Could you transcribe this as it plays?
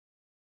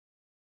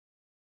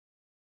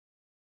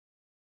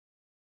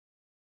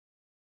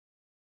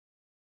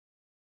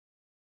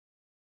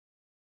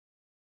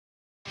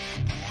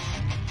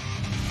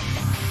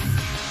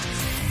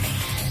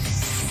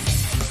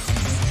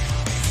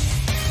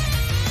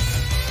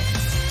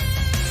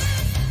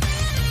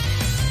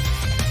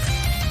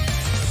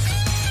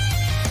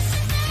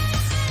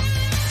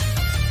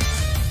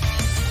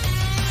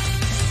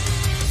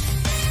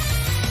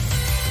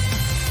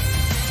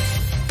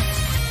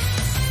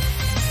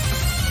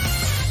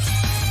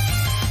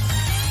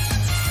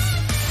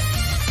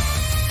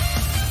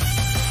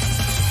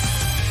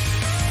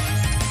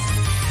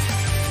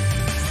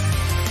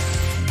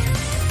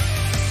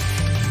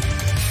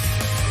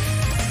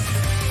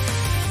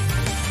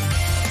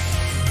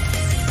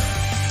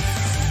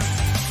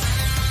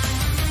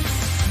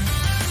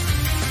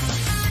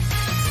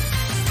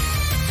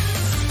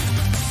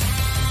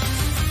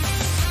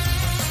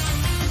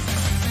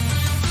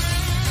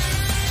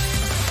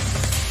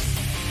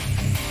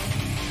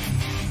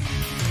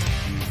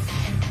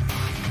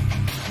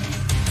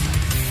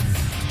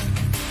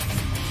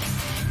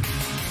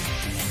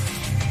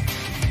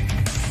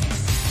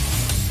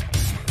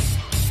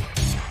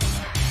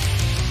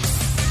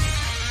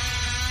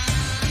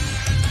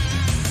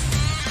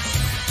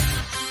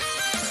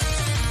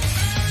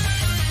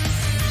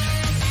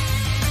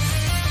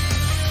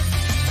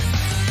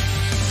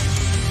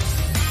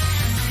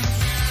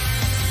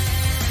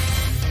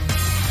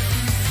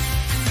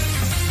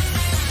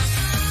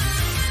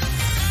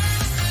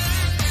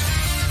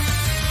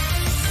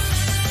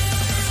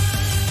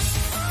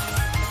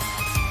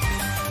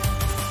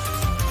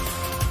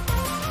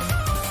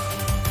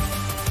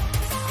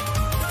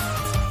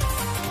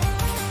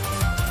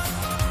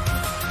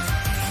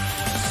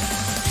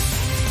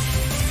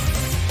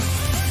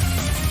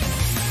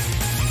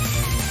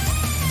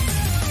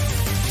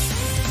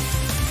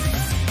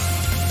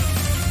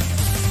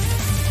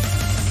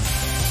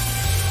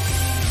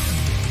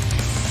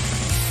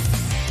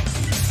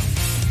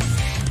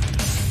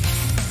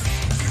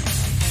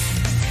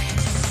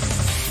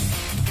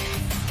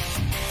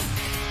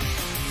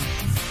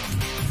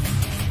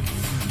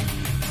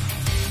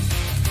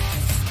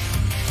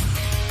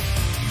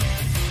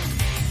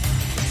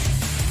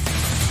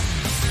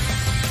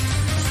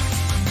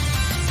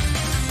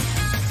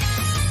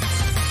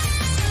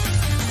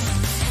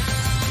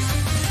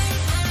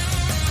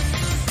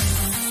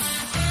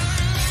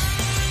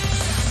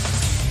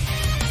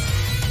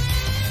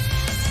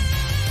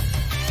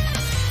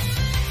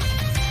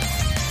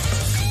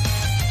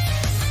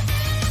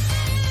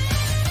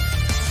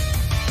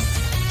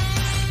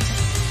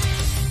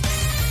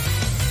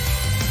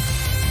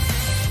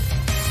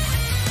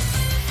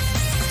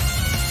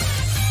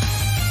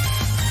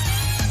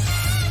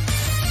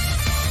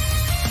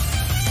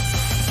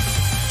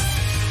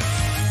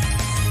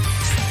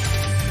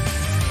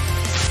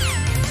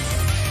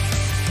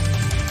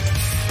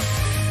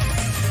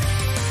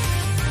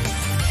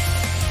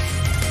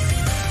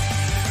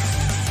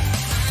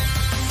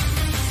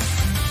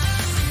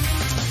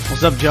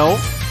What's up, Joel?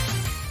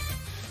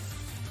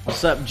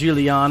 What's up,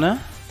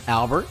 Juliana,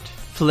 Albert,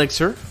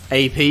 Flixer,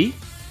 AP,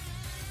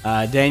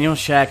 Daniel,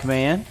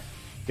 Shackman.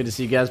 Good to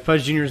see you guys.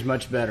 Pudge Jr. is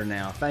much better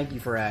now. Thank you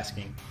for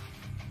asking.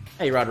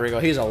 Hey, Rodrigo,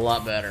 he's a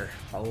lot better.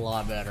 A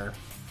lot better.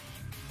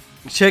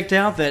 Checked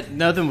out that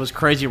nothing was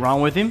crazy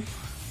wrong with him.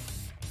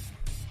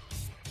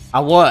 I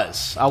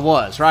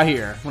was right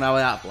here when I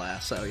was out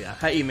last. So yeah,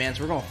 hey man,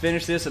 so we're gonna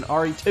finish this, and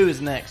RE2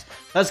 is next.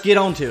 Let's get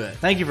on to it.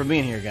 Thank you for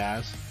being here,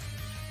 guys.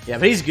 Yeah,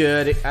 but he's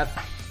good. It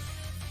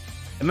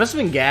must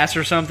have been gas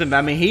or something. But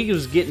I mean, he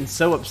was getting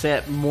so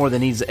upset more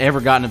than he's ever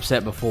gotten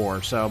upset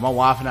before. So my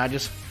wife and I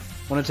just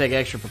want to take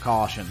extra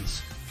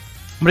precautions.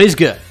 But he's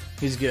good.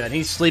 He's good.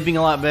 He's sleeping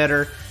a lot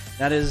better.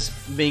 That is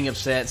being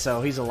upset,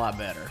 so he's a lot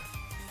better.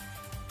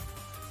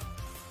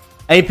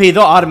 AP, they'll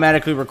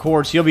automatically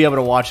record, so you'll be able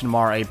to watch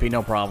tomorrow, AP,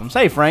 no problems.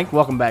 Hey, Frank,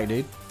 welcome back,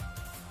 dude.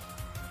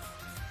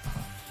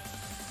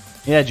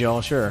 Yeah,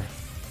 Joel, sure.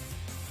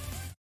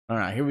 All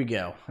right, here we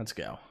go. Let's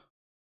go.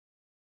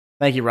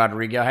 Thank you,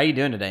 Rodrigo. How you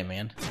doing today,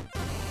 man?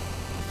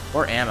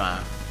 Where am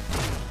I?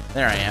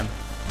 There I am.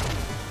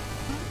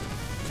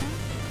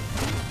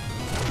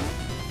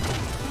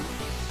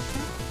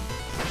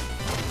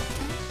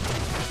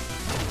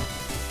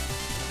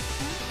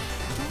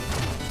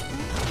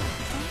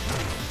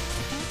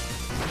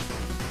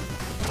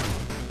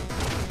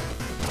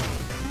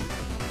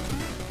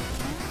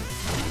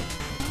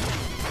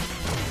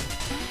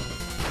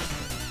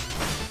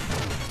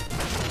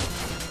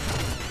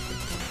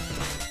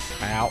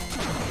 Ow.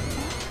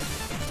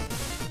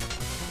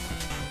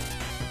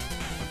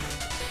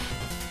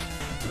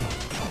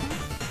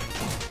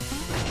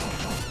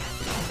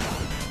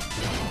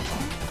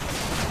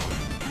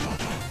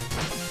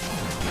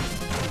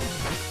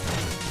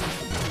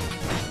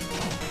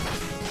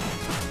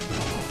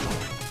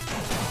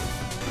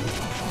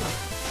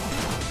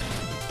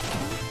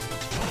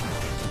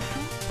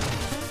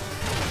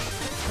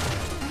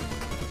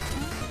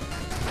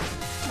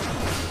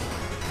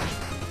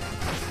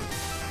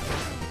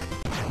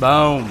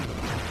 Boom.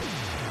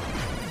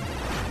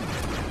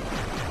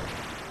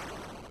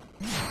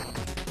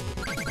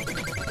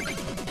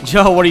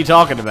 Joe, what are you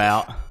talking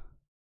about?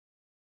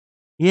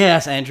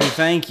 Yes, Andrew,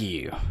 thank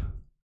you.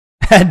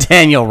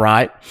 Daniel,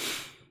 right?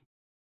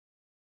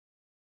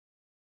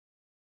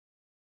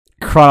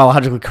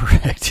 Chronologically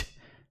correct.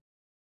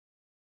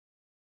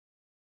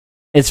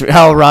 It's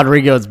how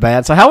Rodrigo's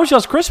bad. So how was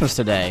y'all's Christmas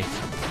today?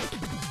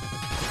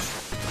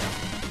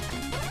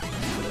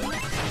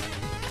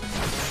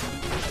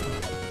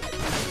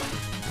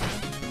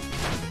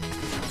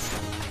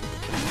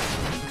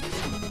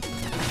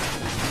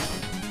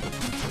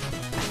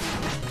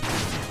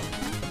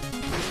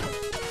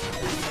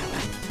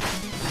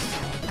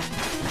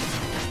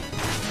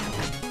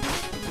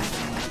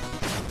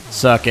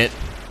 Suck it.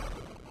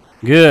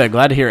 Good.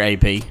 Glad to hear,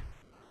 AP.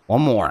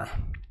 One more.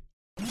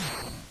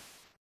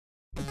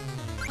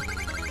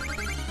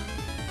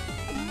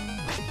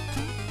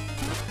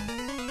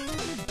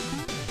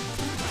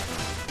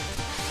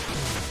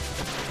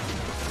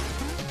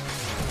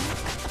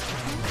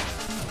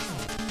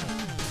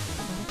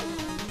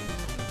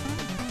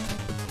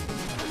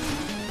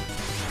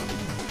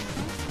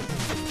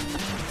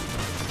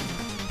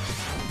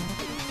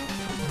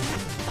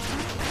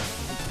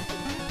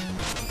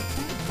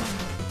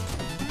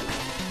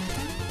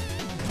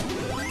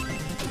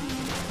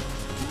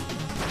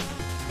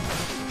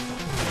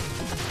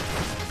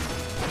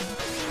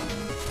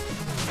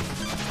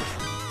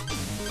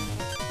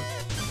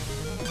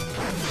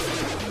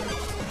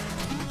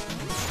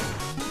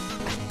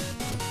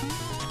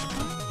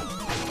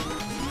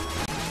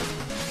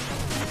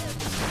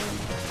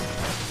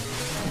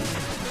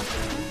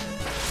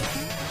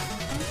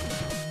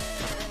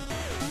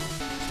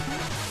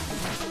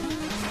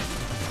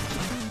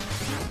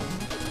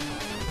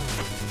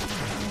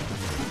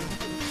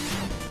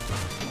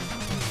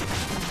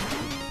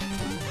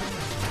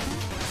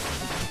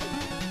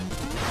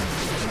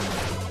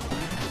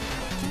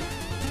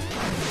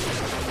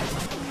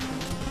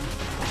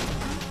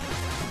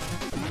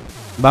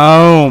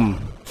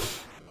 Boom.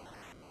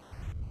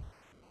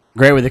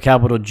 Great with a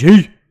capital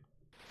G.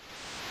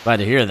 Glad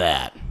to hear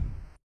that.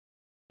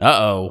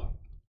 Uh-oh.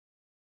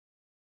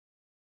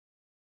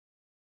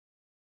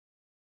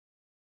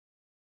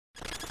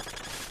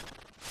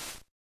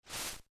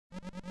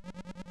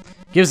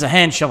 Give us a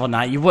hand, Shovel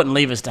Knight. You wouldn't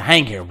leave us to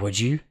hang here, would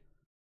you?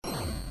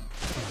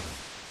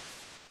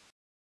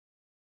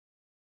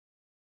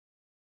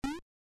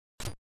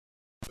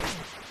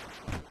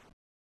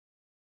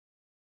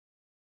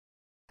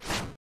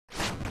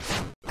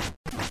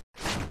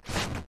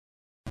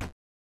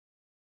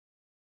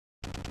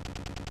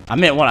 I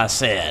meant what I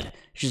said. You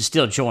should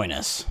still join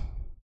us.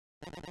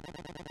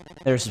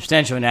 There are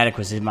substantial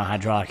inadequacies in my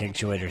hydraulic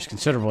actuators.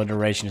 Considerable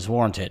iteration is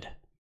warranted.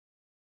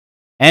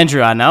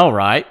 Andrew, I know,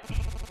 right?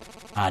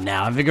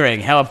 Now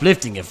invigorating. How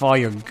uplifting. If all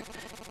your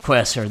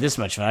quests are this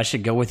much fun, I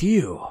should go with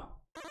you.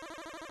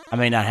 I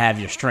may not have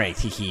your strength,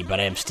 hee hee, but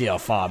I am still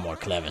far more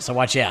clever, so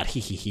watch out,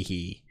 hee hee hee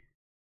hee.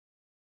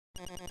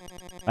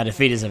 My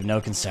defeat is of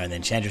no concern. The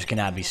enchanters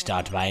cannot be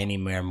stopped by any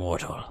mere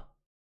mortal.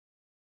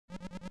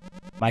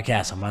 My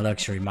castle, my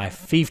luxury, my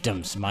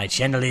fiefdoms, my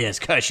chandeliers,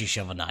 curse you,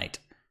 Shovel Knight.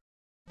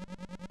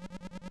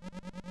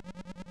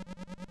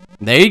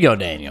 There you go,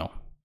 Daniel.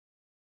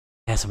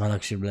 Castle, my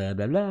luxury, blah,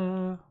 blah,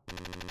 blah.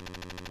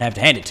 I have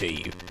to hand it to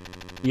you.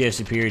 You have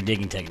superior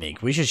digging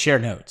technique. We should share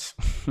notes.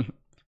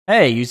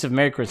 Hey, Yusuf,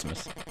 Merry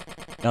Christmas.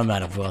 No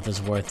amount of wealth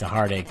is worth the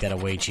heartache that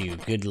awaits you.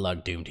 Good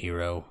luck, doomed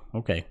hero.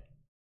 Okay.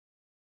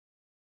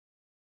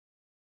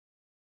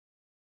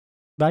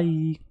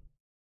 Bye.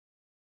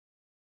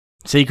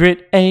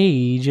 Secret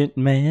Agent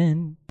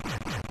Man.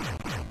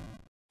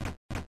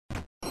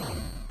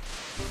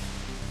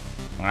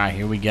 Alright,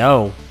 here we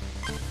go.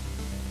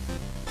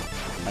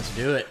 Let's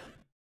do it.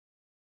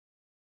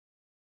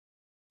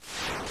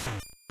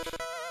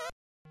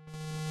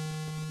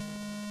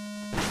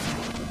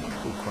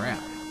 Oh,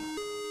 crap.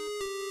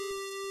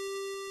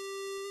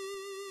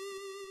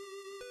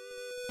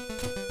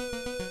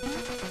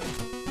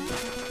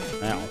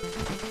 Ow.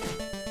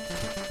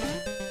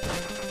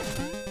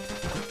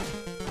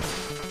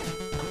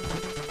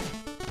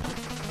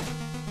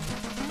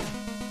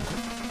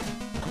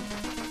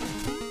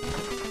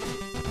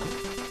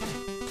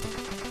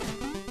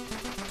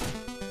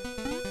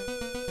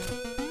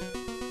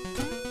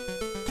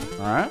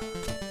 Alright.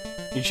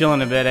 You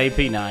chilling in bed,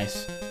 AP?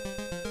 Nice.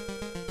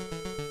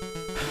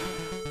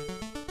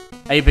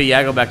 AP, yeah,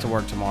 I go back to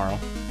work tomorrow.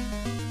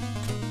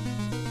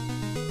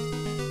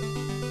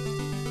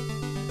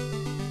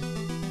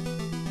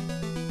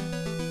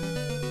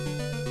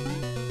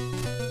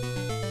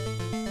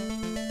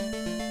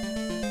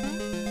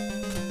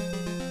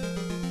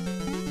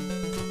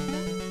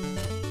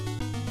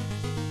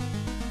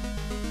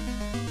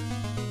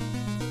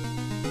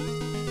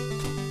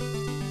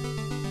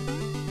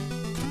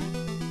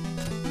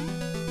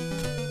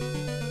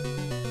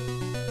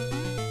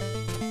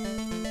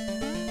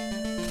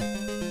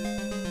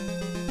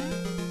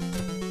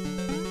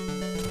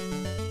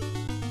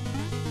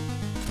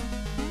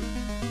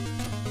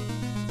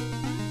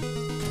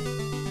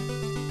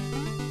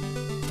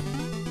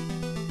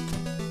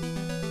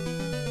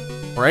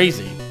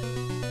 Crazy.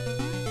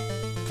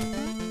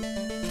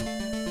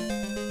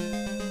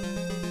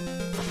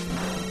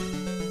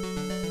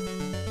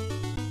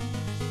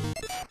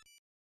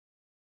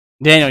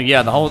 Daniel,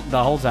 yeah, the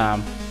whole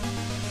time.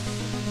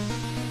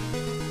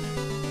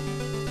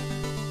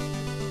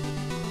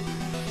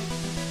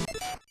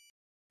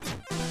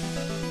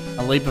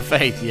 A leap of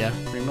faith, yeah,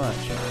 pretty much.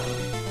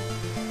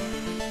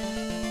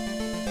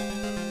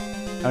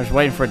 I was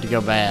waiting for it to go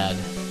bad.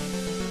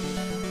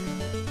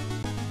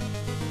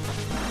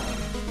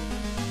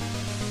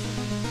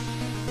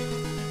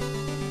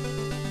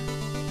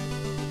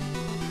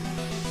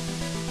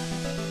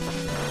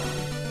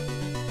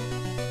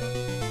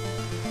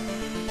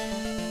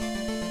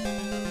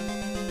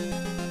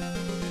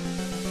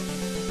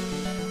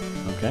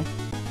 Okay.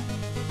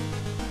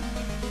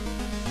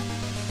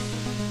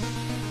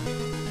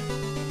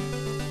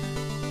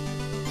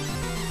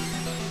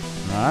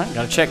 Alright,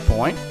 got a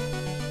checkpoint.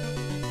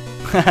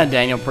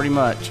 Daniel, pretty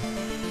much.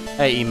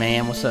 Hey,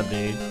 E-Man, what's up,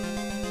 dude?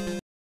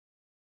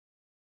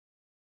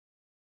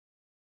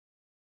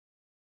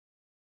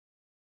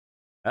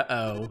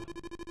 Uh-oh.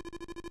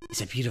 It's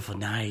a beautiful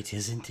night,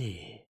 isn't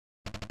it?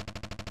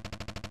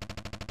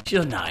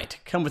 Shield Knight,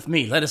 come with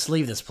me. Let us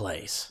leave this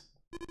place.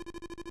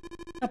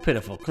 How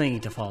pitiful,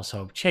 clinging to false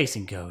hope,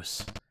 chasing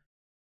ghosts.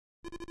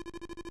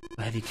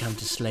 Or have you come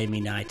to slay me,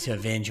 Knight, to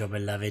avenge your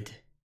beloved?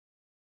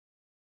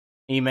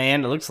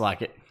 E-Man, it looks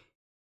like it.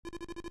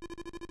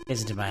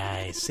 Gaze into my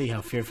eyes, see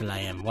how fearful I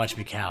am, watch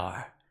me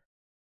cower.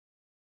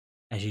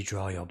 As you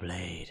draw your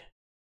blade.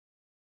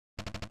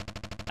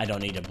 I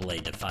don't need a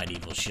blade to fight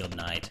evil, Shield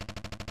Knight.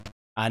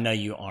 I know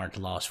you aren't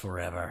lost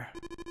forever.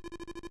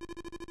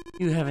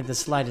 You haven't the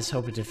slightest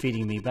hope of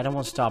defeating me, but I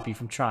won't stop you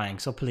from trying,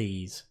 so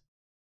please.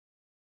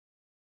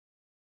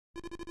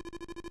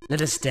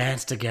 Let us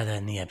dance together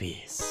in the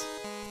abyss.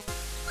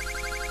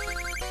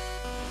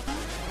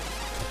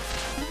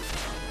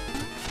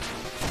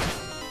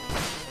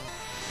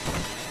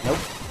 Nope.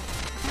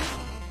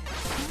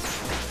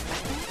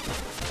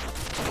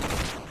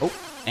 Oh,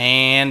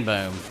 and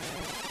boom.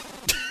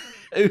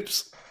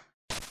 Oops.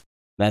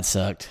 That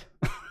sucked.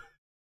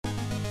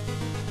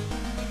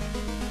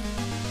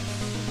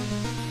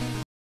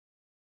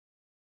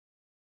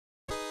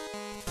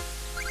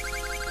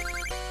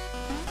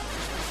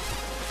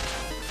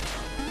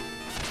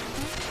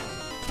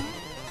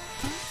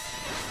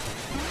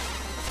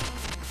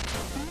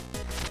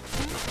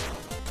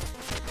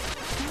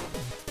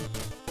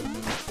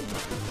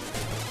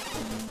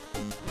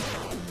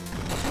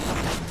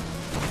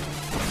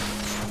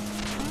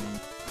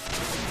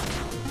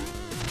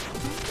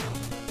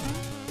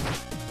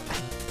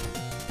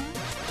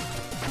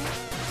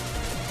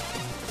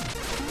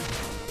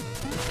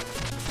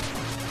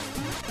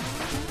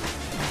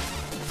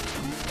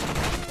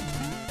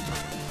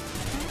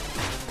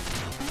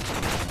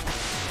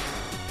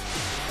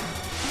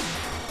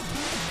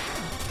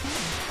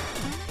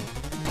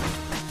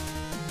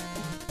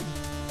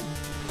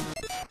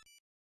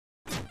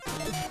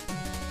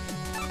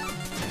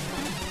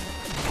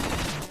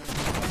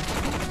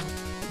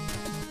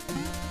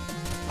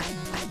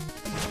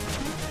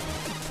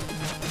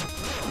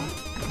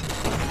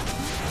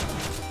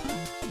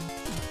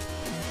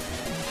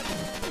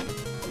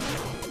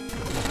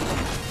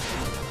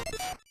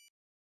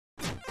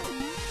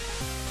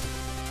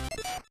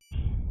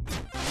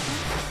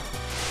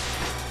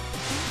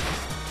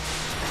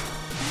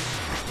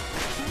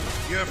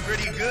 you're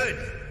pretty good.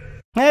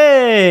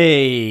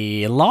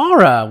 Hey,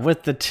 Laura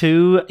with the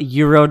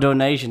 €2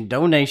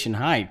 donation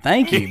height.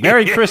 Thank you.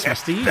 Merry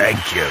Christmas to you.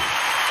 Thank you.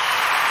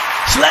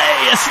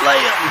 Slay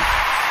him.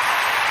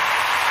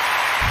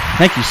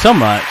 Thank you so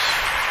much.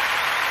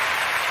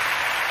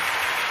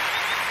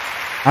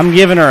 I'm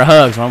giving her a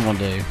hug, so I'm going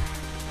to do.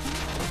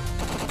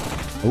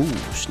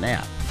 Ooh,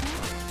 snap.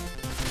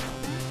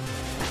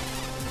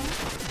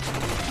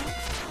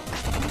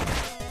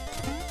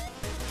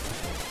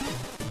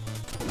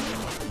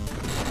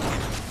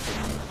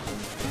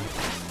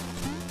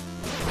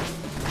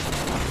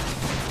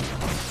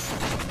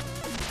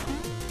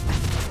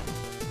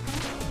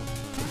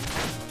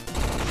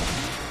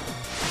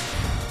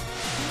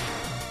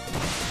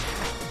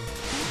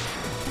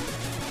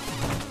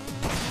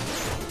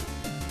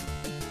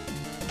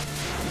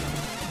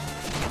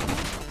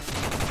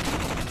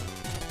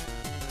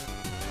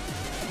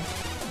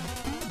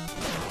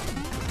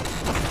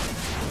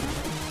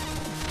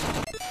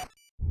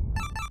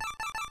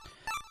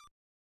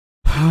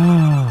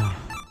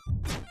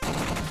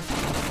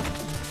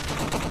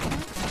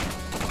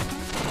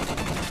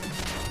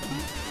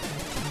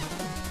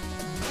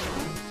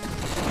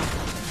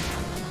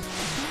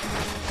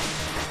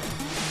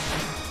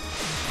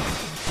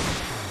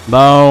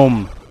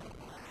 Boom.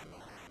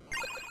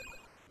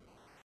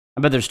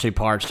 I bet there's 2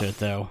 parts to it,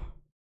 though.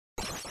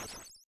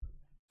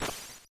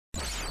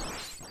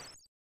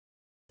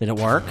 Did it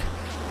work?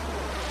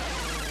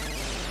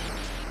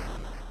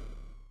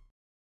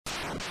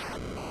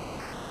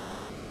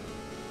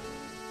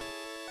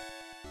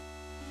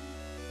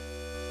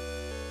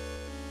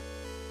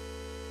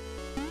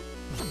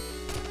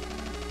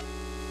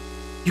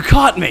 You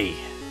caught me!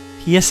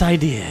 Yes, I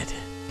did.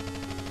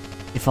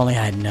 If only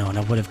I had known,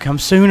 I would have come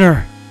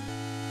sooner.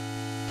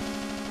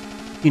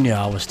 You knew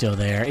I was still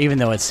there, even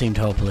though it seemed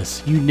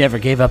hopeless. You never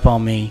gave up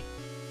on me.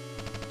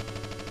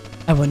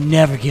 I will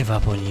never give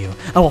up on you.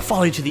 I will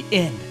follow you to the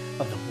end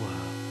of the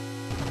world.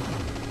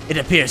 It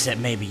appears that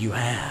maybe you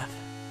have.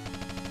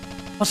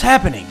 What's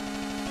happening?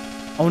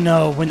 Oh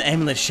no, when the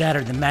amulet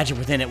shattered, the magic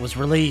within it was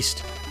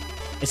released.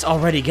 It's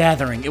already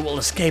gathering. It will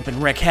escape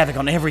and wreak havoc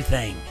on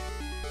everything.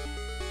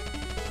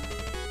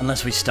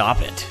 Unless we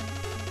stop it.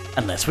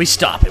 Unless we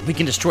stop it, we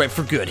can destroy it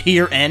for good,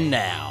 here and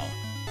now.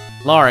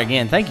 Laura,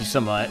 again, thank you so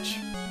much.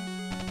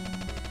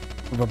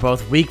 We're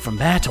both weak from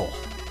battle.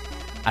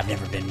 I've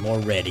never been more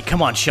ready.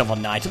 Come on, Shovel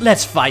Knight,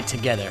 let's fight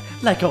together,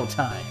 like old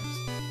times.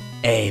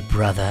 Hey,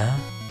 brother.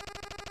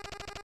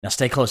 Now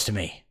stay close to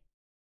me.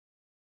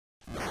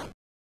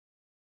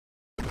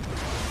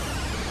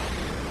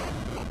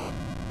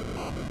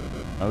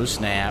 Oh,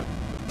 snap.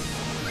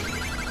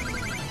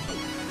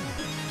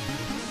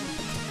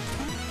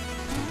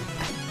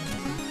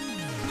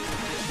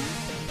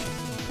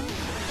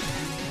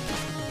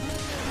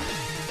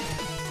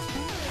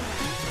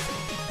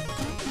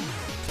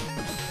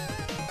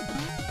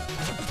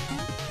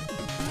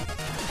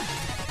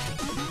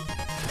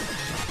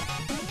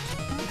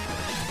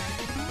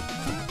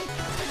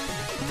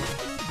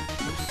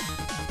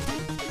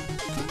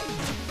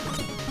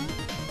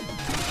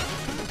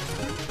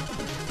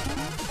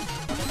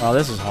 Oh,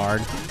 this is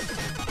hard.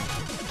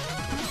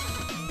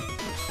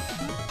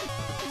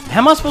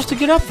 How am I supposed to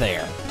get up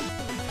there?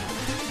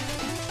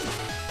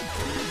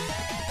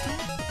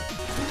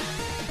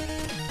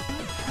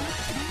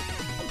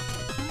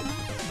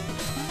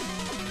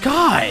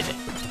 God!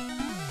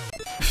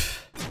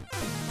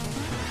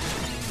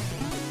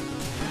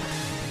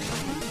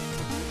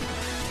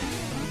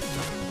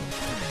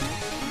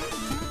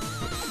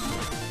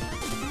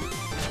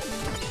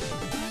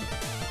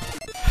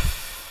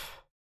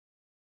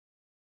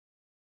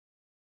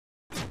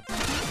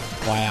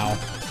 Wow.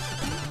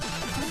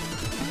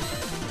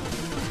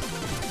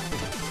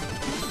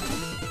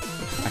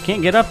 I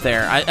can't get up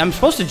there. I'm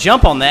supposed to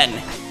jump on that and...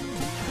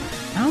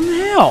 How in the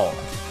hell?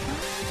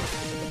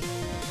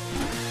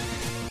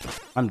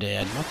 I'm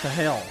dead. What the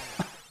hell?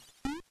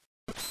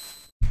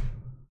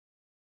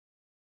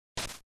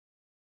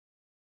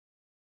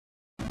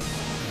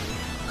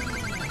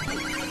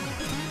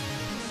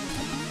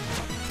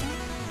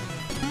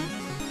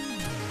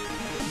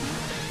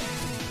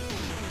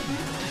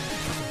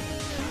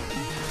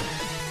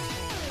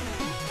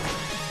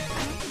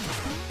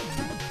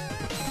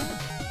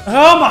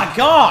 Oh my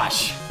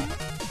gosh!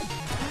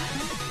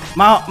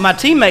 My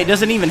teammate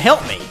doesn't even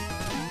help me.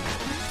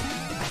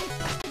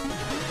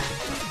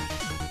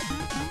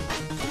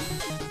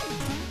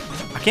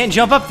 I can't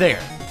jump up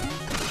there.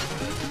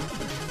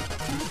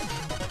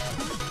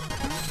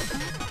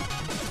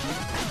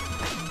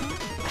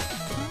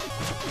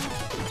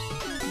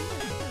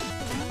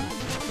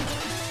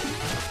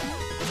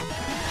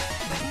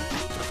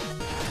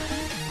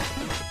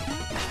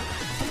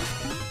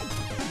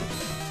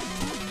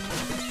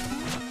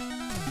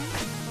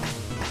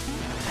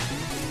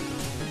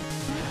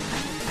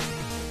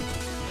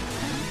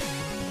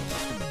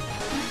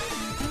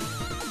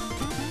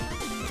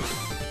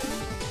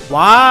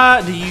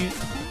 Why do you...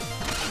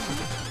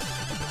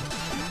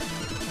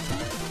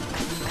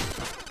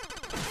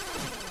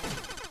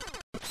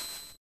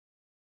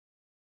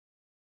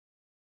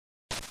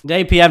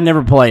 JP, I've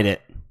never played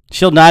it.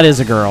 Shield Knight is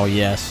a girl,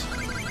 yes.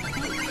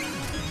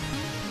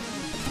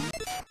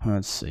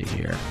 Let's see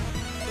here.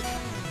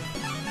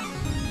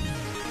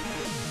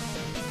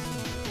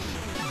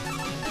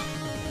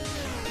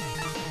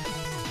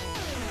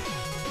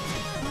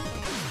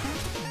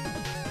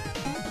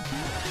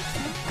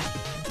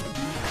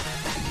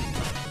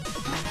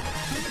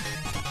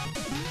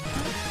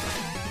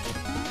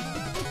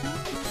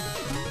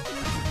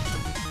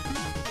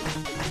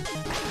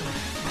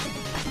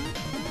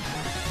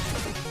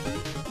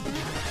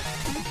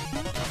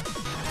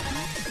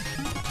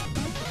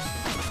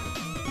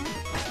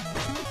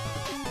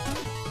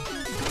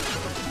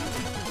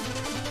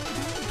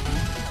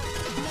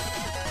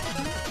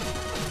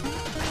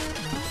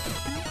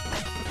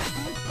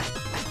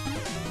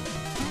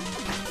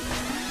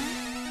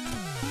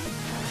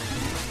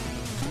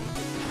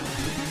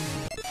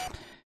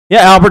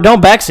 Yeah, Albert,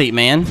 don't backseat,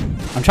 man.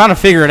 I'm trying to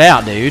figure it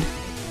out, dude.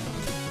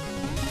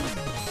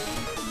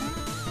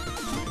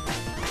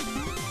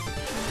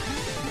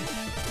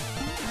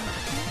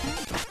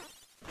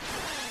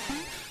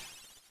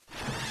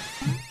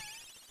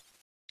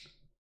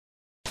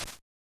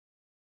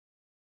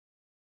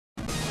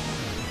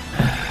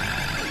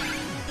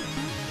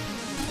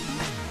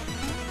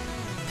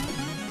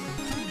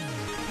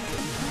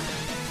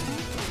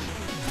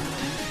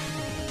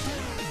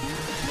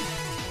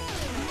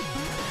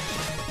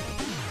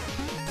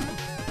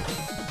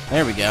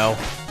 There we go.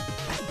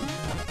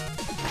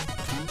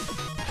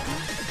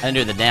 I didn't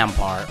do the damn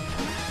part.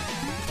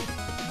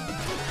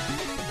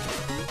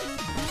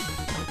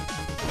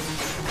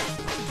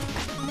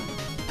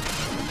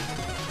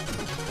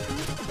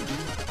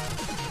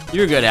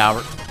 You're good,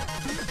 Albert.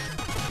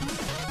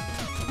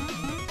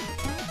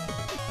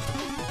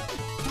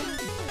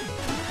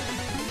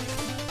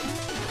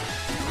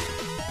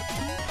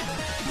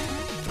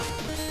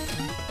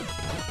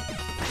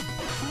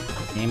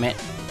 Damn it.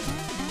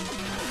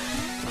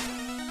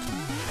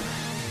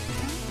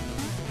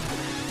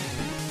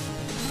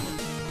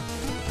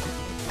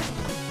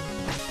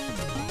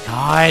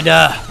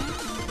 God.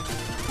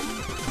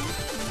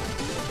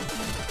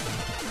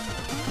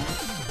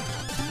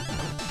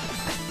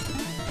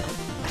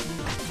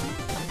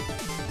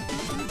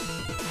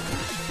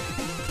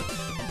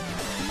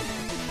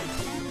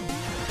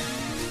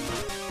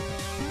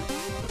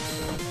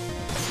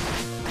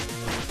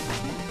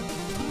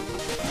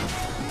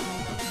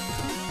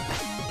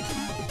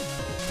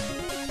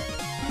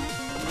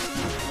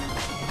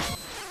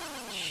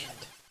 Shit.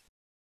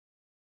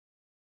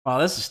 Oh,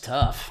 this is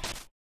tough.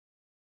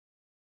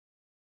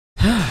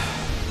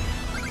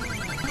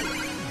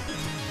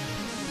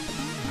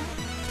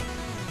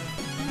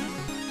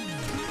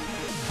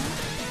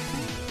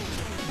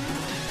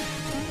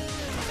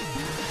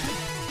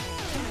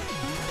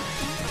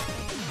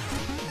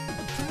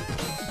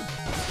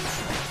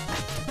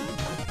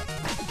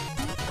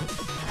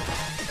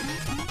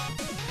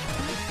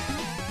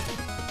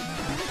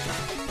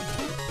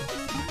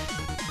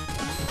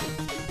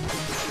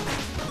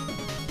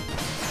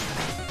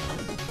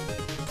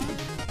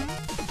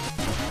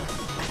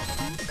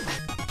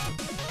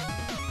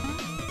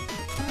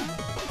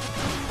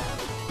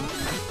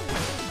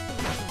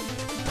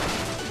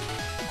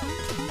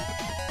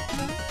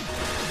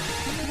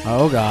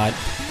 Oh, God.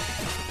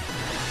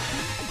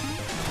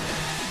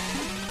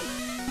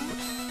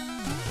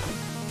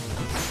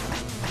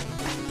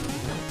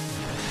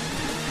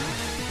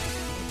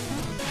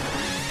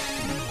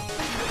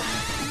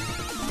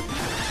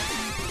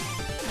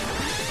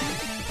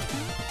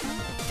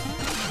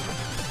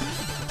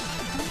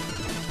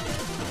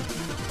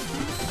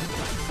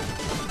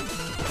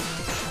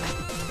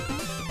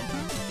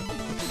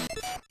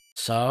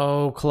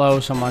 So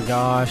close, oh my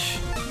gosh.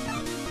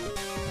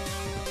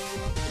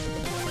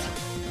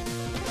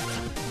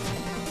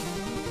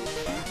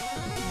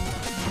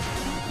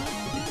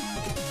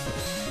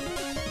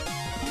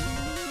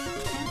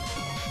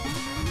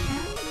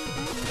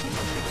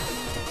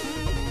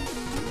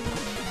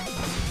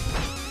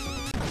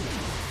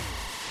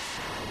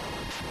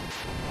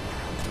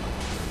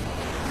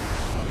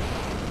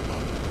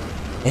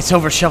 It's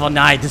over, Shovel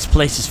Knight. This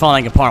place is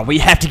falling apart. We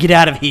have to get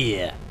out of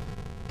here.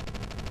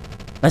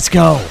 Let's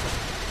go.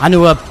 I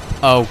knew up.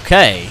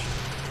 Okay.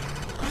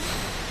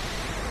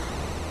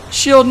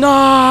 Shield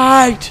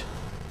Knight!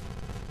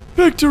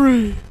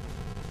 Victory!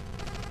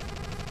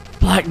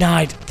 Black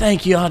Knight,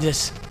 thank you,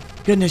 Audis.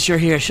 Goodness, you're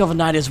here. Shovel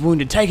Knight is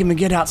wounded. Take him and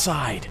get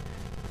outside.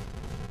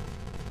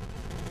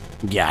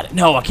 Got it.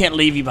 No, I can't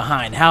leave you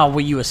behind. How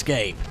will you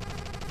escape?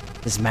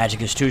 This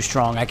magic is too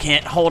strong. I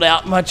can't hold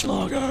out much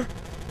longer.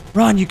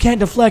 Run, you can't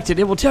deflect it.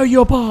 It will tear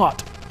you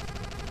apart.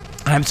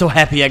 I'm so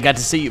happy I got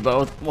to see you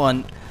both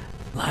one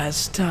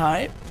last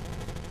time.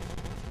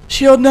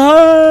 Shield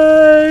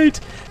Knight!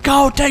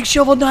 Go, take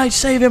Shovel Knight.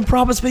 Save him.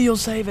 Promise me you'll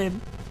save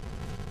him.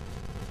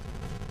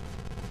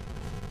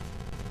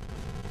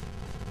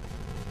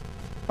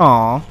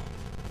 Aww.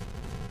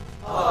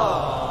 Aww.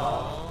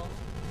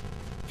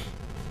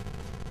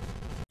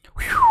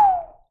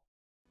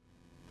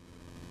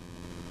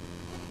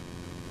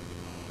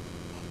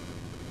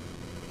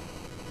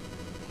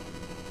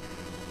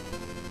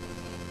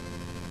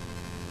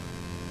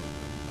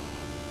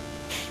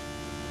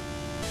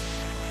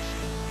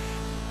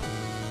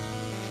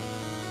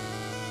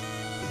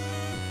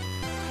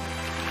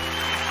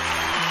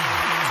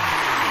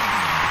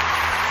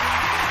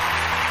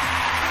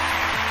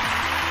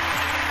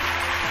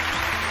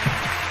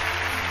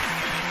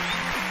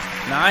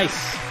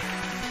 Nice.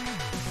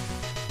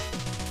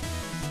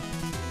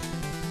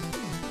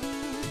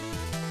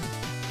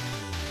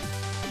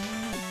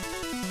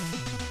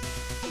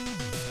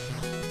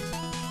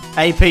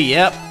 AP,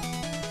 yep.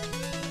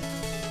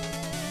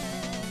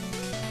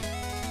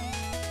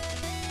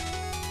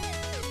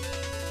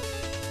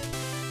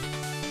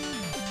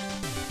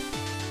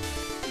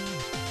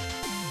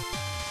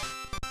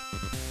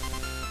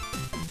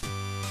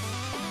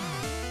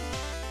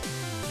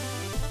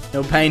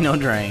 No pain, no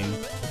drain.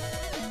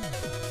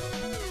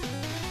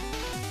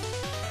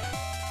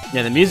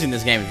 Yeah, the music in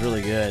this game is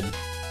really good.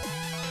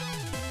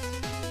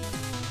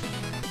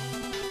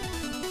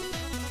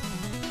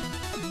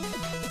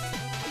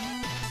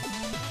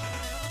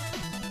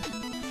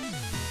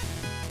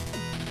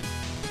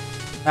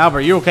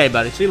 Albert, you're okay,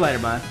 buddy. See you later,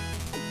 bud.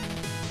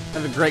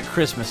 Have a great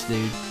Christmas,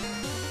 dude.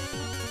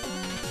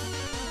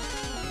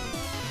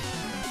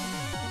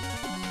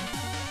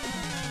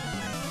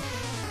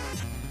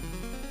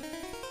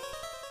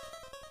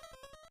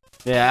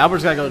 Yeah,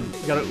 Albert's gotta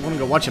want to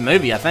go watch a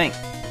movie, I think.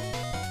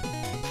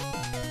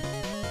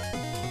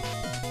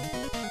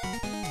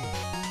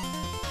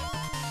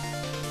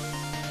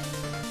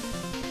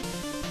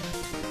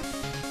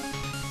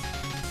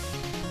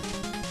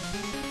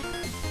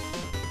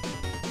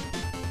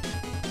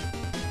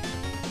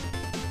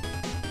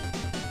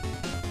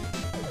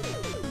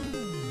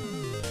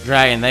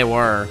 Dragon, they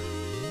were.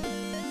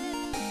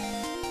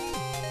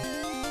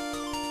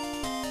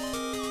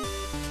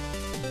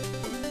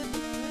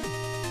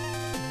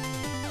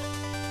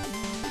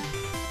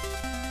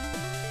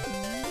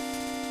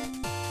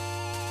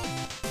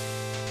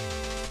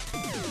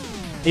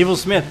 Evil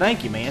Smith,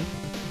 thank you, man.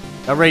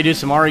 Y'all ready to do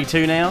some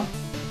RE2 now?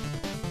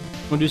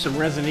 We'll do some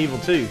Resident Evil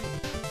 2.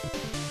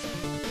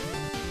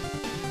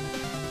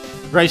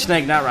 Gray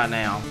Snake, not right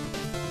now.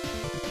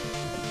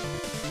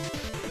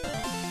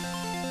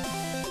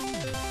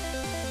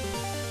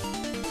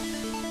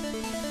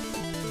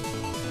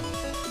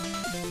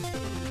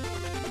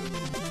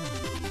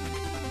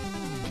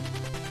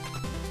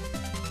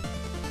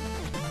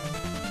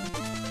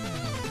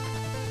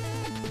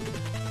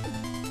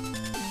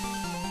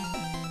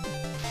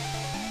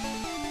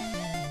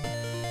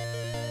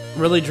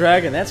 Really,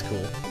 Dragon? That's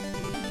cool.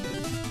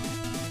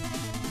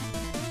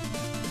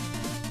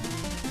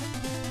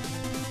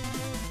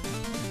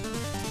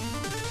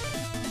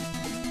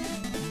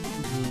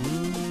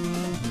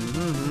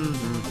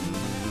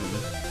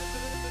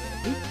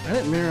 I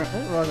didn't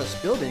realize I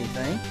spilled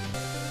anything.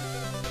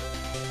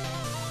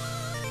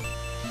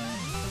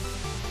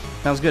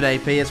 Sounds good,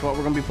 AP. That's what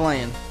we're going to be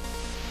playing.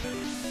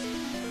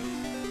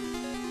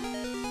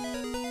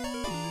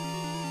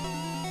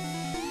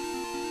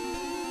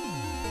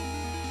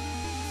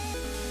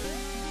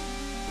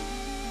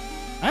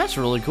 That's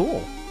really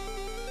cool.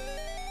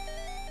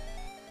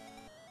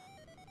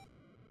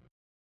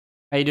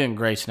 How you doing,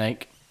 Gray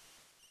Snake?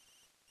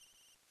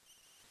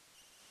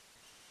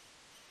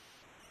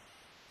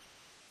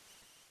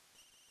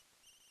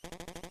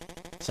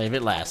 Save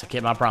it last. I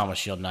kept my promise,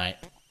 Shield Knight.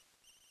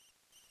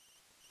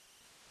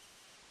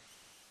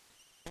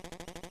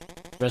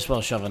 Rest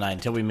well, Shovel Knight,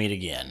 until we meet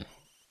again.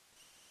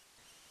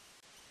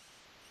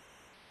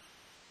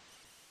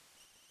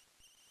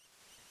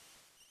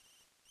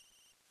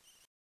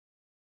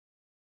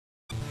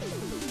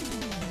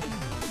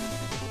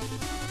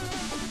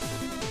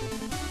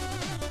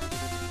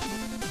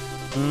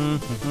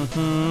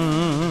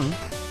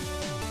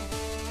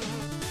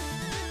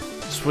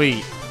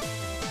 Sweet.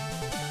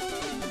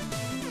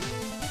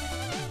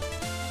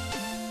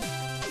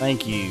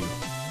 Thank you.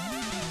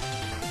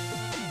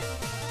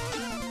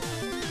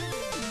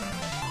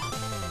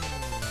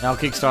 Now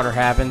Kickstarter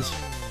happens.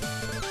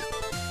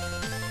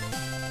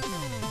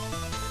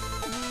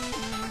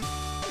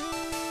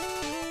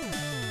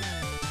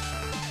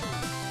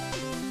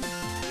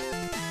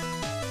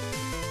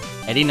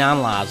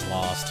 $89 lives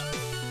lost.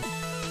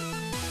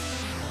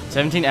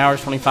 17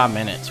 hours, 25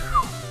 minutes.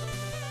 Whew.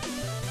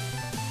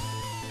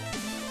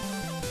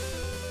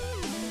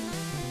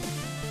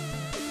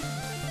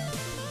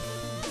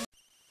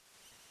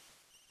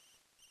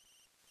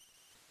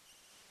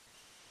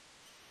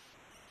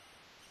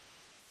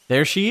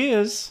 There she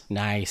is.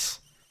 Nice.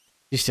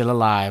 She's still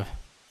alive.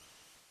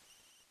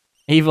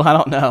 Evil, I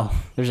don't know.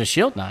 There's a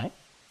Shield Knight.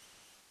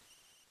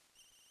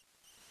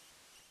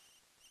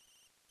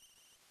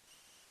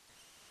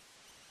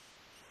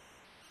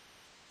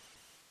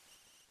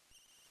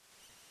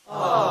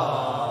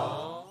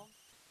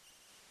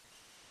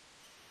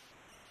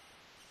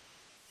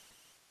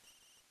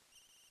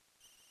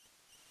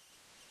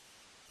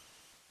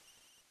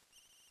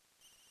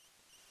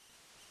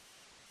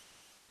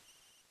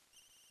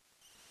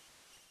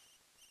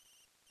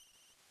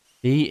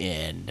 The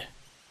end.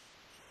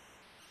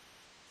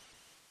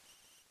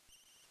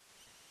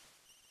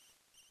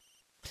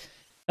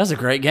 That was a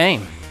great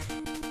game.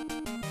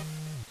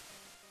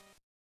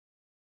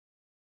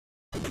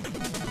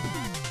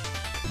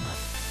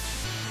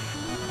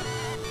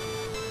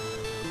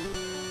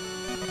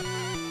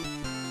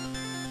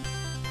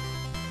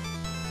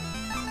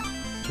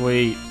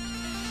 Sweet.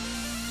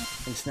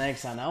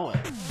 Snakes, I know it.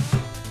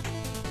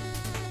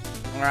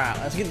 Alright,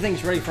 let's get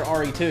things ready for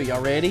RE2.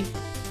 Y'all ready?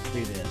 Let's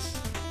do this.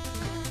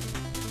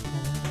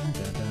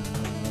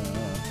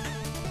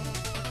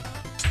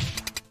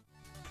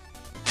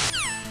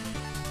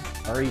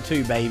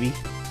 RE2, baby.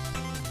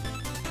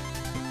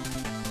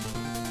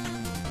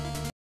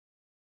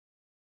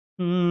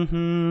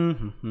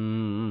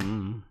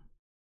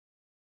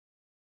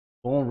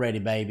 Born ready,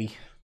 baby.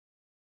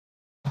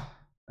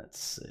 Let's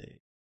see.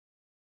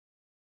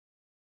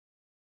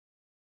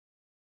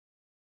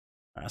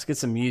 Right, let's get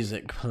some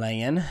music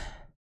playing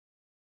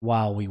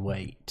while we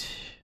wait.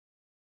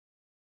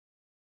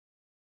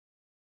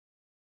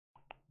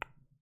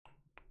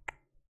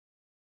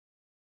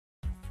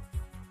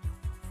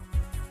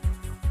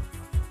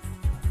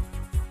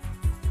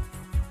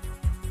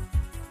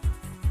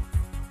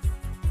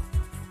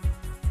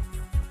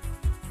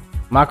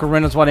 Michael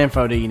Reynolds, what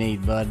info do you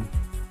need, bud?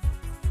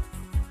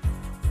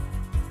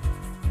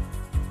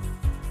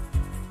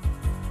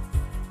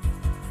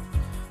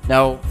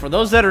 Now, for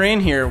those that are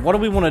in here, what do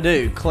we want to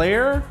do?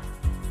 Claire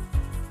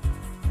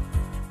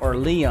or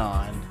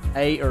Leon?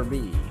 A or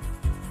B?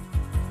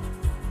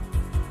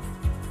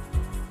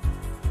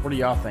 What are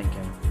y'all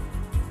thinking?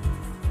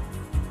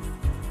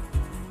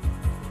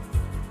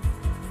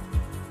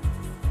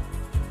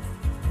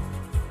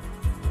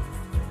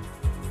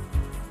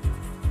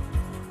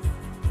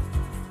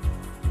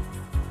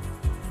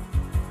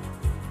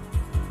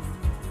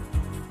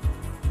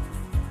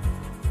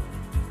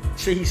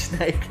 Cheese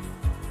snake.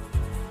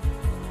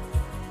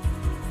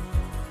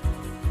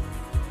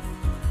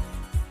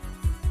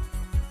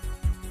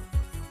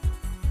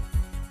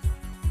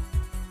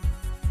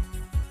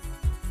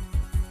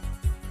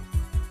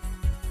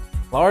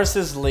 Laura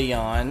says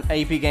Leon.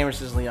 AP Gamer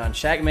says Leon.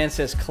 Shackman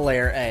says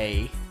Claire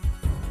A.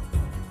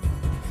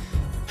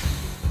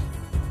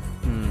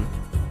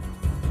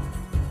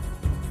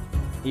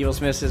 Evil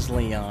Smith says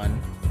Leon.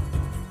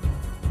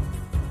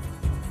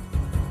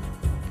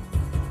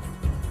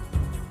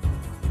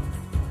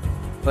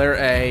 Claire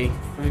A.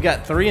 We've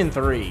got 3 and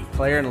 3.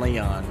 Claire and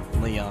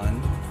Leon. Leon.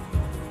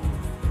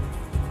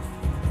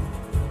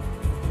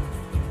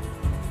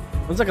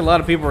 Looks like a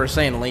lot of people are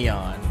saying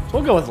Leon. So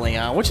we'll go with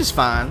Leon, which is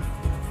fine.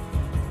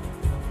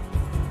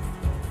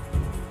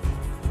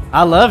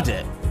 I loved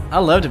it. I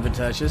loved it,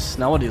 Pudge007.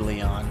 Now we'll do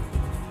Leon.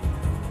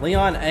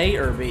 Leon A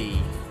or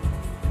B?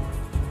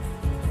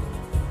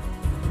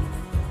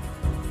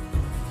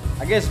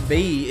 I guess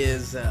B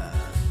is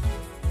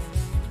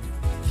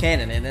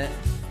canon, isn't it?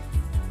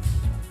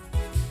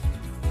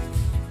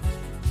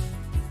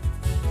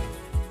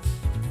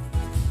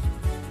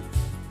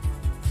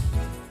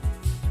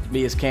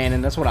 B is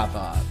canon. That's what I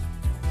thought.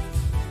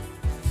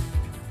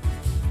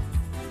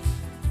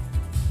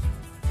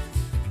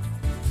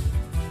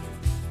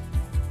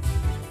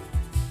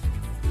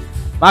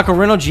 Michael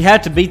Reynolds, you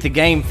have to beat the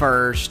game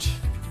first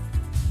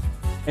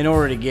in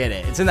order to get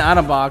it. It's in the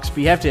item box, but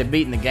you have to have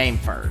beaten the game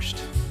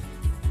first.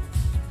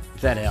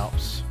 If that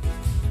helps.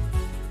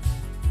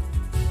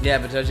 Yeah,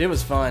 but it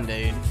was fun,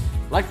 dude. I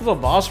like the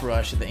little boss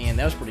rush at the end.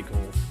 That was pretty cool.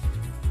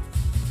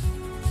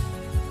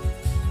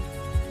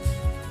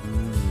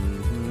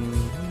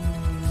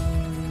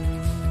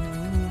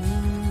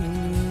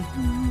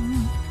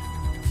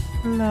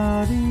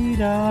 La dee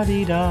da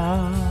dee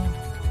da.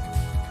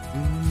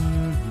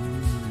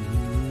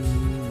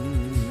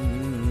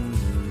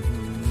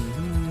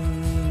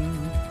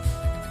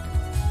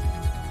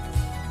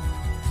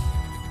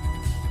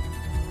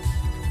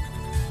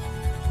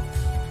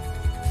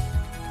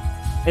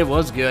 It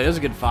was good. It was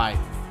a good fight.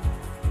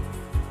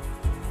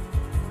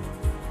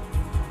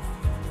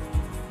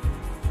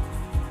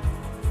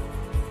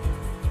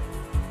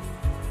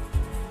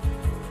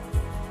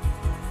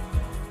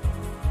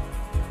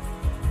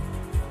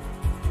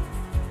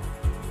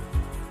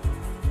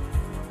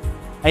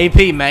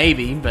 AP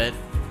maybe, but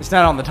it's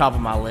not on the top of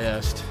my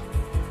list.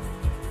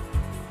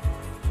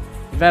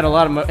 If I had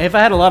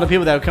a lot of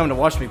people that would come to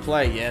watch me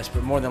play, yes,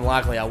 but more than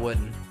likely I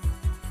wouldn't.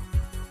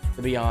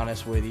 To be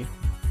honest with you.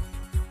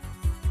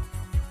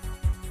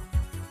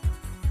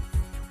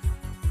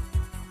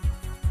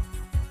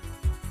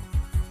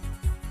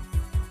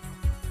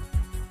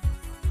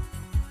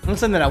 I'm not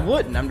saying that I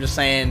wouldn't. I'm just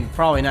saying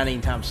probably not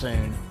anytime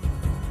soon.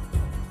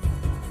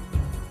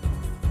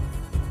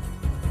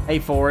 Hey,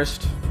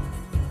 Forrest.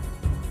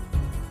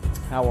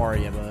 How are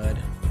you, bud?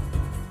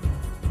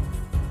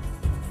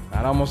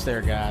 Right, almost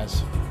there,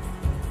 guys.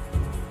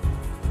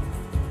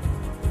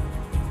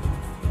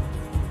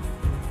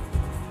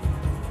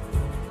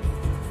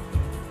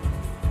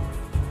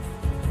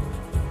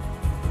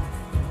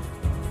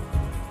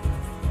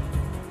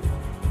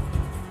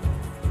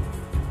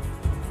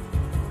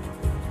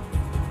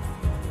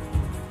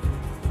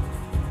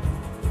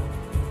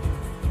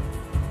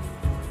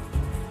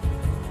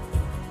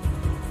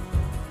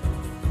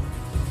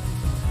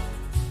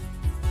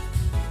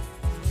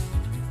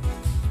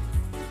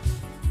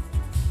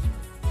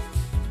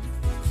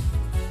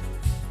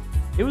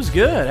 It was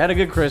good. I had a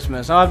good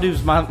Christmas. All I have to do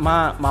is my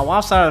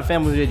wife's side of the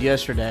family did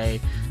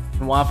yesterday.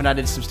 My wife and I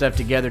did some stuff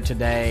together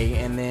today,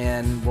 and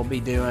then we'll be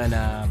doing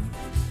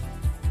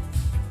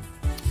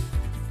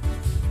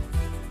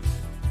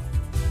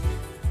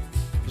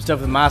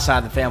stuff with my side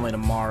of the family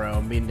tomorrow.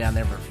 I'm being down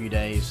there for a few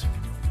days.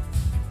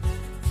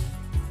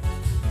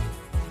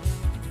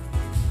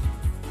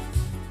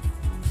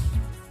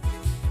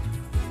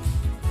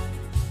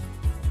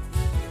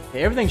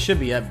 Okay, everything should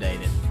be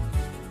updated.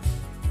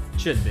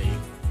 Should be.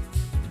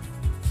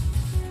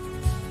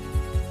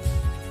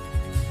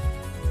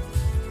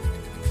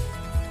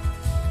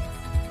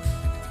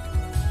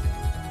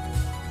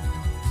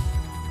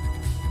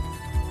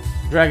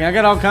 Dragon, I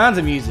got all kinds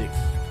of music.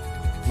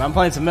 I'm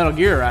playing some Metal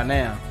Gear right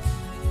now.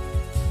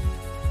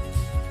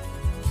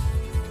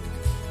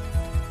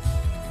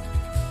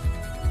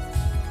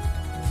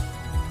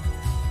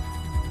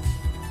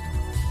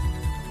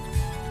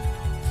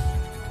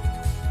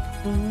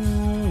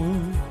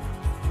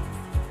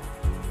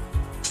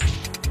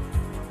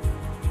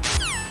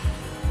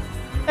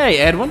 Hey,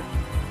 Edwin.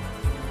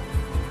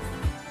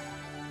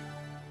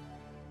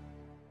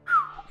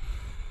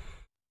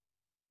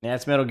 Yeah,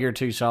 it's Metal Gear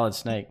 2 Solid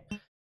Snake.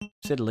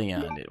 Said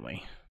Leon, didn't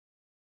we?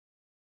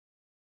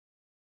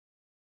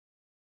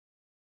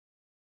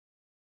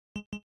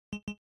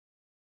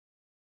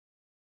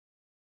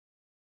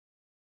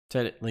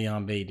 Said it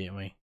Leon B, didn't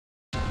we?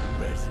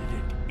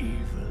 Resident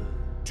Evil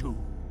 2.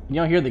 Can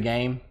y'all hear the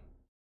game?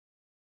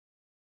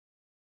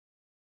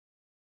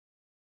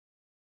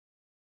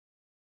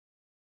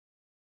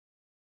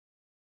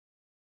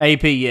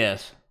 AP,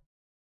 yes.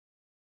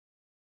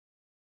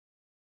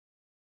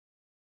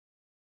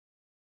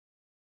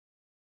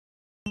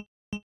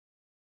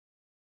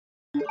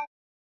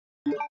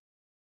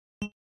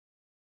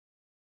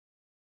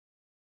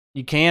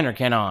 You can or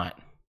cannot?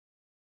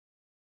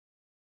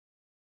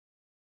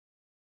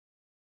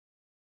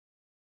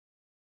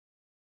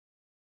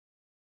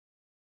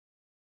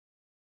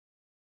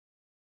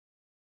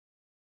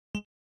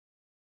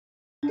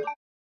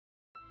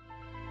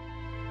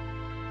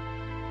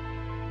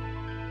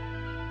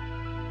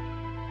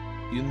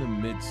 In the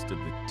midst of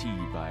the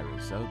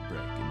T-virus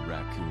outbreak in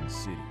Raccoon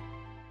City,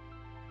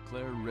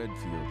 Claire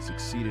Redfield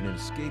succeeded in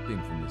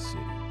escaping from the city,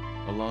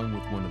 along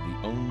with one of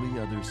the only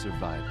other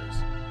survivors.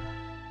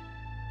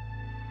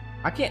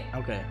 I can't.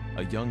 Okay.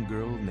 A young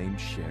girl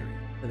named Sherry.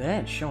 They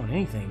ain't shown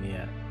anything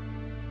yet.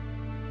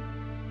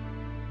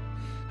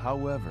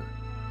 However,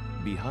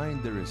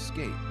 behind their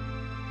escape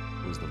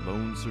was the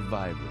lone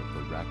survivor of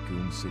the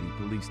Raccoon City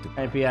Police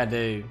Department. AP, I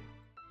do.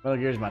 Metal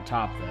Gear's my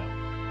top,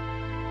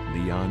 though.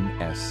 Leon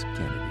S.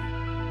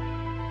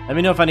 Kennedy. Let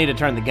me know if I need to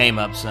turn the game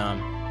up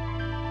some.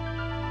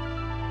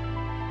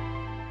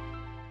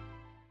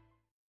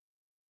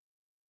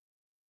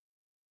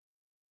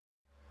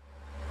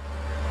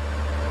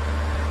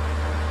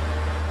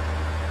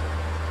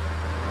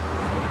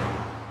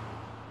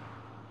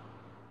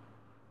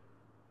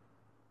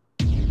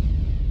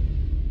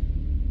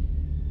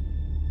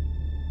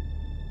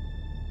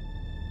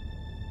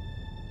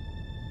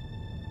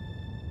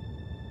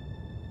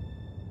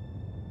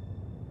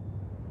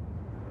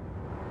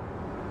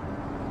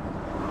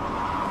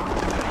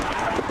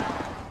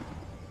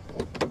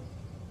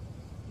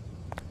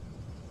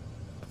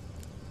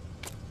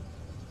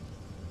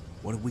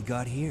 What have we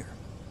got here?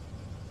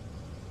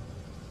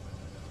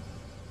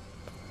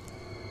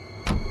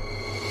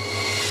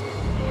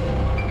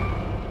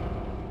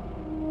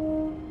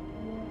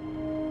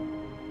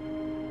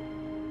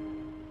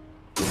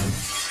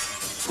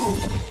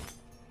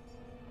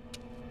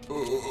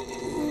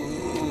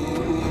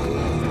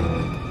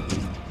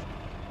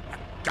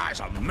 Guy's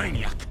a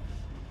maniac.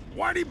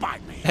 Why'd he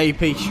bite me?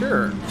 AP,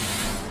 sure.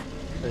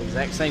 The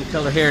exact same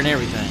color hair and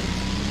everything.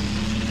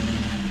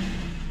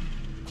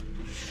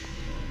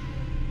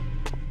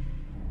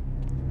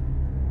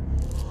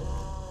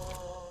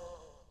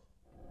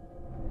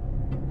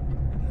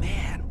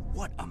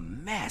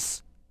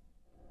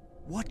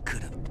 What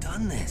could have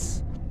done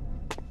this?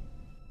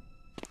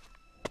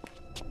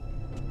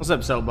 What's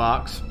up,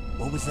 Soapbox?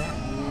 What was that?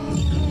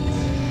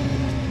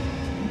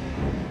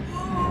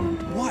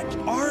 What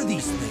are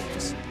these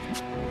things?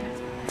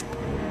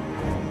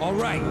 All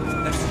right,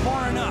 that's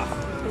far enough.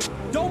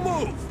 Don't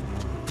move.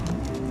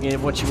 You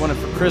have what you wanted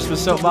for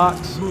Christmas,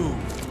 Soapbox? Move.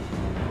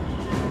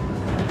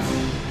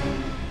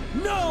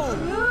 No!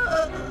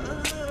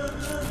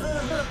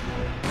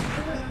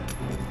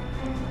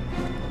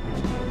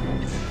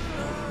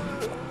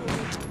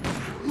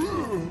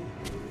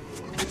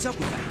 What's up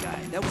with that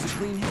guy? That was a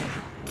clean hit.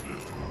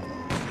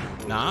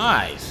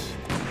 Nice.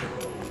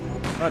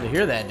 Glad to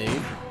hear that, dude. I'm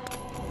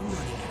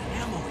running out of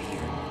ammo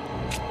here.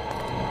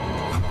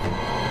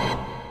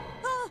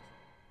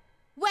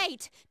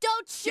 Wait!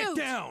 Don't shoot!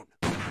 Get down!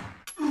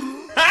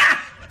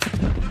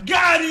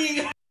 Got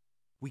him!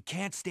 We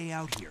can't stay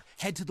out here.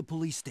 Head to the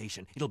police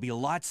station. It'll be a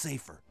lot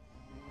safer.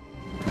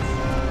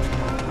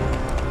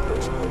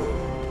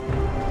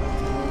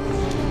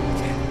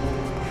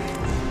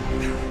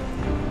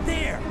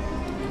 There!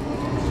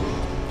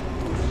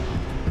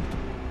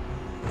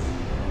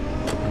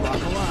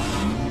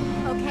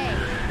 Okay.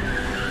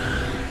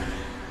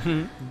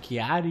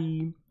 Got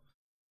him.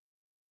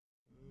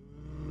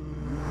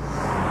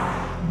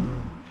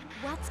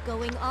 What's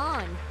going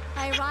on?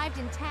 I arrived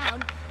in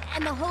town,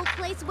 and the whole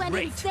place went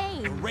Great.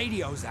 insane. The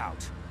radio's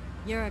out.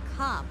 You're a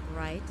cop,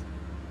 right?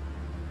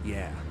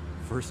 Yeah,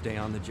 first day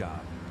on the job.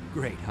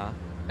 Great, huh?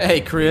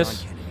 Hey,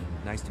 Chris. Leon Kennedy.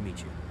 Nice to meet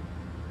you.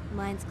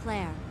 Mine's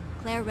Claire.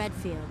 Claire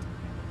Redfield.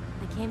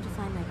 I came to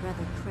find my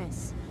brother,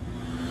 Chris.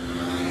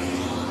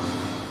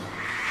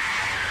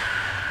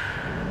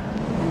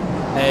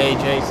 Hey,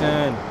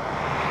 Jason.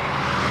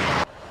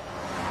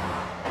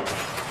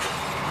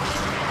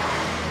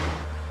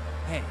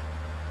 Hey,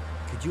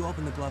 could you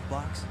open the glove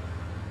box?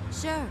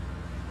 Sure.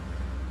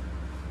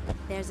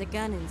 There's a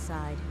gun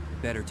inside.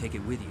 Better take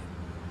it with you.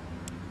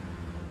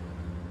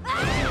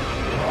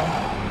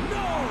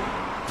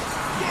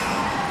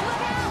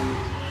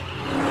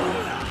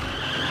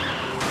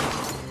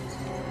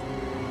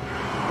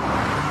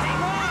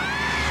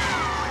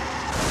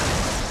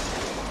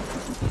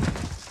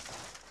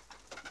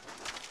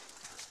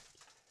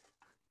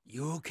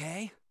 You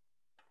okay?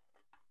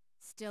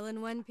 Still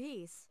in one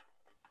piece.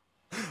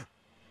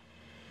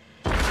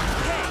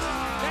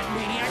 That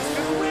maniac's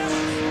gonna whip us!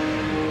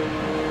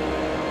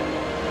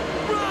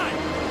 Run!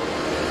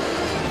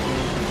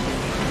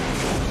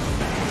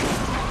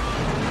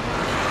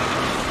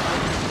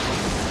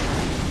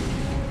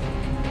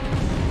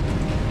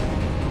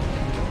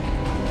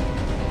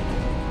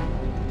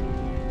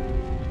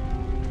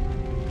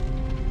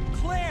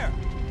 Claire!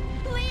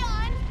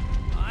 Leon!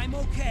 I'm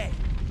okay.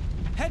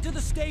 Head to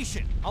the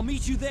station. I'll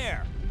meet you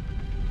there.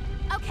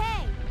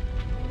 Okay.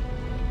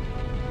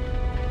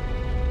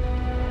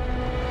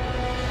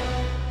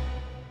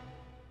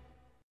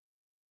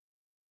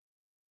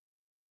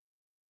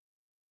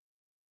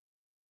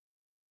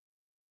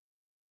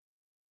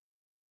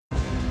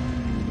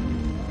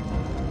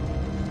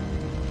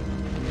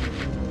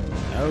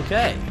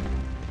 Okay.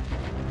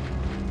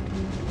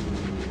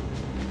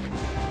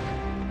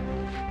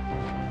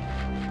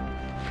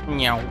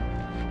 Meow.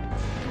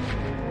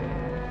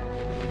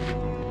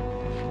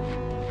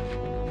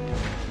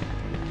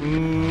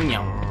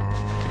 Meow.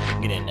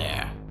 Get in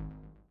there.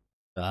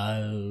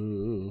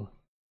 Oh.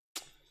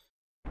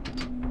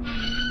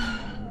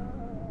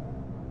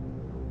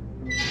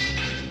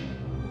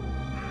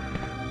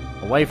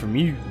 Away from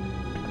you.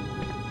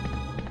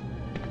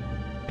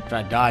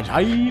 Try to dodge.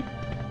 Hi.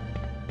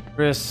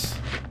 Chris,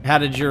 how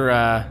did your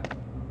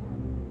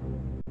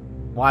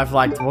wife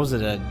like? What was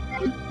it, a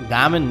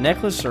diamond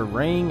necklace or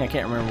ring? I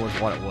can't remember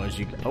what it was.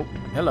 You. Oh,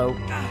 hello.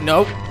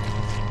 Nope.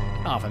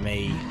 Get off of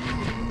me.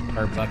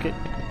 Herb bucket.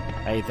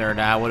 Hey, third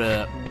eye. What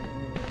up?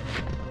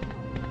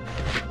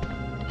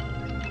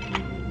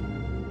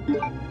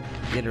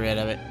 Get rid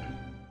of it.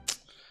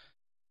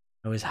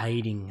 I was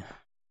hiding.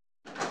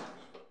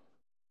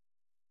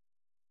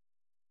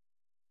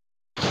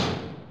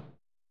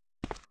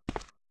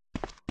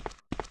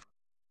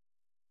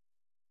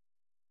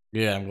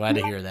 Yeah, I'm glad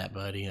to hear that,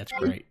 buddy. That's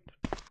great.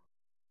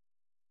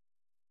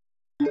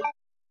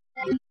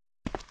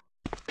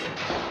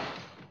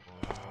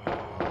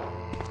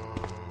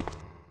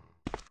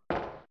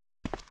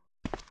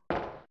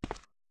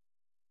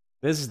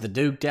 This is the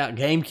duked out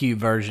GameCube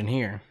version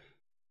here.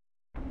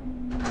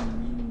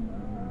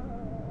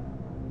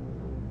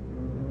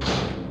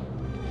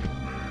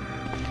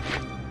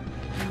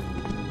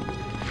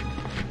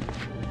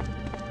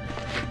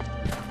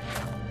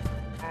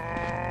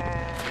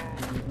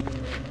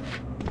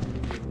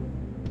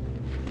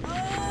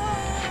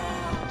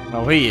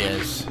 Oh, he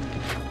is.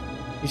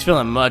 He's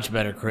feeling much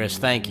better, Chris.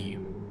 Thank you.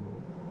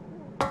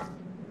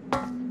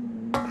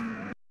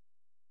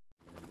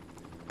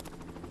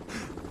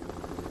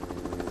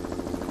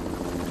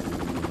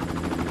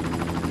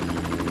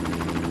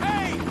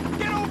 Hey!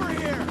 Get over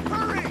here!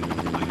 Hurry!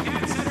 I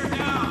can't set her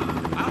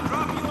down. I'll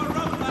drop you a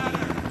rope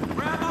ladder.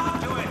 Grab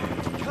onto it.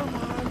 Come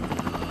on!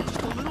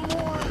 Just a little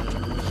more!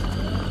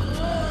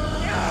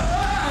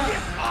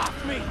 Get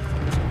off me!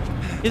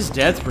 His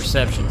depth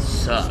perception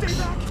sucks.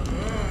 Stay back!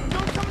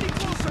 Don't come any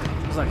closer!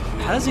 I was like,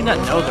 how does he not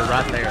know they're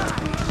right there?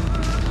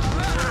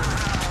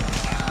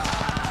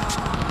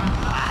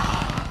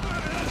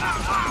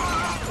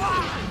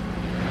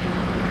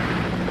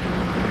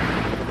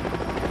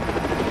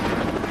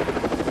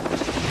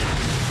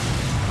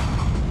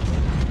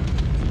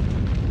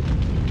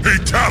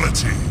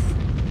 Fatality!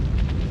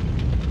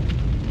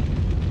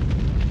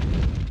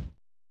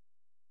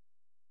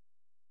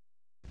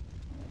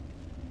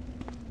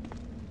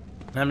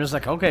 And I'm just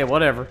like, okay,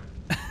 whatever.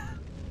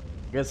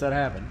 Guess that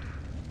happened.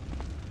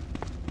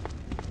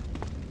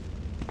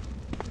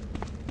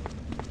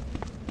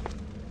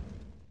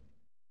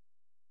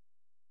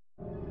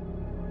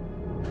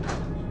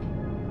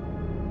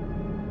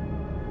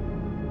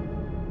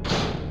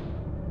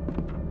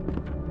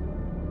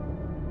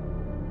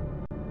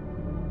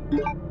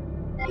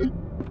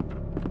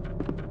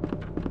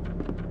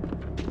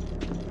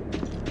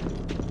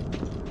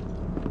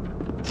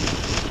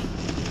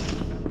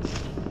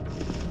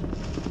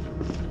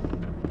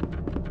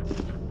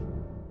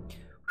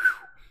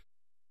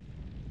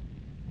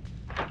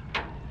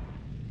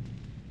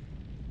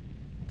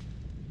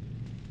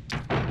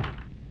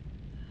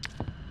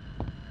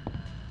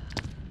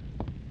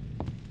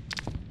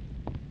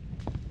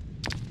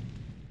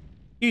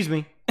 Excuse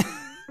me.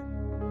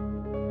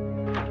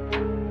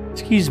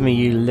 Excuse me,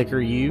 you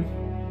liquor, you.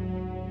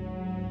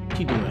 What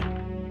you doing?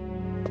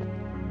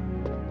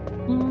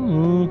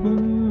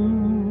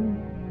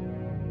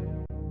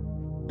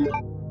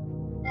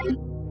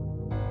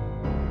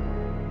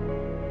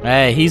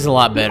 Hey, he's a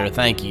lot better.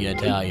 Thank you, I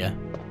tell ya.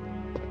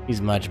 He's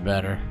much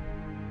better.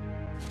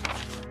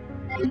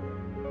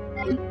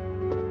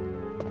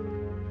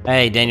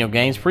 Hey, Daniel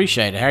Gaines,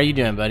 appreciate it. How are you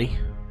doing, buddy?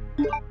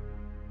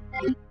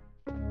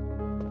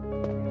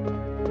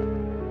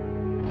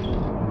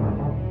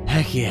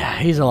 Heck yeah,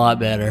 he's a lot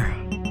better.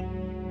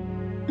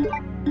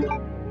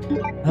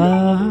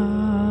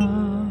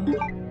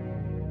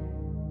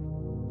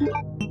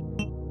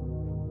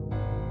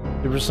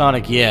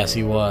 Supersonic, yes,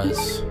 he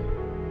was.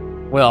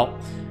 Well,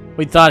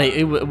 we thought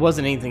it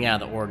wasn't anything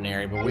out of the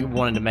ordinary, but we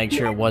wanted to make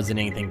sure it wasn't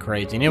anything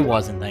crazy, and it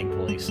wasn't,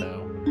 thankfully,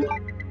 so...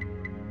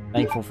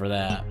 Thankful for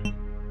that.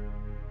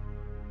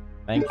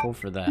 Thankful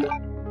for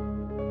that.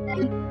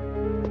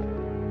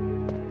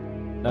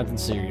 Nothing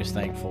serious,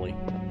 thankfully.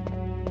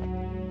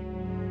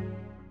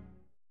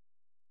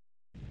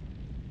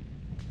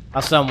 My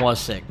son was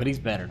sick, but he's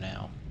better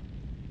now.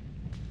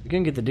 We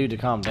couldn't get the dude to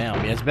calm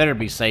down. Yeah, it's better to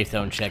be safe,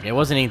 though, and check it. It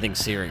wasn't anything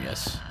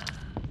serious.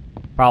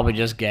 Probably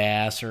just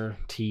gas or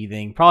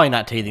teething. Probably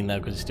not teething, though,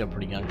 because he's still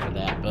pretty young for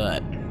that,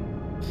 but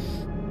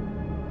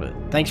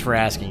thanks for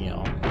asking,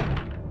 y'all.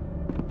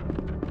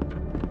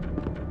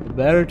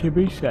 Better to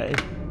be safe.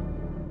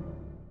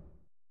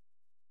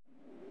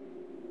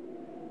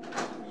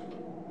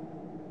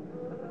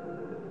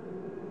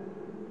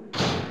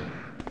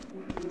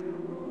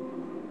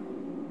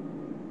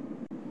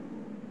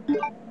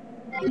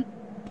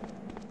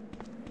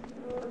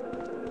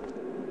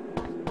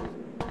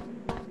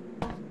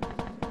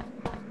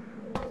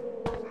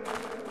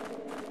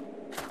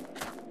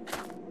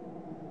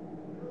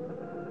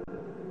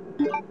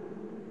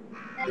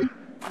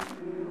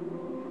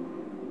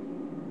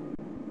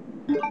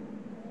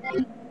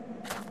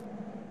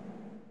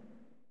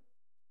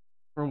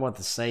 What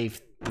the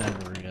safe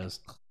number is.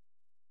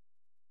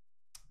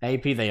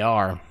 AP they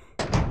are.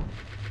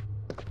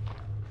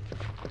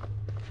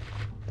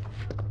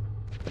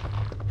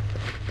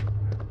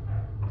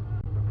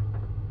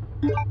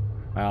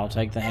 I'll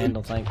take the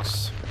handle,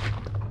 thanks.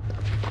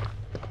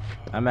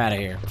 I'm out of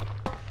here.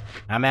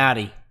 I'm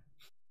outie.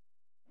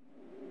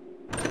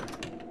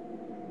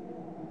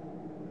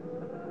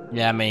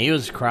 Yeah, I mean, he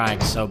was crying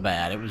so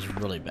bad. It was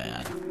really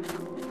bad.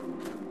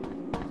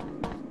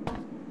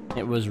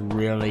 It was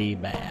really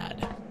bad.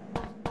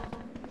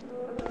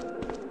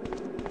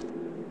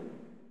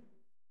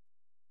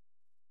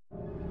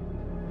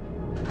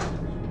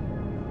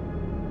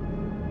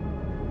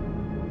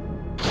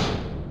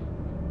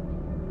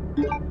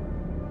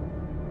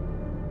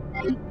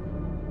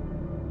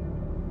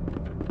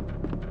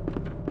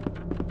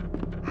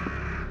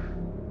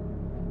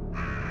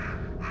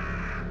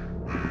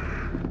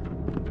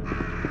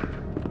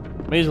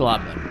 He's a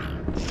lot better now.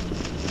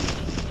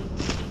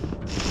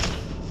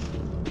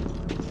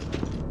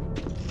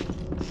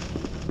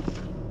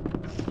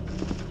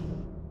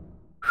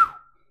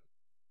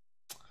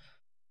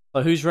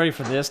 So who's ready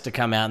for this to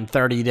come out in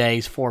 30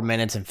 days, 4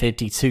 minutes, and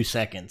 52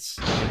 seconds?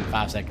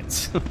 5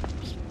 seconds.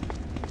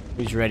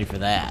 Who's ready for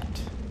that?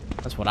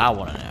 That's what I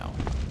want to know.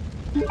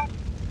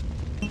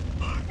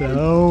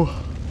 No.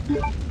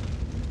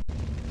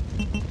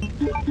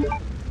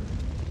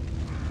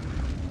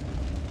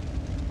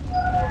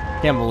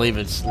 Can't believe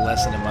it's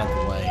less than a month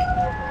away.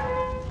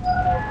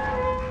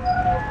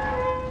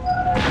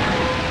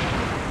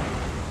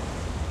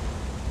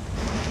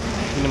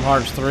 Kingdom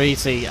Hearts 3.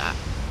 See,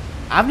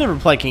 I've never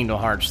played Kingdom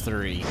Hearts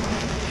 3.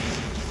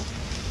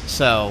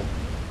 So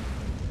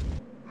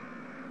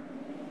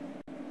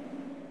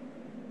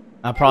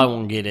I probably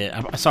won't get it.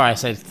 I'm sorry I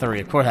said 3.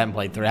 Of course I haven't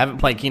played 3. I haven't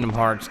played Kingdom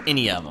Hearts,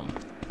 any of them.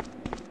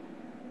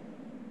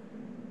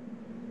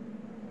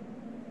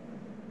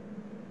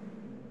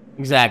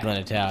 Exactly,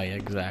 Natalia,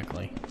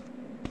 exactly.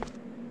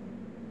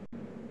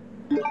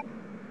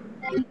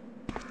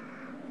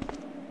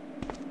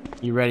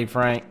 You ready,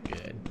 Frank?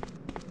 Good.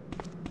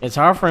 It's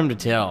hard for him to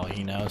tell,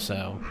 you know,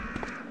 so...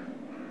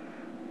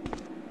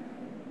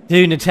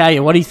 Dude,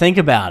 Natalia, what do you think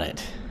about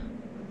it?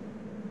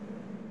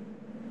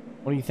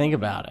 What do you think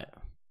about it?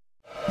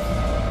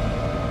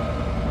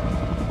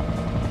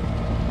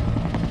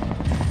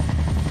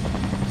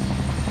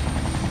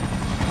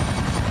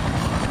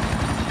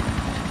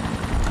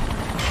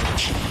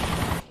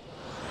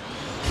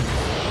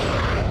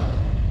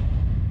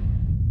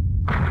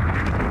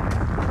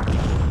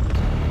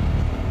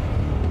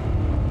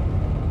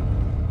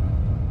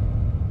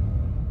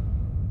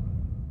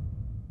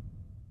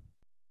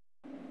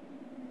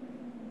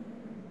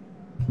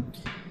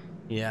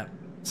 Yeah.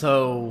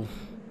 So,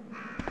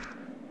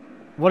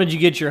 what did you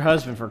get your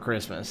husband for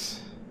Christmas,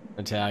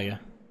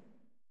 Natalia?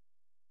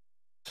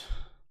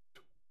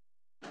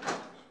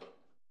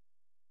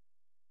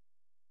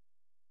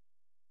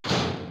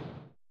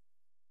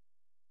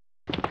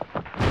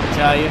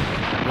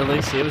 Natalia,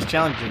 really? See, it was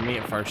challenging me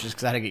at first just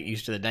because I had to get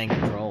used to the dang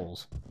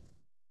controls.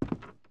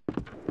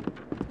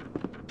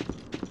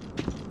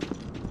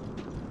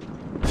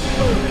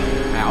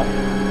 Ow.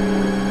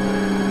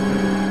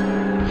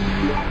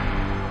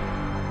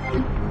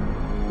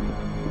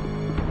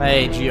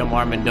 Hey,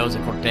 Giomar Mendoza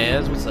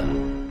Cortez, what's up?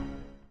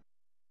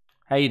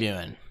 How you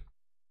doing?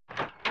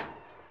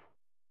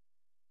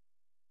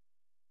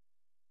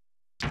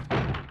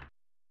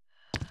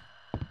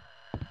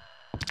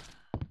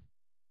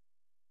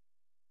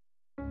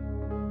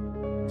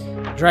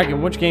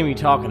 Dragon, which game are you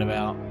talking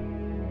about?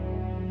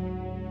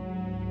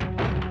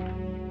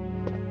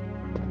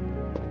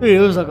 He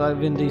looks like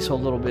Vin Diesel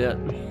a little bit.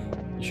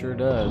 He sure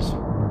does.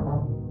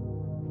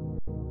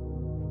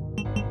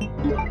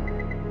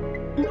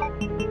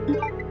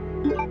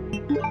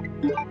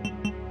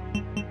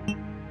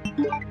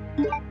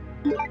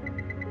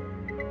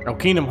 Oh,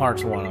 Kingdom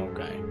Hearts 1,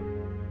 okay.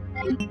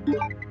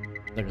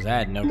 Because I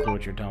had no clue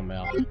what you're talking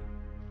about.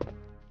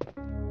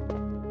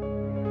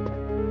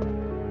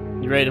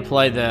 You ready to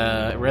play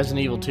the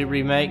Resident Evil 2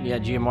 remake? Yeah,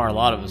 GMR, a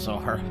lot of us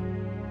are.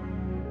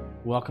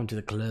 Welcome to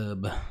the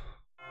club.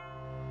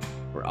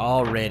 We're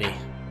all ready.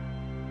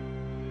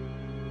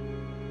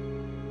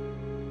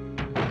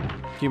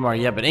 GMR,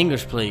 yeah, but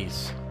English,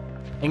 please.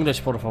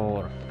 English, por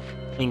favor.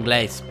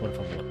 Inglés, por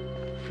favor.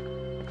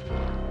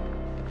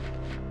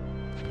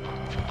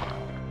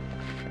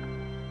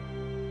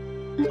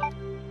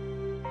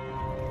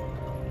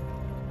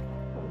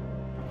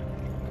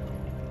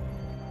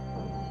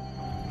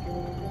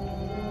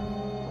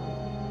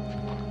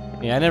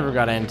 Yeah, I never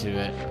got into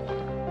it.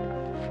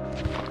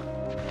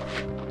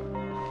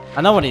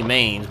 I know what he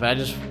means, but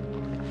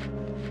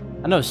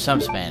I know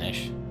some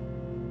Spanish.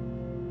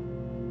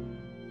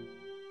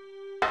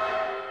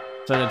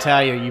 So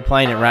Natalia, are you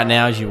playing it right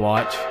now as you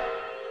watch?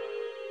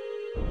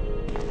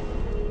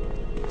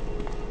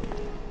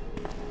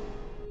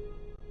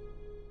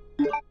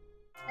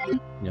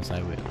 Yes,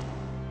 I will.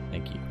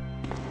 Thank you.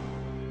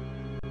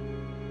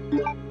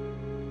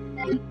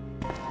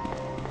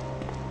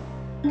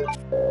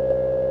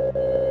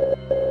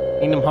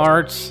 Kingdom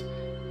Hearts,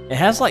 it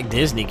has like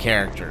Disney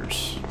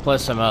characters,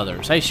 plus some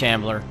others. Hey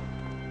Shambler,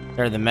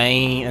 they're the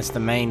main, that's the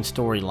main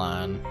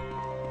storyline.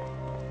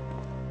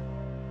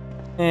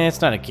 It's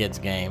not a kid's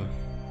game.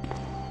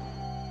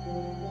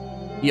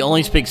 You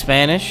only speak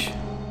Spanish?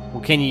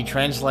 Well, can you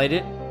translate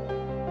it?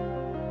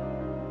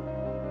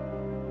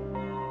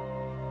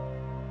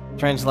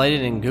 Translate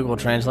it in Google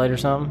Translate or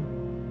something?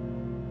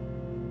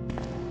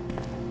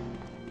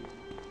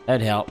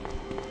 That'd help.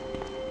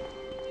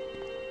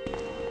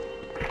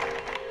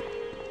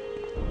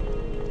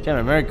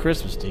 Cameron, Merry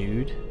Christmas,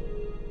 dude.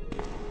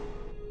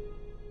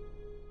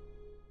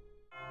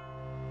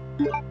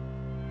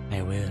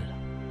 I will.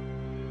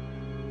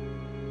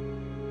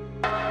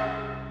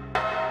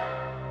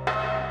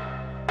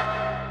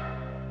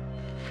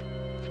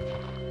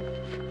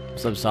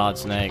 What's up, Solid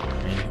Snake?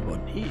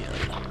 Anyone here?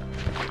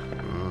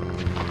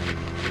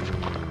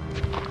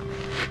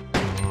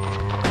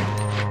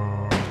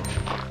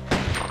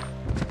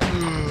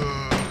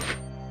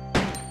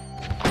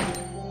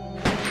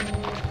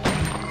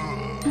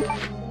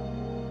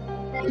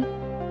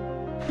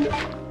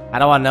 How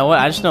do I know it?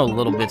 I just know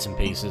little bits and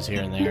pieces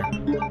here and there.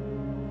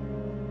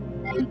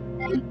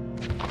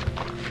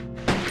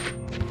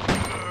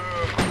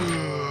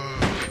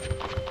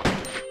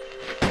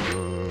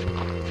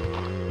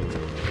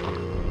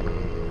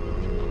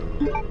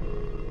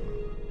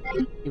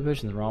 You're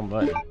pushing the wrong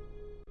button.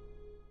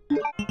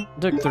 It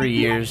took 3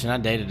 years, and I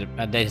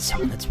dated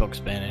someone that spoke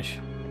Spanish.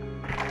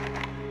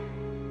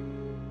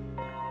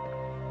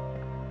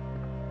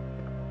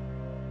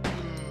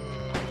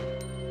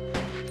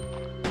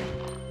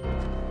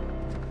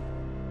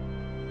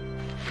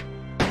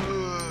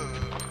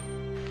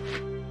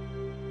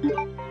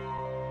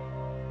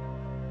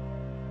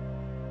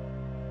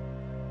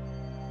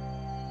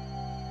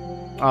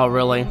 Oh,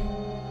 really?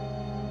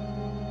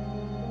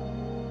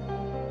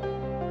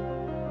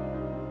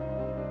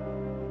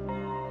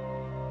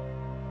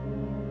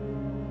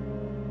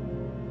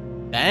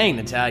 Dang,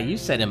 Natalia, you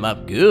set him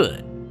up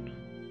good.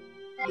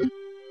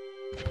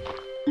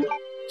 You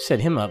set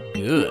him up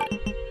good.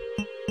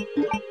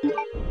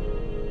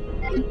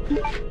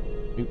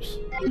 Oops.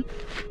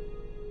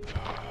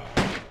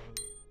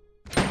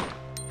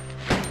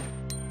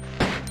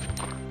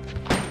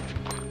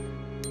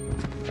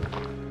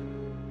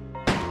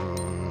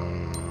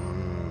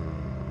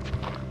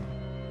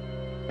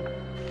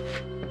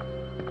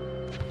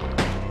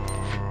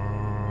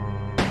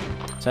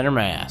 Center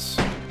mass.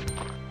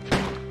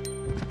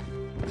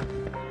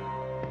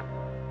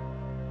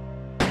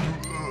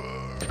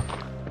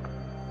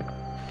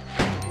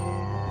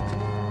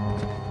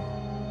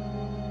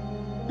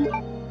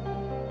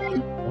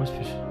 What's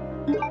fish?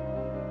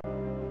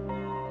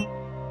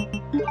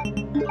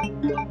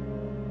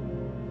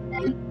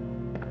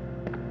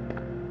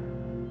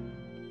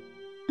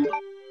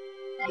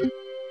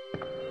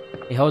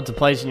 He holds a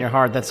place in your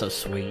heart. That's so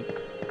sweet.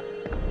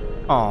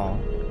 Aw.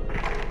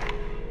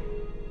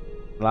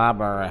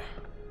 Library.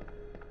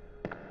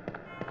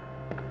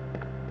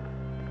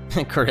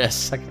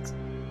 Chris.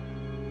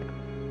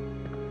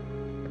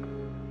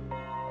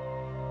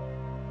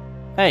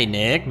 Hey,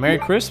 Nick. Merry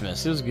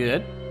Christmas. It was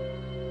good.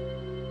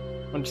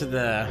 Went to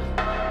the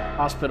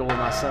hospital with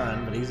my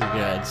son, but he's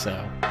good,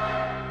 so.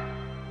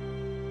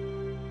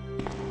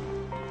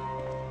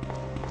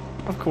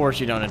 Of course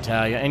you don't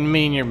Italia. And I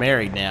mean, you're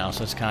married now,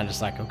 so it's kind of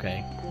just like,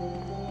 okay.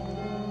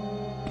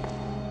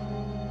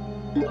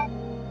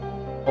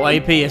 Well,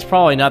 AP is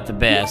probably not the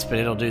best, but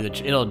it'll do the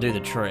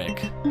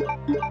trick.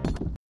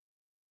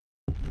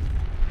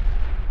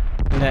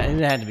 It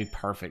had to be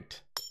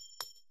perfect.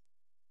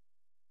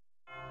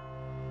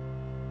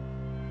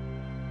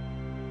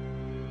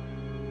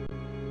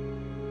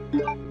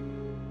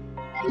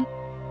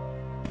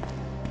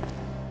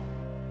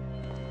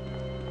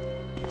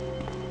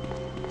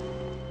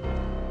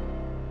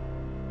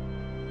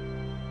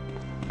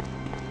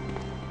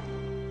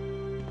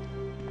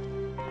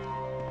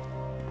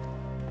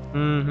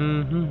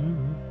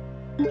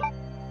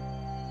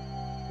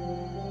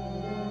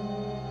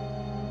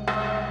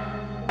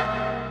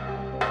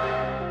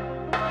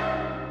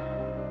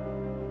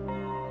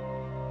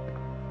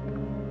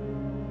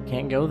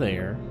 Can't go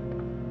there.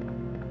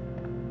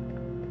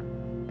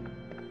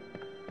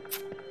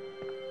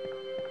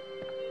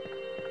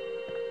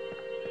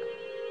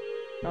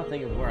 I'll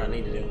think of where I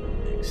need to do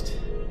it next.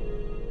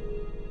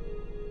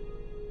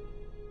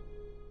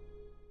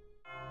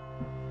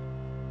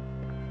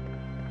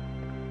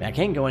 I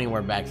can't go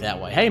anywhere back that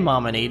way. Hey,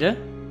 Mama Anita.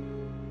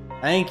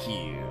 Thank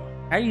you.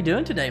 How are you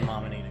doing today,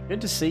 Mama Anita?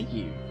 Good to see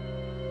you.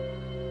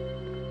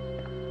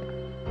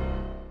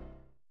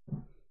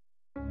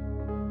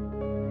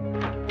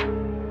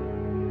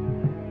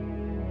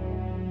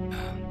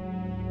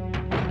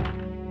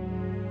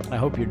 I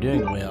hope you're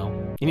doing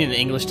well. You need an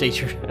English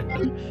teacher.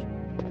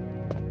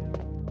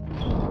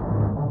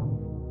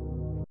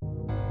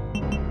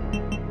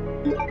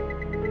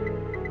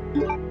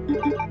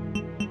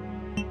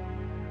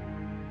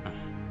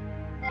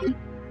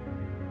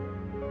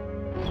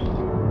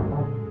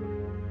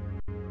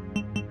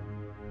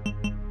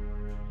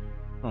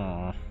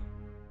 Aw.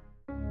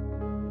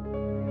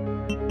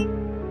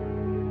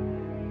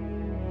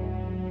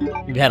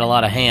 You've had a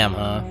lot of ham,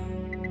 huh?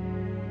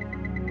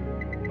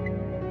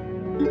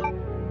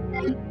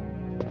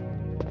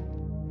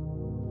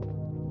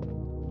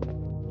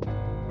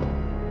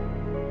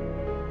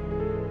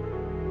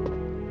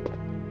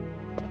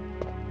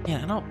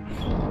 Yeah,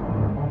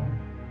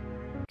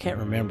 can't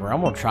remember.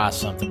 I'm gonna try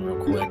something real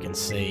quick and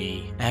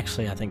see.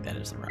 Actually, I think that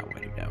is the right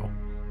way to go.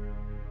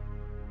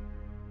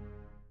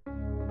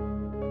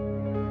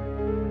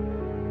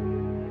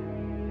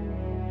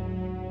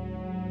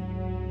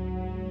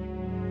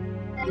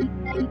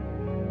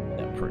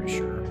 I'm pretty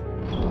sure.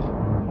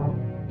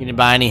 You didn't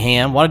buy any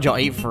ham? What did y'all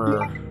eat for...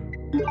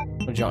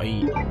 What did y'all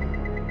eat?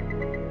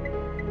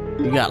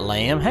 You got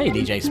lamb? Hey,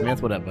 DJ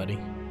Smith, what up, buddy?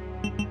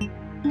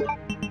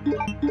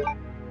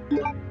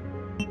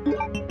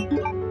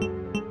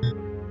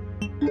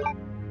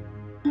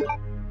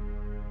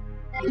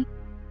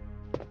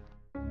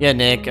 Yeah,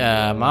 Nick,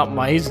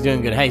 he's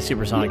doing good. Hey,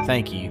 Supersonic,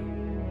 thank you.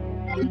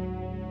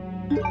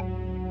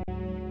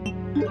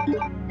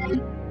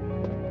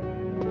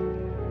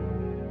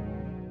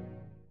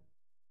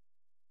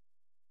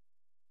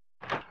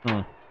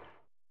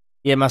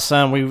 Yeah, my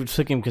son, we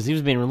took him because he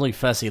was being really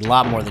fussy, a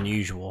lot more than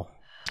usual.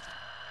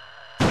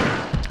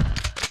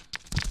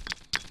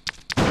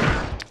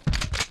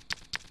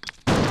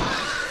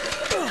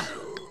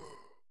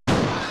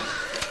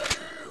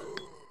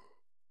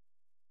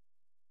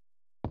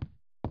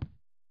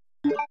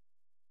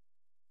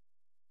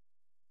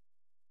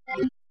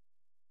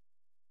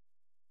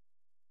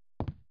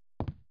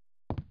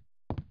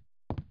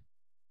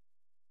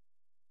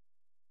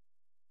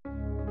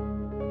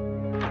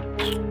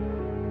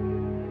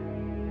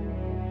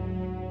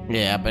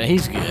 Yeah, but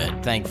he's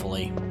good,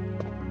 thankfully.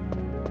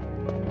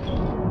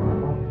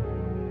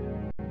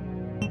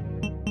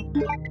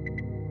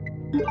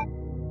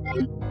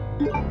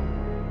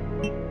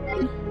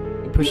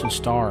 You're pushing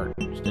start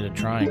instead of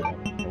triangle,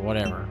 or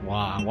whatever.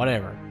 Wow,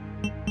 whatever.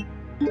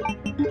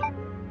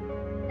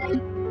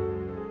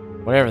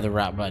 Whatever the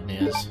right button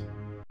is.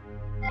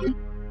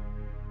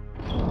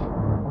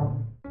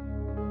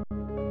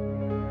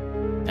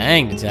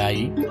 Dang, to tell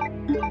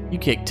you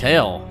kicked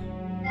tail.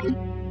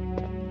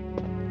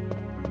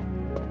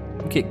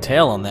 Kicked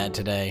tail on that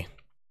today.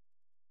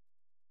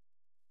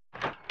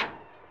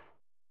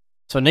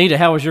 So Nita,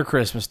 how was your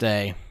Christmas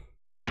day?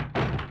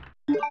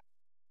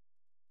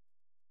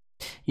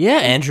 Yeah,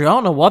 Andrew, I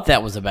don't know what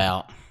that was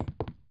about.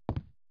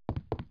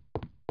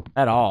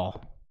 At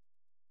all.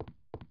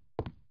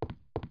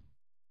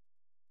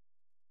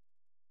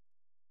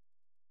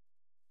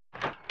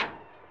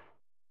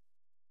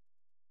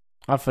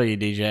 I feel you,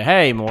 DJ.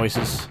 Hey,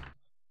 Moises.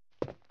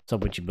 What's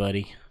up with you,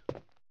 buddy?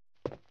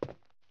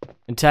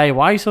 And tell you,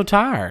 why are you so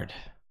tired?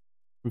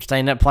 From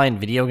staying up playing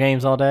video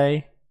games all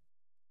day?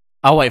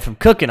 Oh, wait, from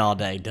cooking all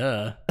day.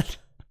 Duh.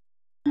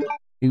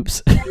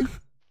 Oops.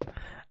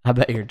 I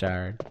bet you're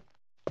tired.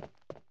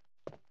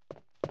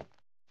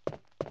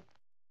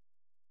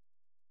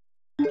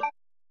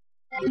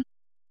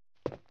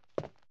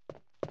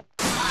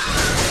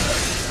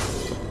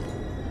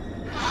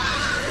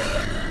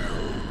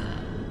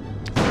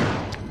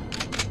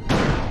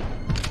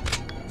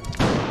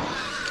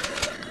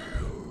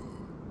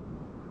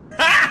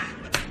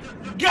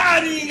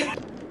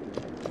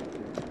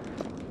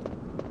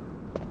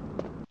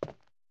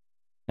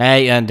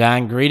 Hey,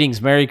 Undyne,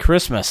 greetings, Merry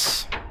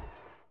Christmas.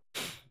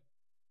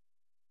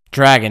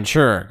 Dragon,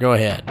 sure, go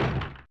ahead.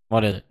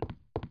 What is it?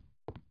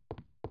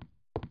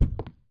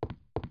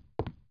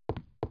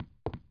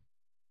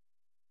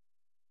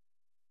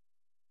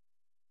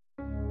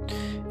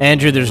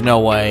 Andrew, there's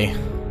no way.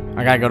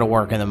 I gotta go to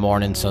work in the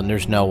morning, so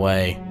there's no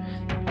way.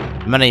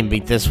 I'm gonna even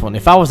beat this one.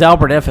 If I was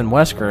Albert F. and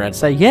Wesker, I'd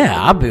say,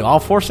 yeah, I'll be all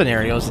 4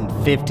 scenarios in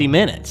 50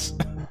 minutes.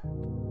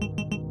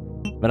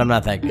 But I'm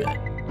not that good,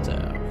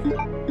 so.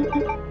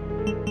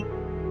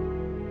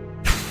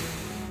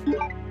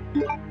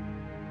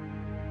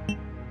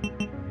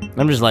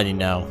 I'm just letting you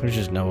know. There's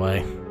just no way.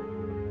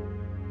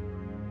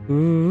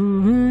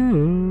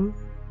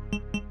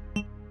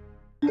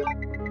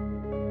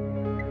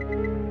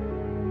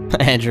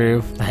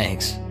 Andrew,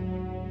 thanks.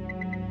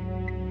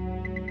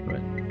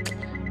 But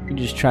you're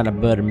just trying to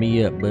butter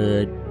me up,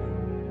 bud.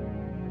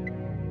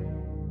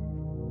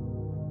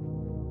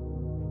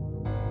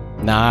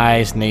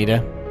 Nice,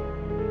 Nita.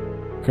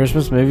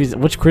 Christmas movies?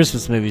 Which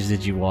Christmas movies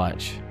did you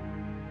watch?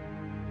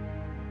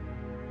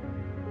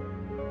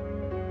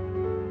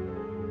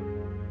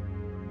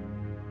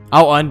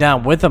 Oh,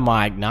 Undown with a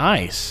mic.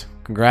 Nice.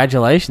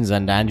 Congratulations,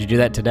 Undown. Did you do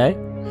that today?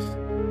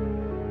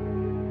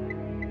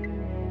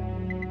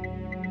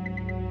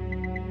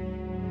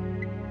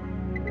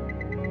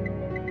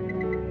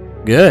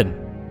 Good.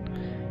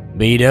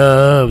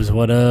 B-dubs,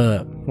 what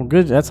up? Well,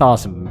 good. That's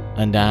awesome,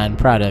 Undyne.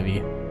 Proud of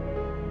you.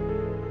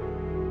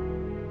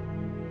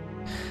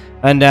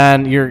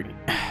 Undyne,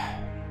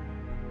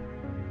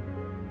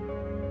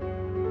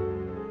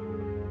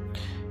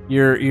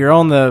 you're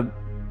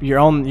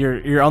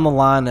on the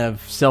line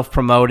of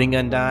self-promoting,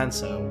 Undyne.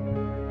 So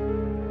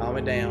calm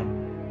it down.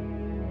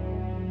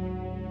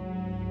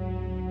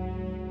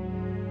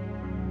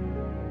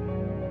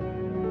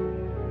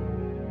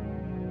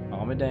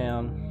 Calm it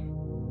down.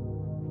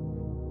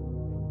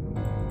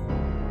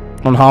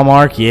 On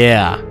Hallmark,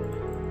 yeah.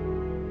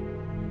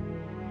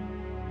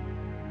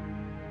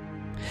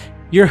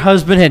 Your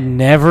husband had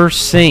never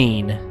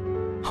seen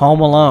Home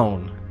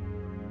Alone.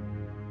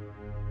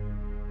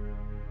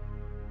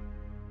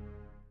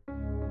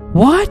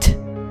 What?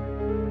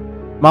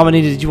 Mama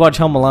Nita, did you watch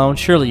Home Alone?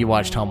 Surely you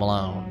watched Home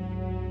Alone.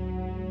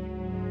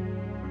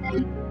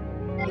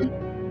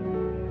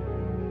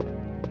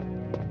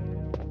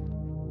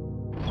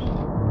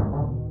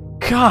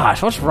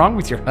 Gosh, what's wrong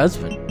with your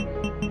husband?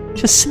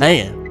 Just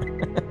saying.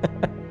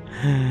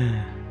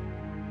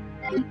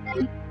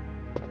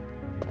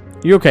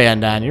 You okay,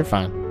 Undyne? You're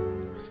fine.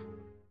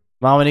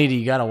 Mama Nita,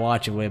 you gotta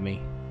watch it with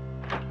me.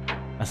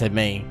 I said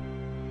me.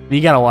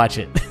 You gotta watch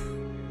it.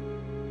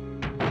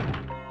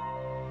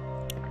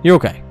 You're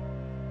okay.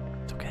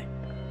 It's okay.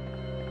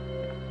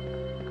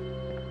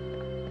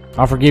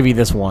 I'll forgive you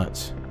this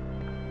once.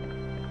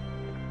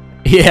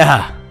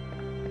 Yeah.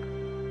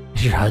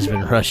 Is your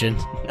husband Russian?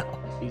 No,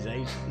 he's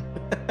Asian.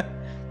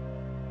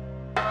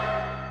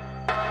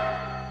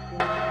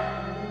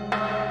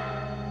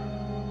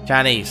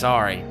 Chinese,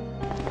 sorry.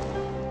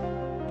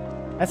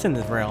 That's in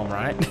this realm,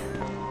 right?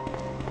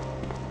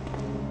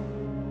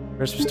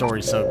 Christmas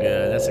Story's so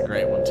good. That's a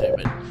great one too.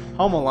 But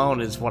Home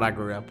Alone is what I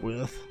grew up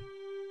with.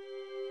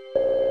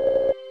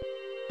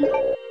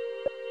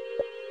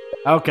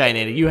 Okay,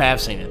 Nita, you have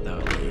seen it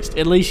though.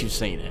 At least you've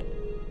seen it.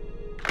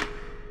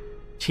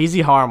 Cheesy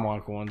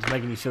Hallmark ones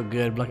making you feel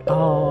good, like,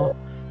 oh,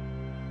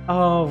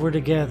 we're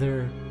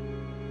together.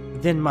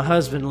 Then my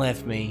husband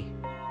left me.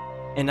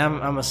 And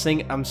I'm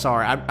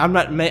sorry. I'm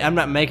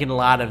not making a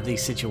lot of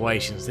these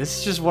situations. This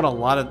is just what a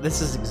lot of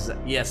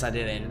yes, I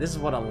did, Andy. This is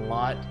what a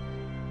lot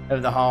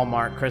of the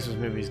Hallmark Christmas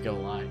movies go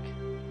like.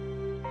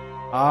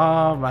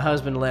 Oh, my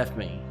husband left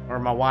me, or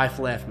my wife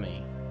left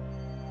me,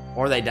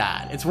 or they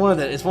died. It's one of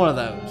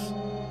those.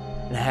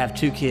 And I have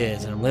 2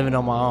 kids, and I'm living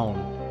on my own,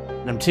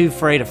 and I'm too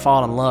afraid to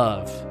fall in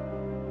love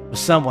with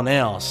someone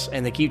else,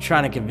 and they keep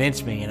trying to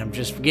convince me, and I'm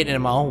just getting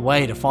in my own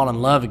way to fall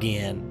in love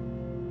again.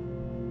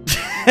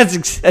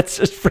 That's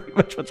just pretty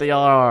much what they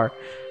all are.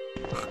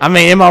 I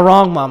mean, am I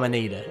wrong, Mama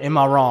Nita? Am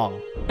I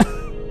wrong?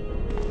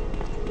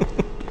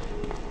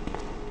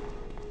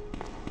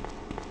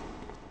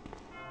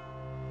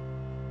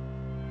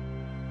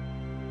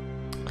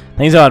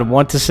 Things I'd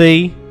want to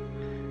see.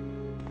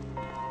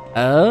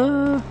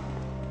 Like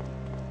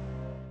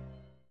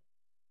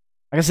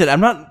I said,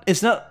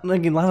 it's not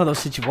like a lot of those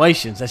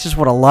situations. That's just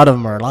what a lot of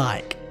them are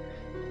like.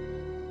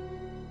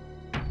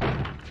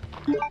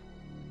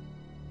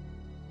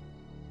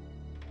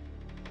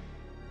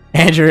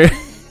 Andrew.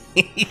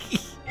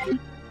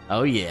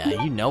 Oh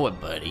yeah, you know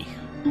it, buddy.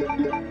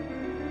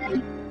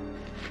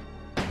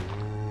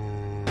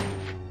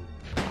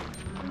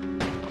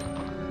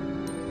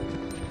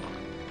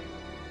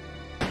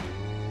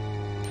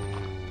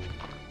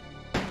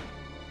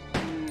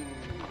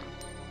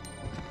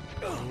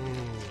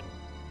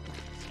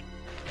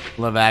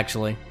 Love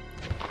Actually.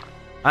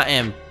 I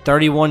am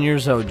 31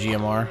 years old,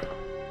 GMR.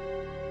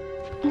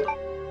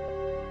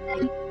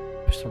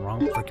 Push the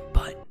wrong freaking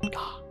button.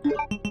 God.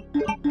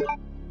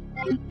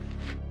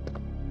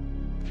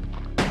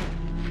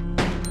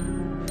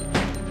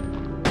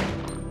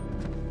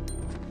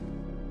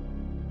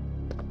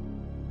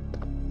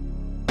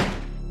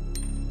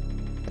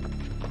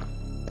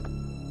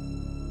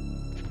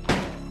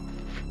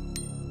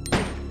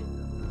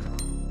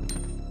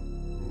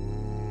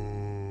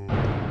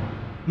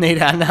 Nate,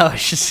 I know,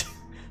 it's just...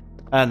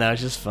 I know,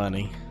 it's just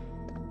funny.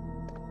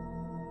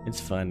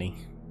 It's funny.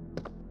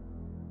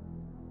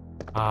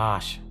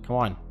 Gosh, come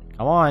on.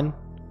 Come on.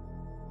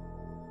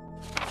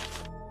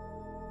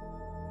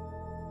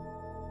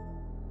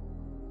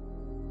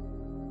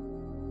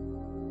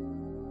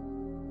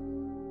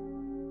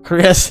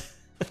 Chris.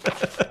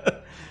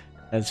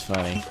 That's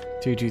funny.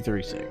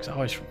 2236. I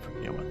always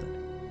forget about that.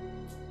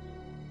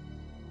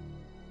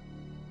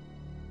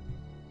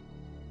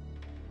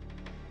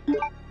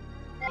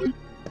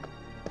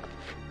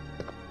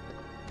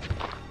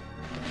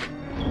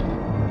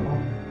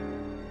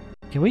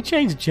 Can we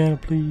change the channel,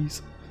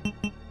 please?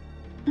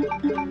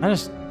 I'm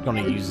just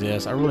gonna use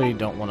this. I really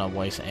don't want to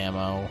waste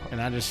ammo,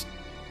 and I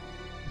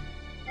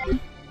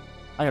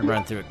could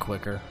run through it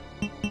quicker.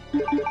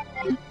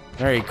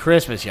 Merry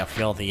Christmas, you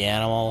filthy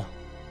animal.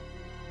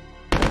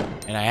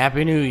 And a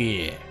Happy New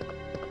Year.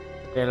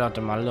 Say hello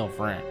to my little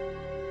friend.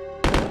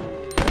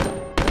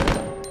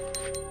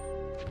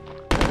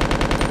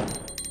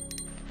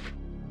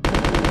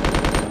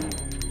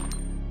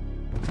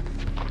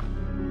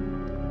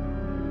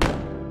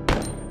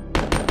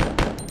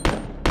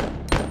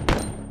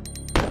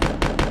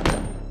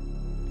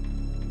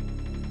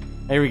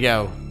 Here we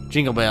go.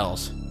 Jingle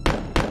bells.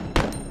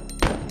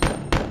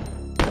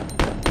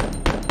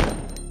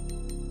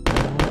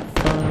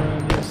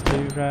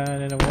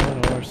 Ride in a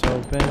one-horse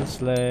open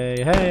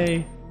sleigh.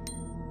 Hey!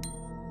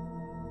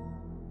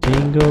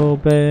 Jingle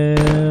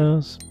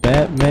bells,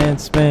 Batman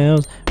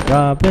smells,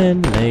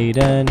 Robin laid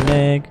an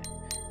egg.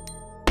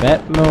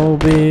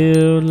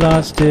 Batmobile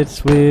lost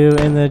its wheel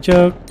and the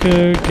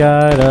Joker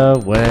got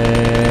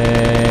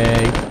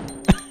away.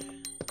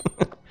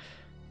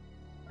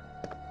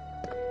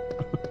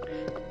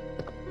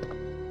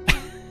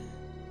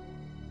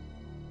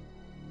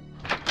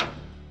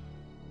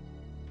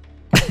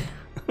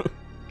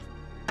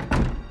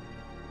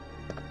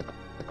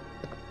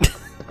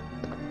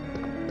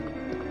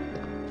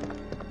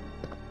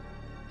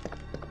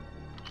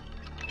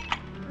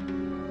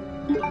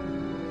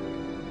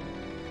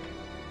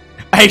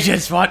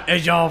 Agents, what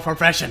is your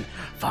profession?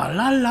 Fa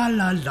la la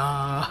la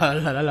la la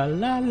la la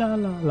la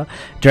la la.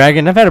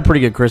 Dragon, I've had a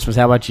pretty good Christmas.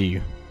 How about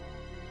you?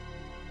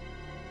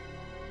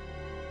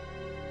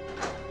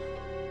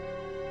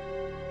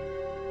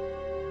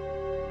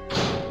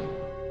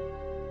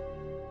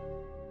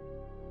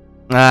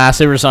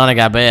 Supersonic,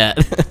 I bet.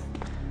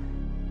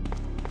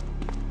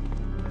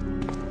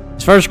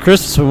 His first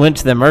Christmas, we went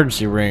to the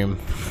emergency room.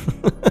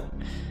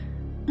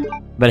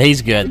 But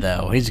he's good,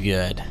 though. He's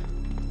good.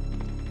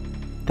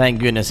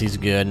 Thank goodness he's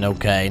good and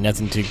okay.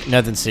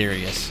 Nothing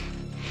serious.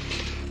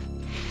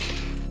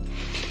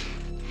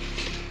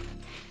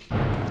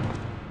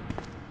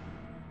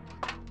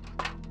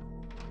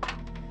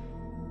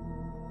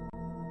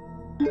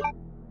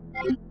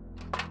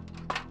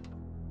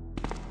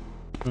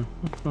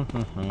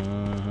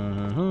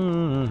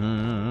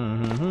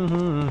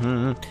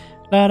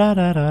 Da da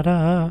da da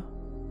da.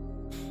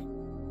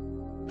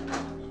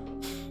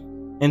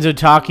 Enzo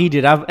Taki,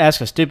 did I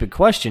ask a stupid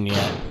question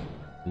yet?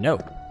 No.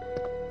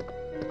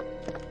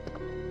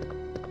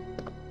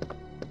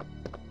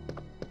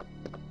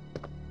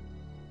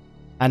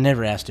 I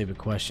never ask stupid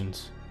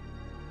questions.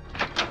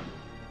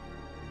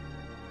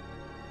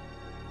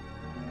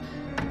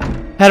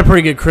 Had a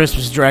pretty good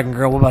Christmas, Dragon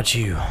Girl. What about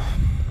you?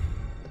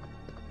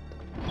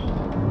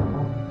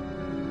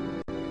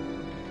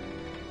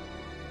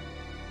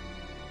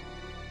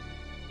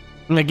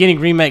 I'm getting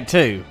remake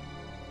too.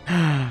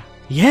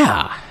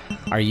 Yeah.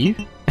 Are you?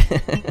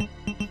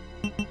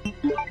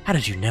 How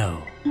did you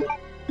know?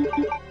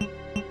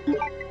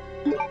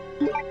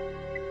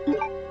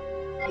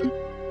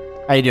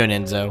 How you doing,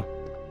 Enzo?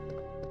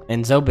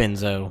 Enzo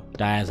Benzo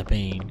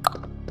diazepine.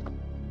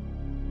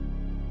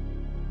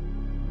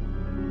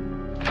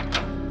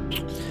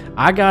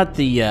 I got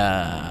the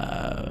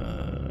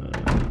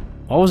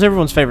what was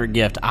everyone's favorite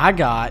gift? I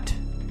got,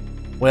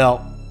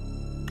 well,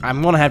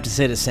 I'm gonna have to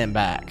say it's sent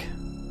back,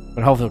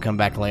 but hopefully it'll come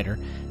back later.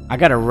 I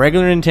got a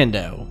regular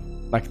Nintendo,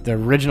 like the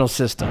original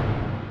system,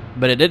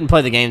 but it didn't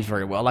play the games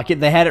very well. Like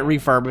they had it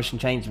refurbished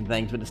and changed some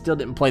things, but it still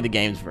didn't play the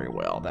games very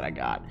well that I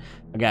got.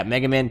 I got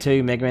Mega Man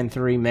 2, Mega Man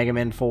 3, Mega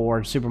Man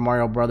 4, Super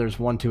Mario Brothers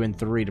 1, 2, and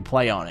 3 to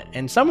play on it.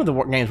 And some of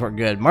the games weren't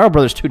good. Mario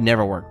Brothers 2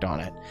 never worked on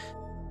it.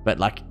 But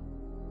like,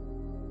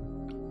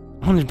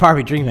 I wanted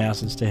Barbie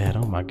Dreamhouse instead.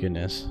 Oh my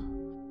goodness.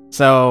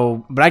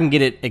 So, but I can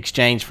get it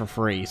exchanged for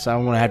free. So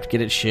I'm going to have to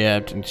get it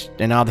shipped,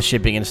 and all the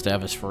shipping and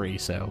stuff is free.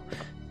 So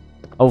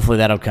hopefully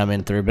that'll come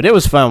in through. But it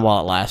was fun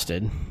while it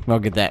lasted. I'll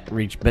get that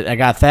reached. But I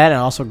got that, and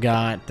I also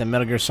got the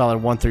Metal Gear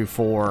Solid 1 through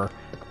 4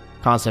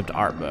 concept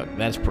art book.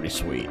 That's pretty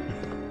sweet.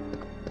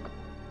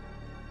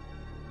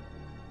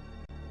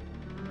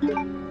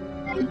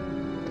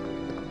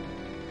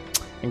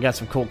 And got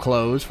some cool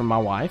clothes from my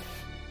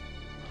wife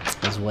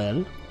as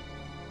well.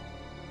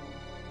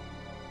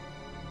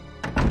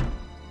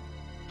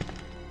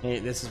 Hey,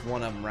 this is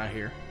one of them right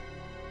here.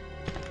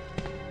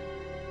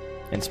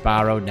 And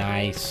Spyro,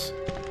 nice.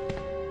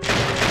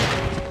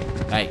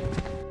 Hey.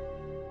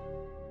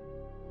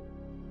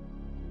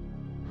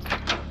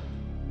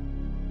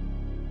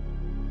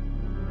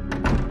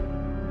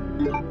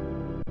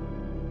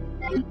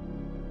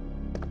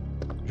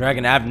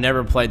 Dragon, I've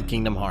never played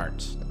Kingdom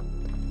Hearts.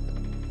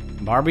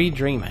 Barbie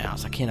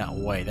Dreamhouse. I cannot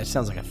wait. That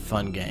sounds like a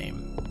fun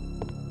game.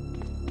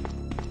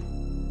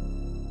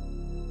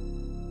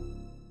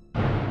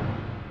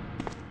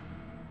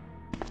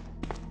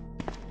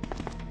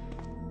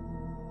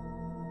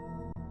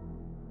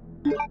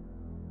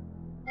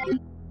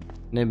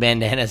 New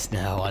bandanas?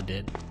 No, I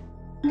did.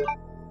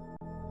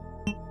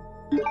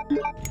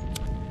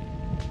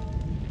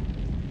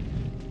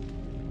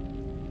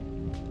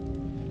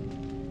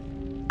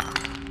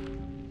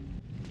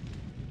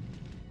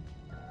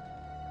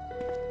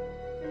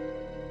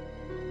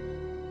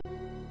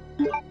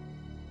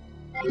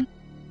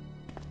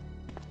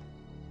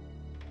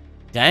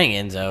 Dang,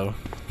 Enzo.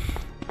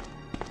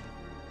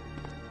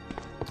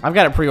 I've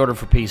got it pre-ordered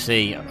for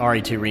PC,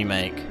 RE2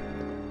 Remake.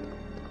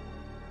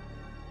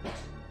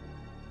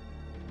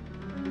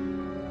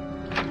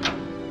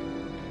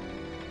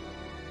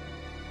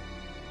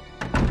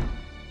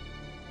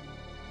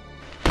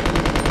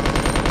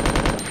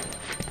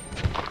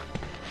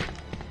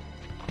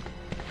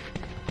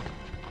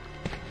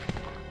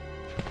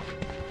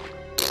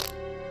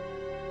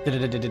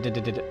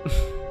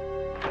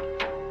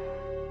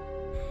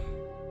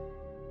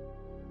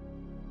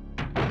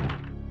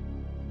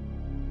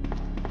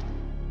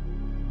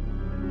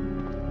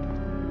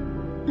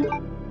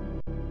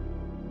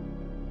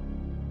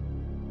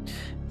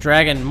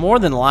 Dragon, more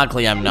than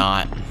likely I'm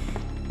not.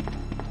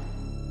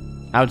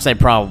 I would say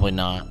probably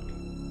not.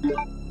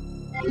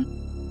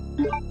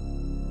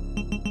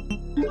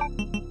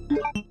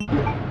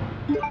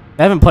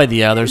 I haven't played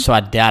the others, so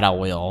I doubt I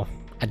will.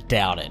 I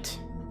doubt it.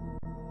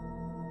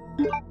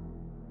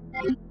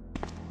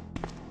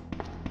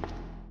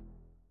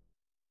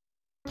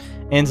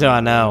 Enzo, I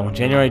know.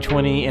 January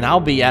 20, and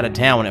I'll be out of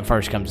town when it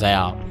first comes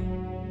out.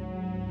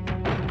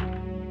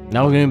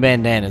 No new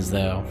bandanas,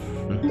 though.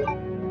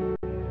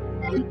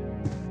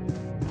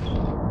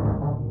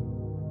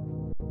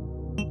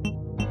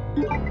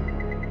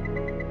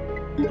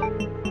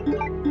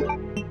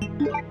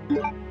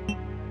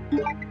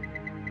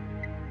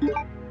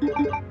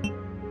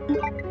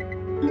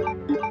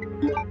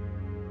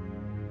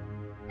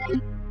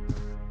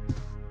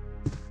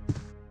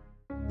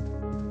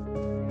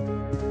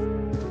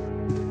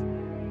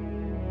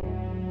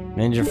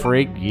 Ninja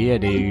Freak? Yeah,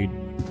 dude.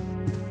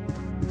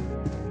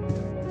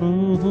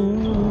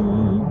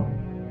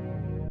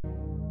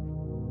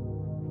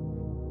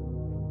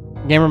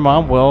 Gamer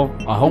Mom, well,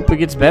 I hope it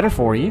gets better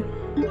for you.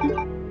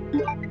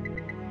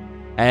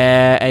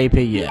 AP,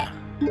 yeah.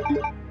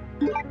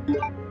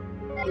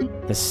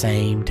 The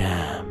same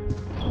time.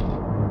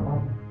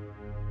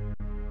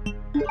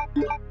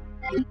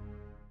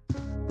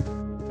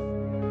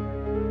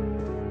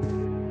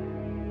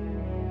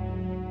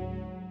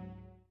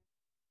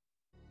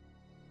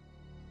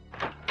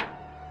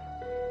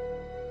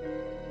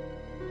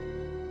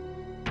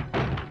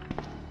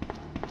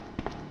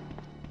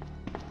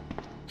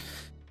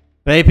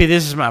 Baby,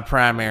 this is my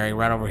primary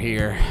right over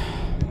here.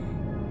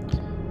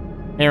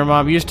 Hey,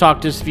 Mom, you just talk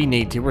to us if you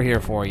need to. We're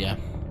here for you.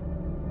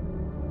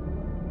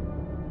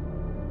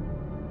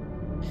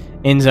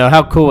 Enzo,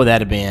 how cool would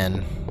that have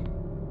been?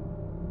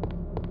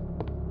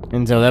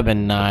 Enzo, that'd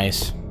been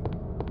nice.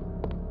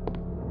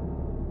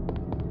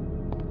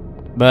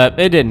 But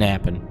it didn't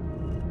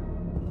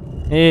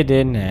happen. It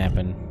didn't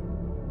happen.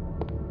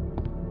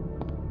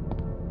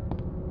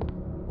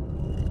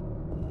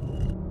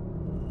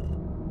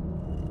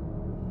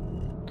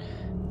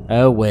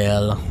 Oh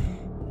well.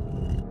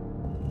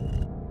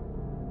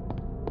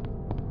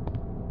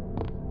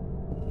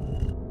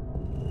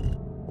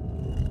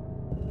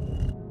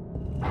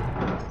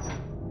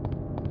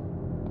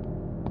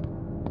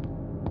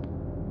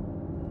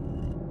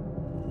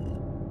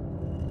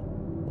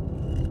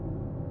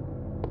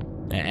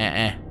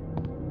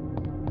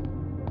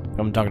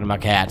 I'm talking to my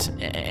cats.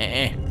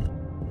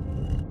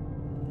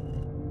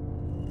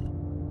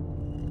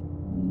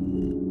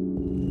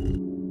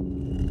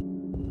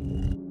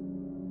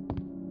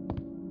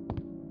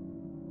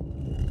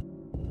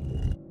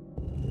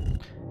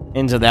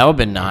 Enzo, that would have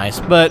been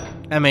nice, but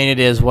I mean, it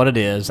is what it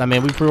is. I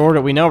mean, we pre-ordered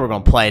it, we know we're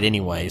gonna play it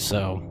anyway,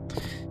 so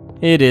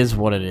it is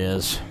what it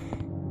is.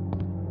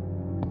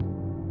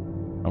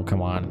 Oh,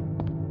 come on.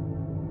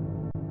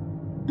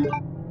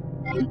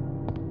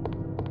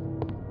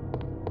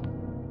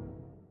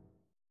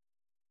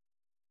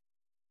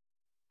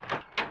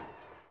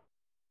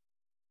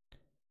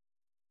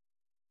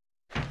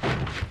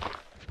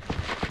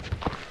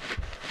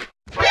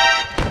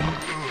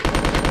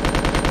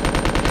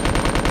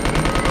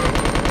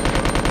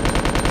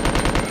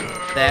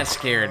 That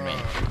scared me.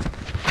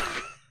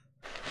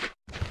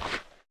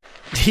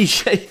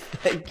 DJ,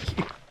 thank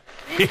you.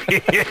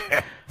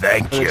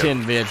 Thank For the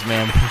 10 bits,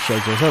 man.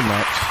 Appreciate you so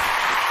much.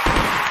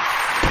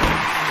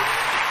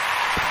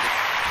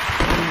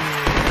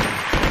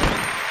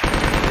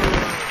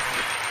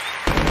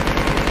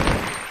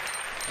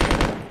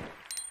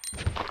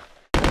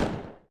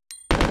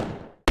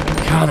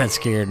 God, that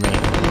scared me.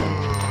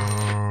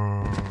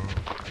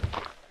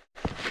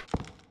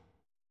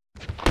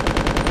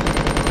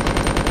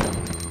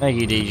 Thank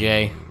you,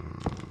 DJ.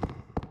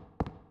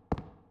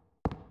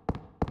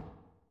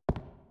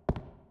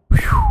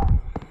 Whew.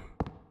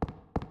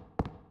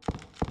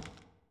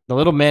 The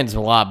little men's a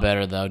lot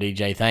better, though,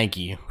 DJ. Thank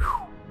you. Whew.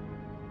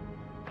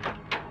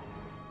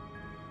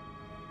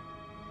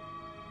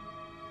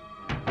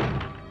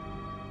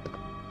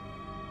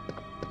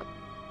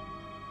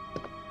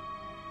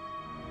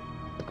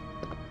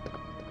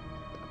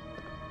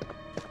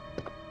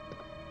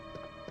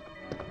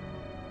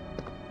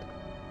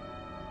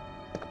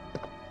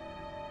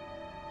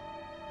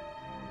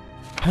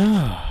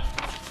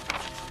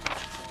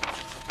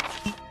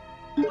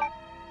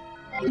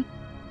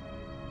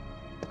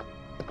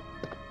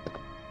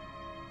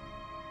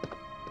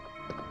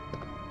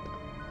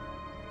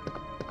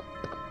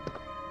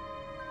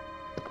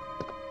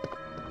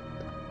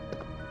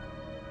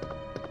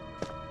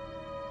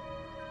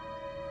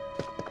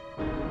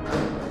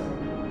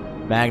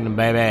 Magnum,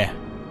 baby.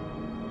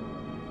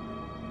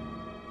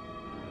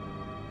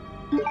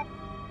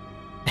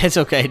 It's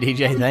okay,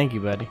 DJ. Thank you,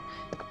 buddy.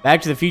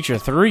 Back to the Future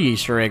 3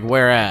 Easter egg.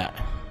 Where at?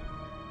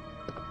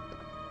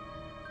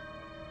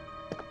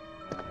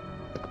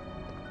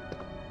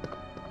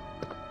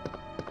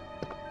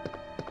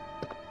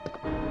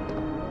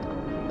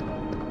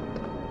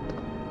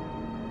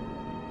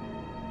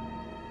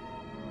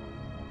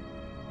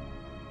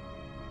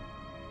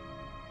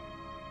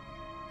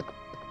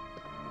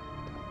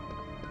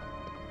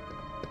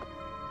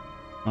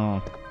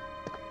 Oh.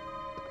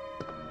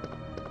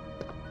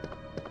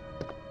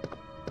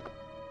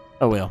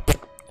 Oh well.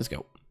 Let's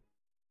go.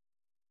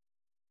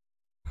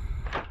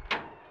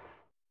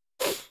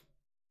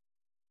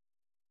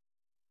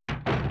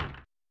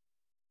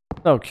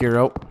 Oh,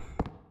 Kuro.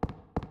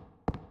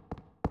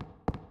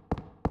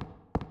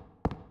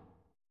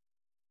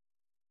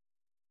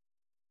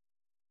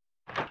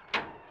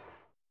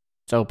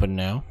 It's open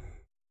now.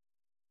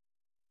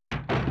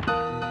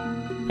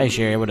 Hey,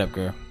 Sherry, what up,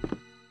 girl?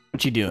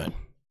 What you doing?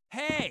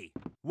 Hey,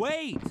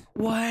 wait!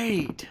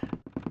 Wait.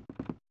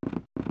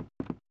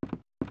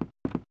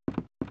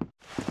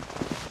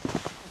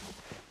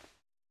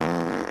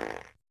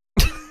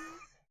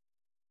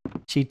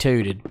 She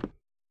tooted.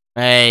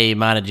 Hey,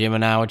 Mina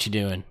Gemini, what you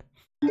doing?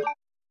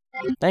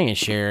 Dang it,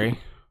 Sherry.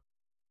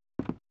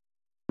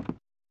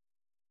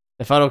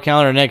 The photo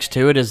calendar next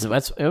to it is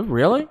that's oh,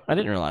 really? I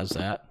didn't realize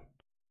that.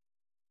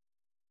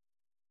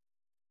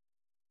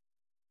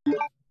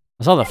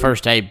 I saw the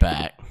first aid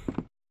pack.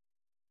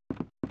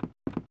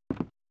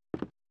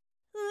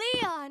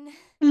 Leon!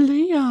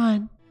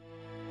 Leon.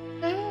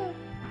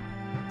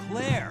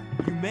 Claire,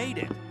 you made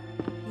it.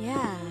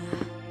 Yeah.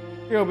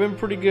 Yo, been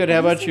pretty good. How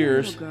about Is there a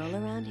yours? little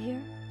girl around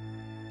here?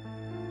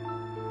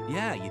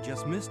 Yeah, you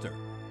just missed her.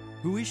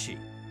 Who is she?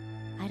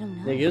 I don't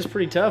know. Nick, it was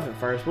pretty tough at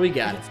first. We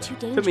got But it. it's too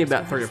Though. Took me dangerous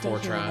about for her 3 or to 4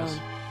 stay here tries.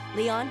 alone.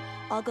 Leon,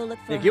 I'll go look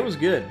for Nick, her. it was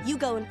good. You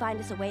go and find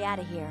us a way out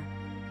of here.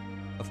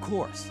 Of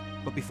course.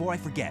 But before I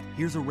forget,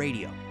 here's a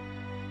radio.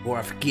 Before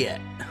I forget.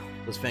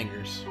 Those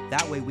fingers.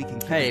 That way we can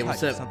keep Hey, in touch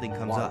what's if up? something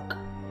comes Mark? up.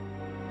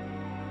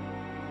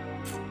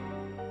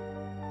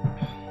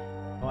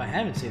 Oh, I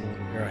haven't seen the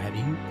little girl. Have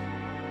you?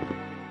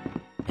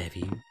 Have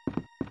you?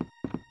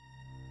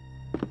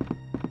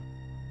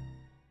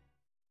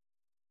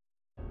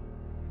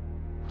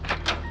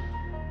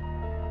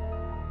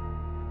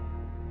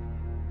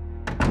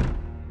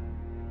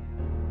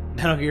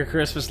 Metal Gear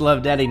Christmas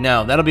Love Daddy?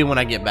 No, that'll be when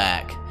I get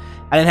back.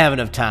 I didn't have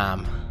enough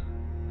time.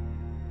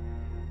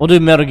 We'll do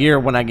Metal Gear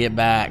when I get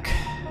back.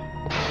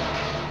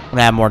 When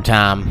I have more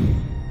time.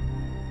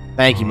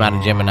 Thank you,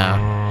 Mighty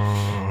Gemini.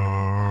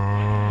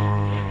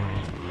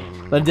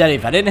 But Daddy,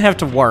 if I didn't have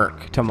to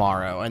work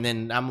tomorrow, and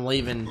then I'm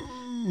leaving,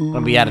 I'm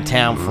gonna be out of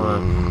town for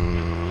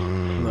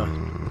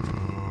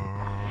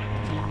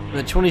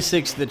the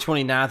 26th, the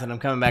 29th, and I'm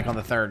coming back on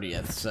the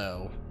 30th,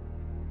 so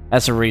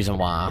that's the reason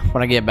why.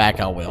 When I get back,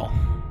 I will.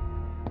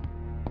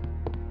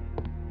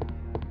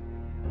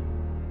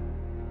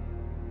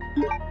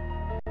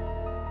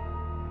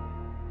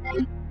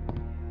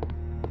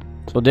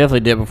 So we'll definitely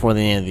do it before the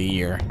end of the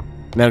year.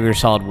 Metal Gear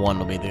Solid 1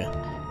 will be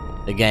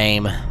the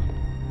game.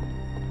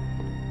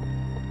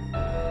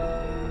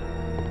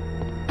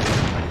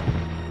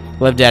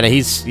 Love Daddy,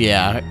 he's,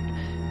 yeah,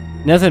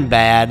 nothing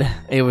bad.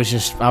 It was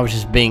just, I was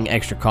just being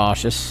extra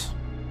cautious.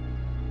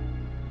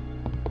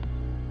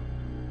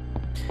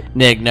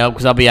 Nick, no,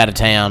 because I'll be out of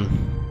town.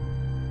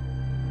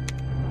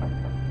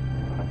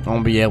 I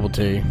won't be able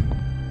to.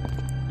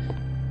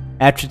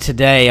 After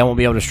today, I won't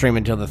be able to stream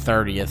until the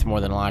 30th, more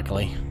than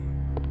likely.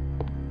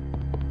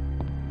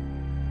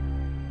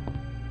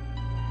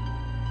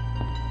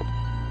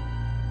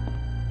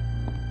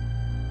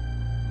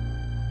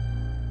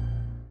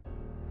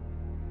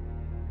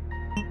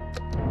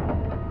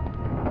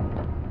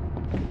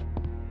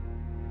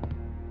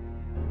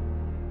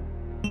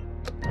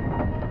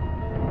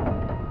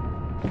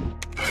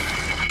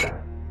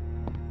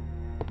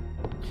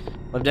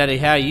 Well, Daddy,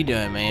 how you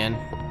doing, man?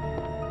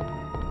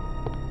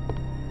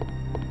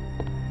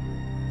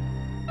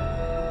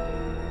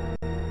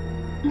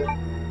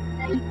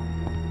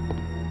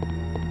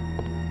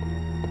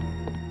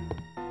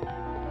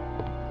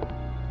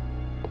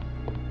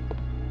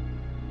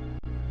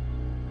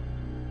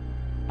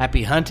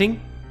 Happy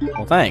hunting?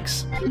 Well,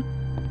 thanks.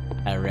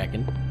 I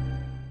reckon.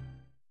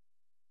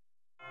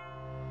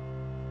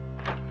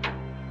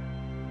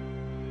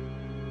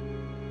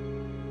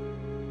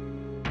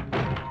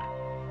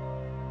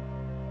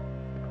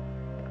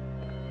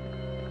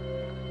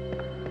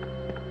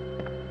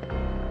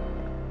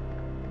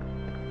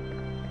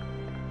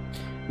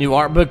 New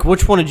art book.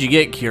 Which one did you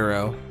get,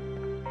 Kuro?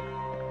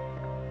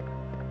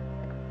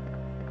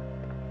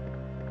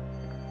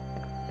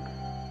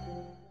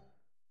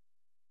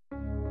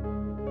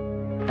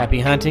 Happy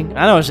hunting?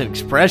 I know it's an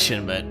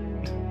expression, but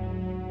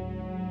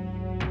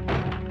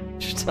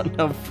just don't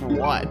know for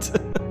what.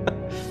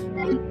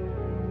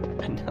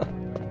 I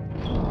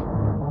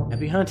know.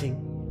 Happy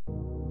hunting.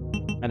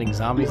 Hunting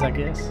zombies, I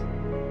guess.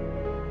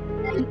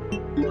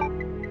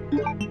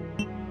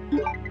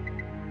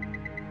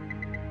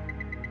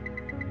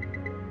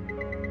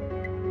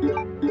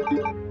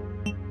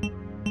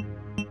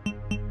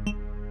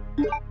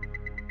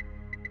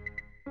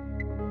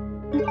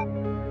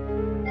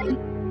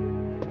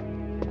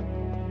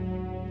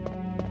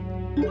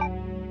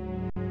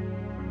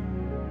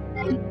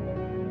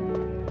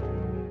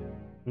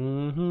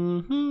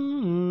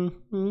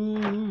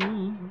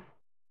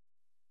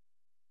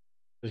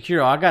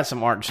 Hero, I got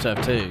some art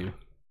stuff too.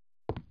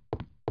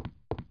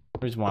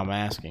 Reason why I'm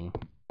asking.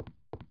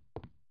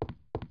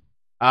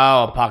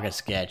 Oh, a pocket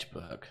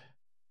sketchbook.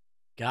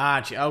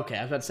 Gotcha. Okay,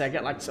 I was about to say I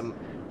got like some.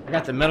 I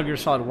got the Metal Gear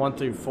Solid 1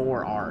 through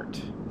 4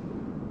 art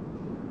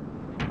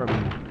from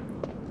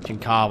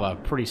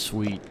Chinkawa. Pretty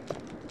sweet.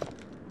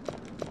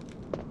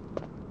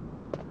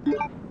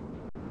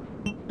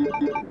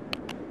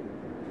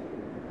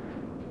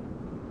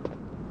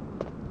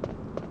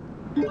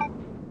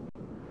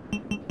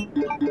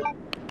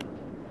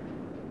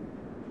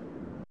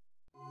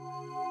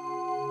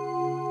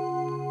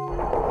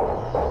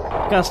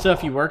 What kind of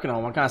stuff you working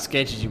on? What kind of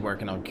sketches you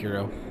working on,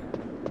 Kuro?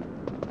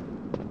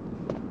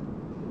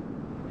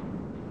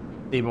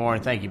 Steve Moore,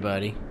 thank you,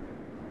 buddy.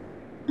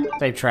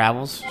 Safe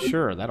travels?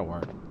 Sure, that'll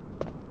work.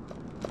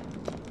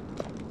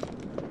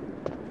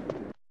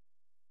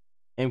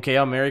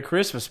 MKL, Merry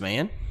Christmas,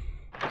 man.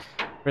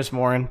 Chris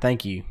Morin,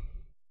 thank you.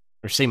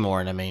 Or C.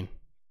 Morin, I mean.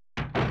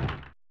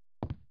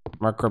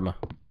 Merkrima.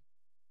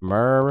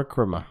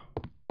 Merkrima.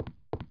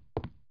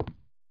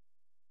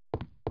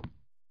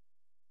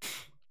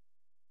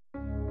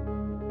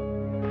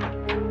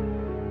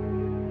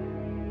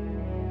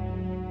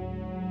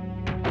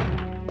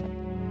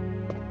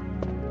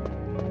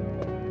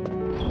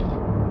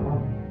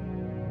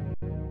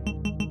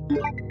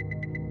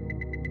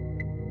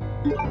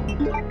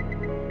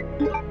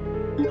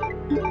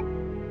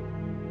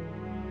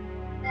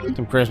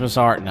 Some Christmas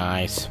art,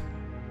 nice.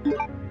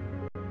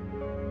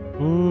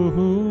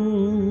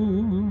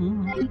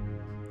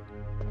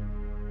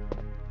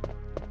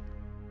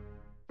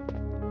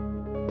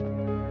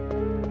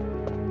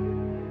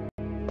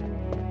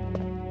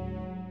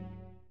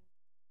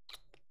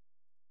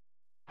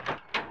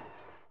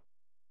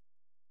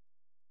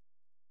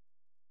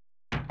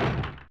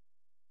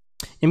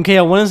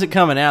 MKL, when is it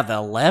coming out? The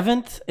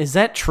 11th? Is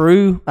that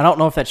true? I don't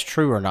know if that's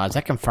true or not. Is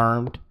that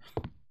confirmed?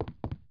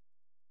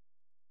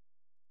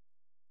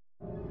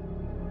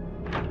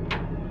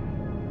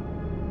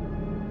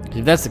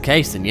 If that's the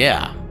case, then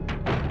yeah.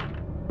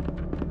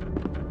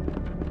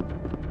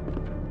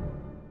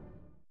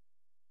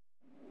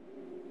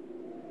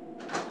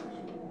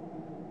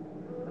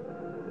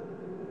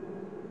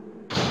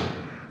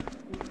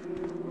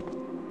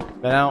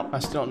 But I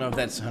still don't know if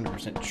that's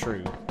 100%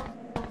 true.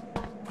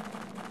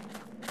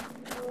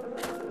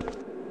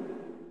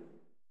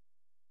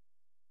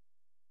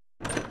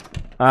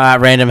 All right,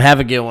 Random, have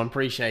a good one.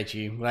 Appreciate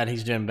you. Glad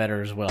he's doing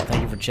better as well.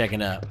 Thank you for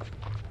checking up.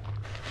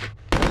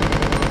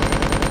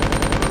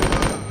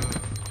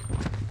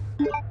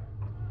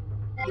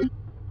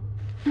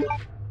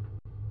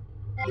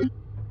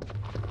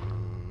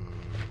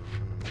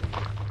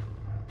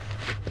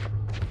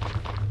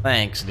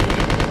 Thanks, dude.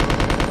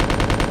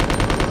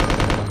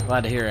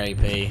 Glad to hear,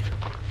 AP.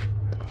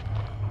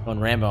 Going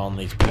Rambo on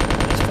these people,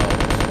 these folks.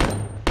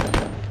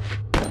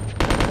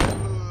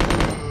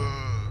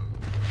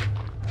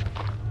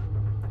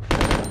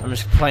 I'm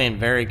just playing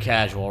very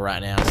casual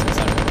right now since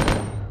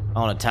I'm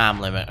on a time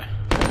limit.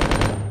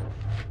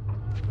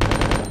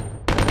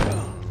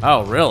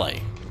 Oh,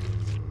 really?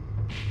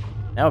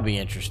 That would be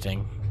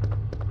interesting.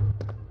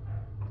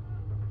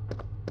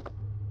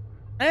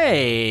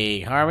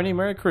 Hey, Harmony,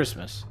 Merry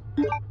Christmas.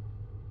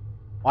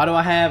 Why do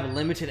I have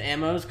limited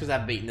ammos? Because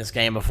I've beaten this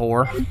game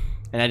before.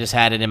 And I just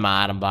had it in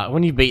my item box.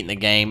 When you've beaten the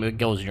game, it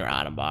goes in your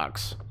item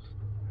box.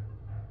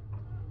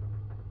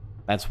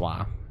 That's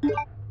why.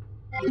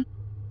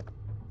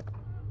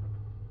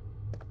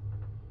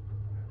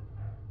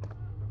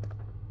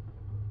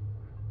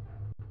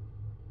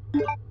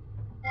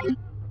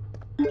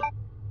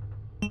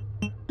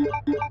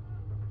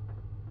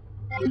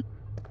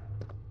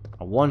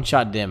 A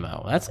one-shot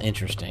demo. That's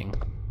interesting.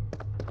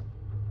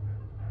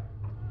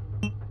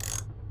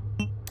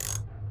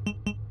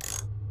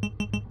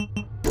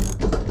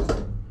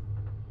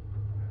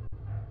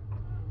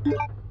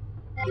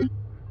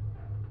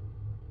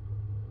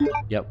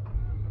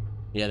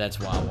 Yeah, that's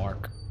wild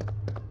work.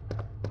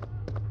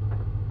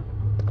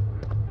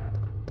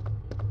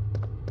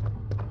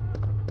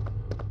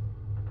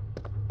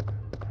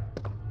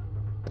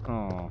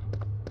 Oh.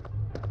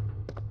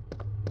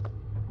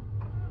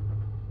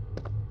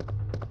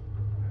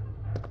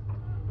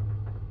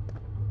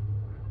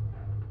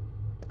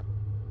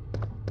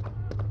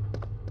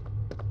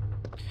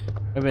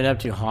 What have been up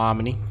to,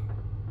 Harmony?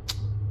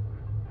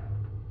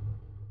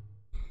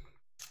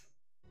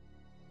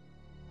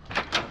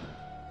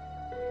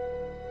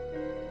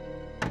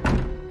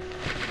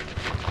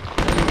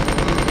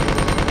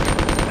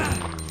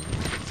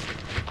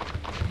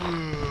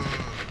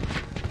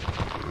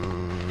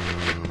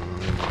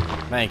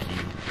 Thank you.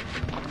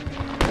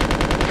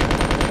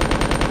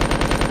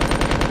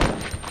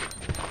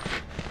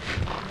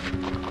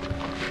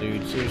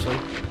 Dude, seriously?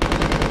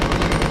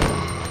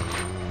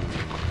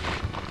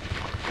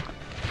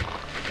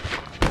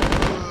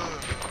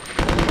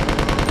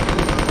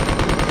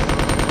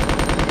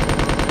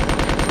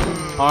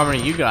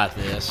 Harmony, you got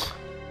this.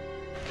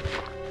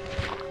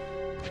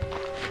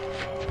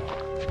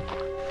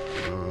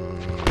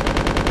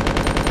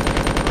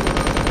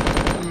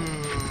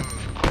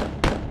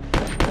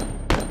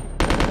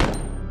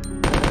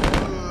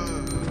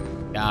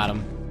 Got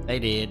him. They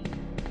did.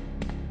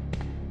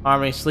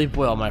 Harmony, sleep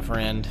well, my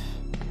friend.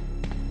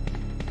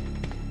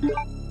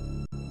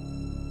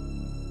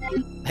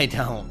 They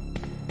don't.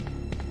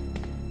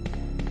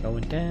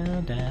 Going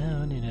down,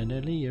 down, in an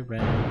early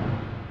around.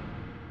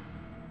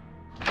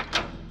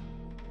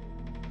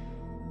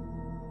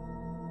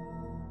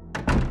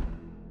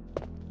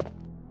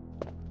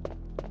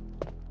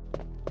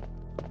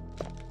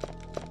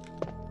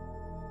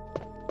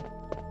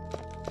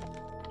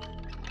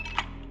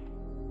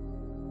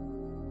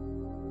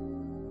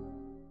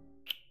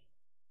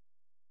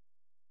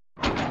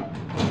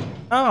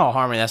 Oh,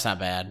 Harmony, that's not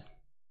bad.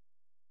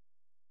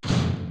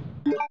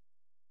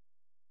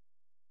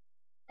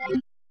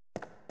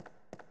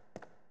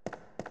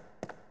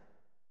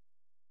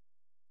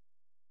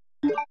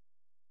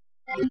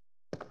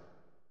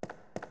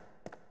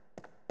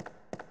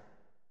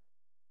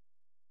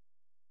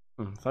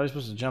 I thought he was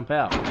supposed to jump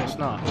out. Guess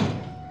not.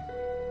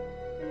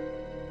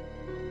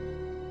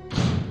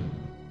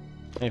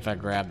 Maybe if I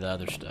grab the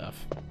other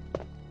stuff.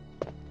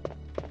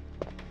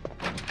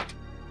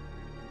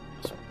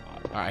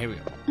 Alright, here we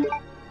go.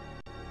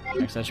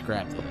 Next, let's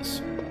grab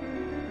this.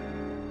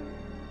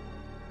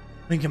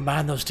 We can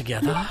combine those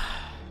together.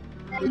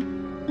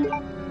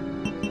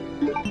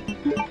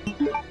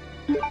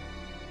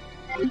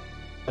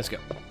 Let's go.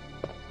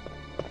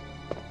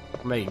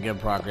 We're making good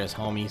progress,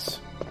 homies.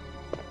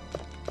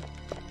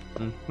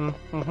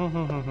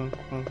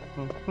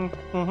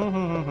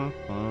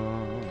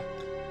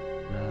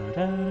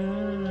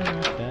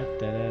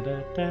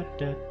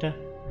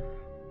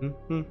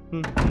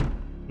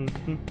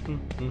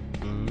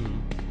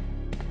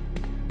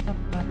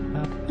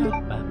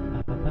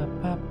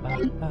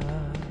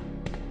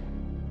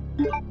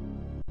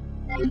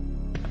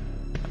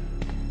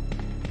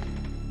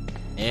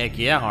 Heck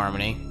yeah,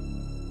 Harmony.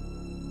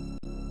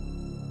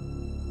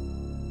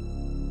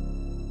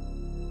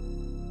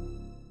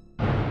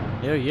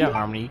 Hell yeah,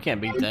 Harmony. You can't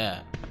beat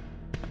that.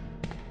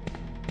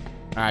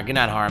 Alright, good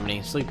night,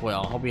 Harmony. Sleep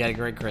well. Hope you had a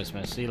great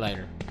Christmas. See you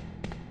later.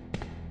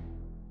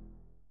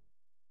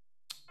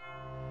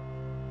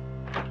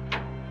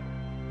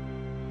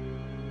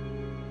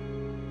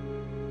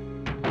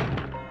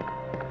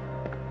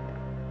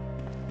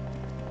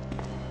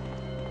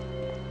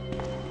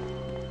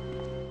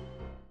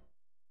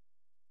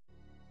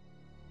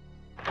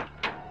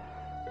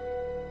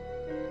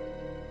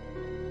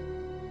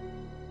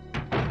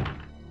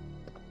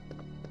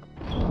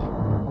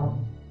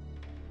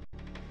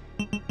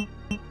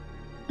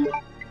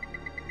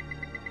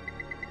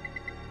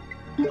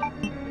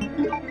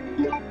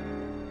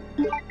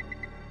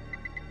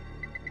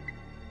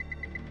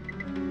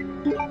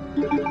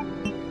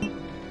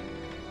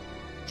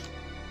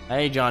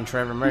 Hey, John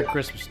Trevor. Merry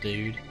Christmas,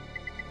 dude.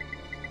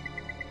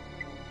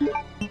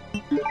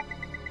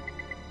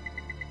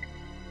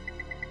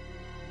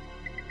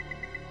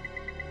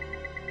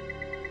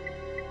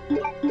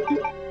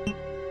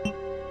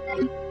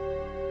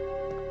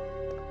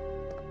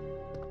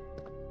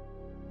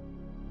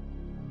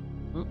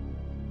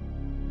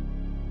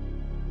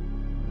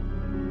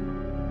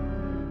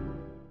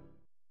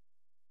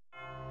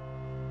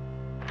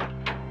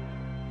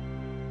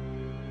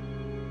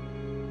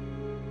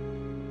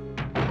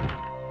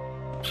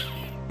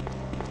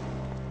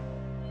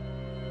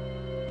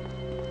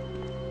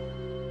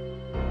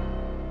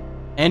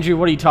 Andrew,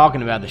 what are you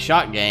talking about? The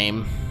shot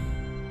game?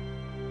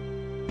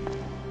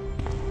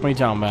 What are you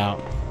talking about?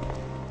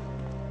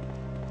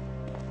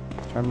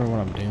 I'm trying to remember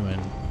what I'm doing.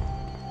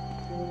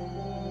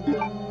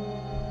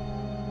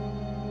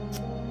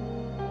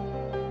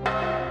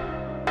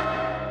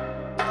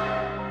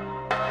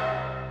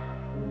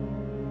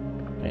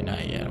 Okay,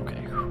 not yet.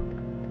 Okay.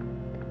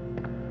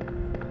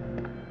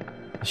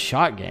 The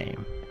shot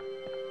game.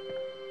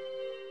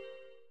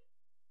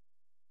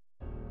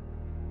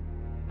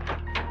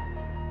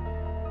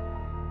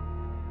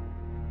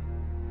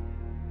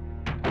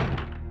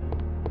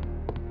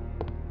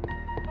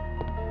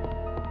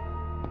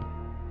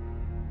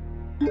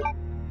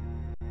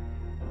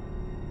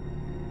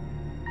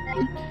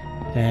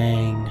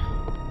 Dang.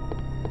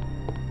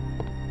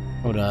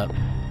 Hold up.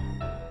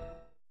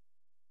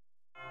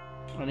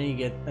 Let me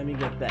get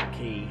that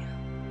key.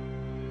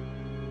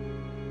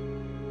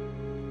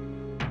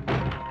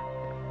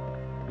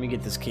 Let me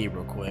get this key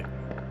real quick.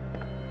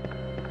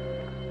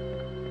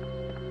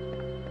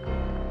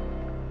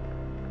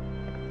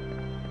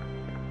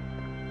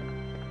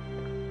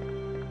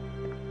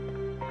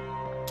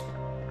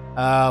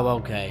 Oh,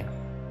 okay.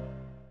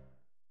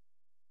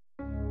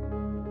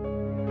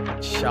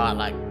 Shot,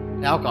 like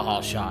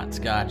alcohol shots,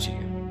 got you.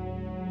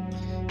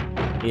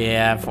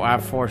 Yeah,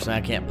 unfortunately,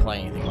 I can't play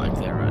anything like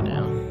that right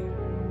now.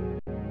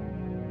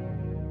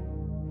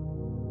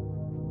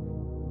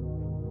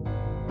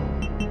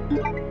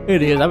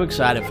 It is. I'm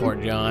excited for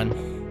it, John.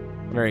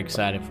 Very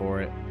excited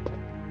for it.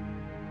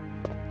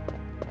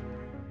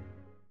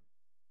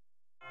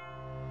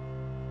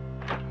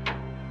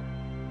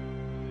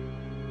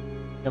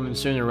 Coming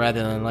sooner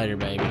rather than later,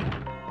 baby.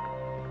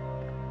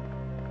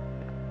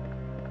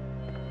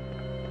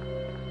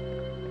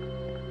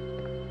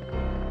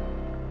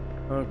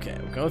 Okay,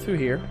 we'll go through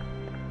here.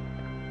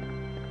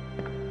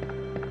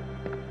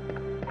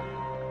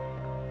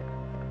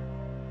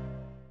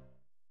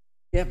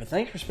 Yeah, but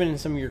thanks for spending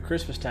some of your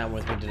Christmas time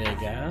with me today,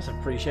 guys. I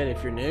appreciate it.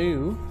 If you're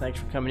new, thanks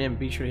for coming in.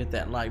 Be sure to hit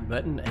that like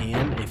button,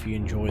 and if you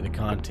enjoy the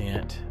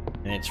content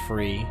and it's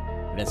free,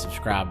 hit that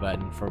subscribe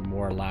button for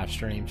more live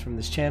streams from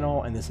this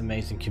channel and this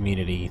amazing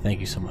community.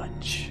 Thank you so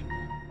much.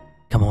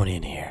 Come on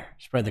in here,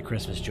 spread the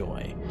Christmas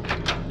joy,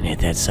 and hit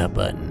that sub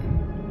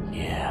button.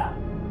 Yeah.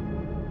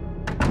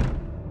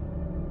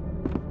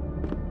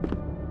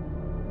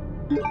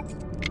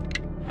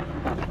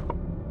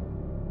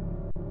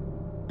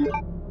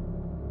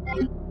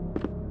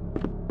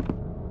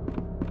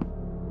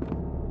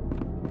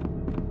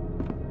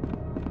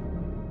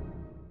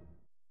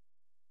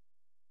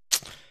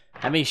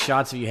 How many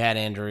shots have you had,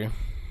 Andrew?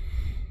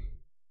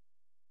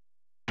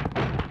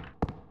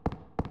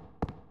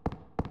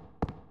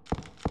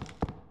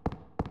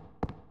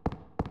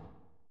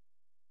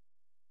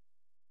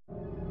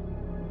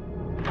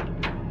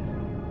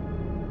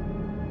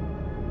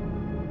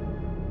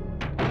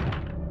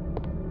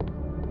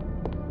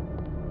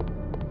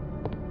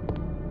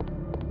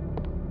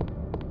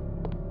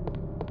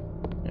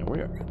 Yeah, we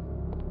are.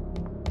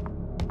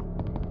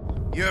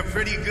 You're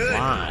pretty good.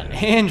 Fine.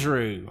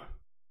 Andrew.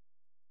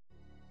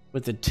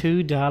 With the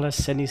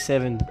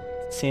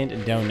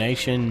 $2.77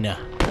 donation.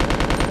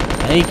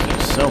 Thank you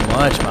so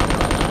much, my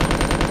brother.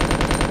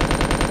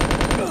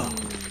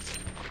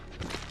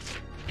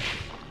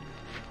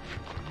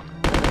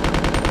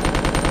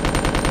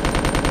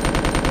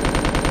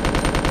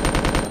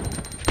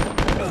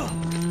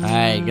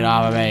 Hey, get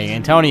off of me.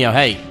 Antonio,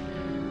 hey.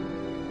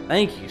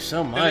 Thank you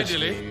so much,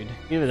 dude.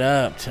 Give it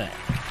up to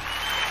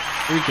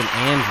freaking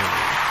Andrew.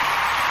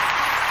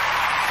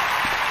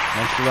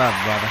 Much love,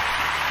 brother.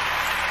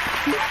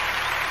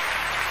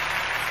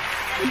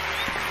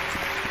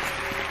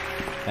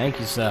 Thank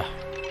you, sir.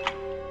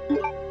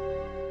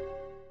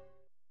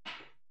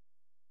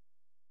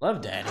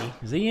 Love Daddy.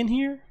 Is he in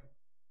here?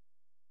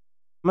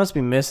 Must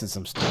be missing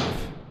some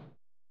stuff.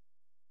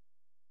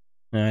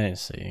 No, I didn't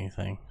see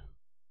anything.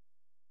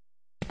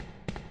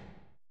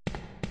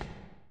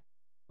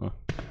 Huh.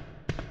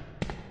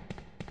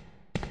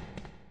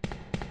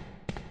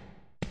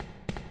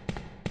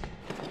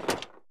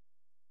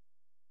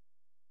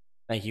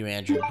 Thank you,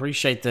 Andrew.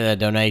 Appreciate the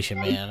donation,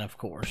 man. Of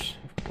course.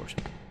 Of course.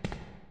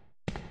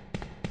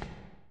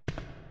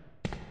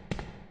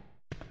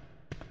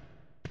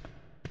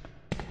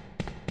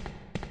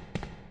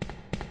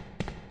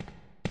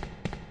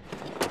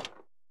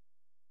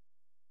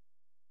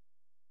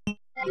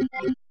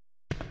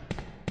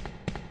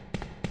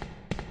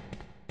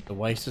 A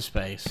waste of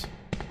space.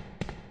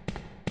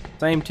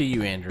 Same to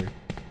you, Andrew.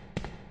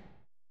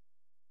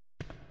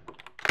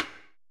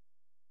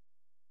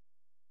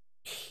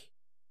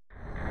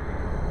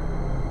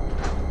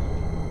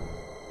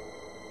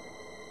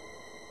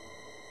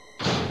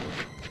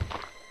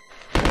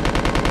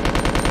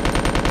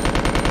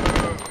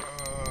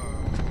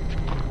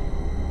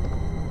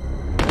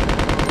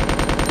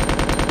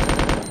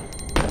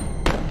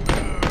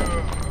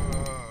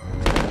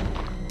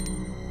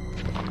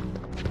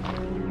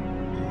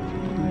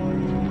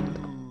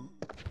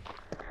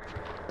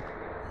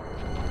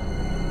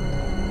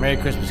 Merry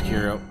Christmas,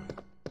 Kiro.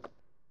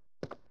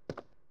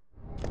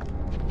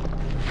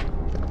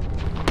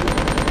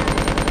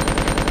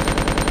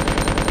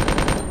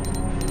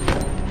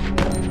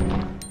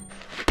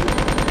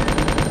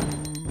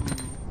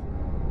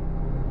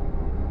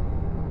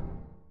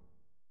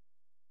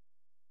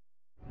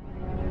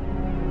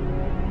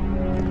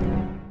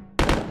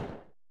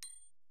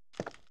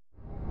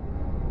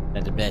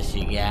 That's the best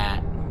you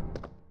got.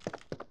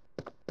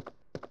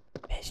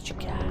 Best you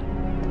got.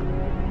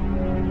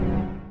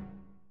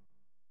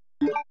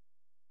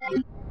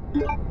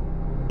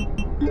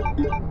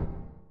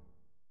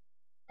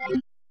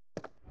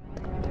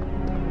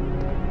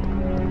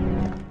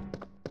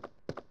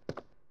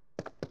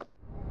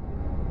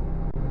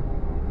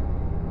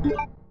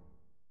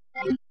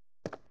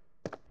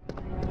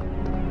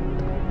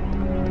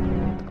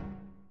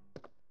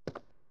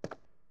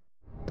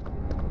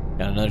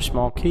 Got another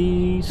small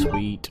key.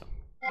 Sweet.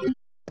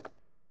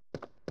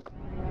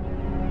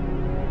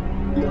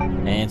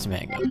 And some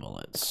handgun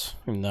bullets.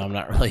 Even though I'm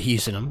not really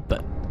using them,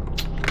 but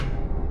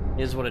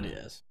it is what it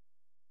is.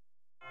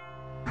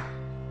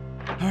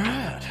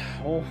 Alright.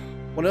 Well,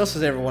 what else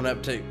is everyone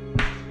up to?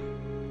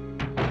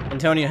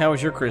 Antonio, how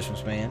was your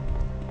Christmas, man?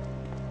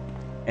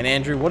 And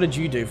Andrew, what did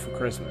you do for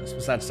Christmas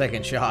besides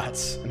taking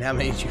shots? And how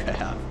many did you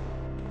have?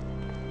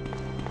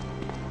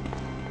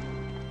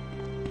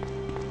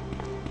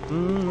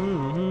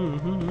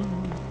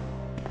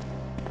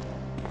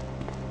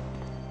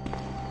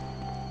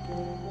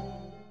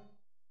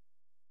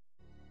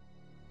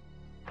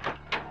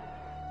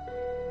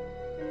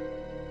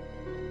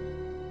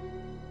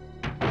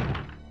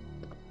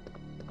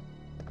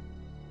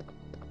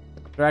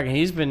 Dragon,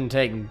 he's gotten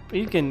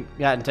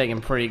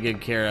taken pretty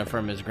good care of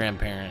from his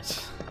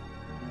grandparents.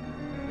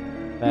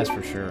 That's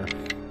for sure.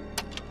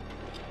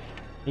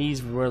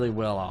 He's really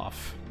well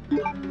off.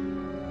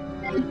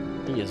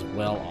 He is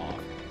well off.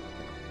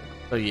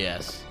 So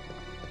yes,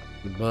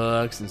 some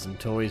books and some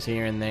toys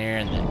here and there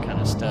and that kind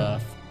of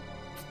stuff.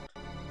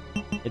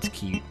 It's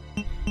cute.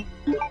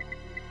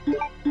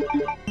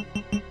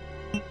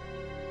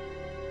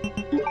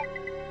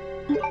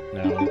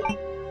 No.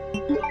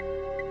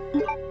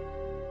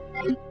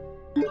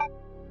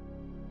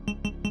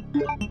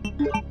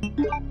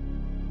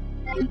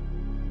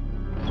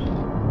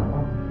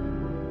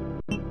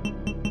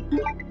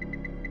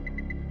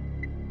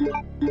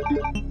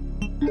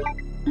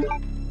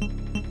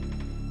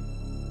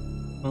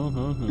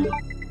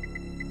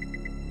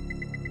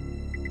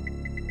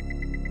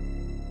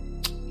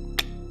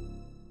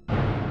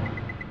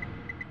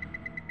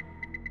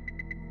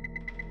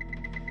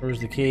 Where's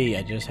the key?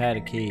 I just had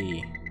a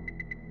key.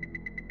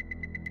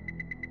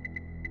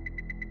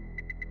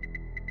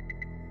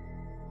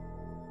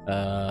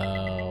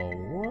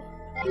 What?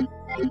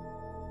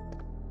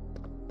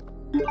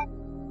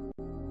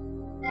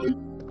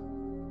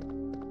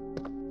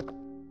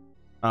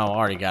 Oh, I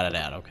already got it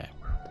out. Okay.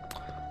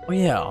 Oh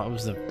yeah, it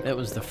was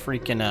the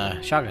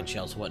freaking shotgun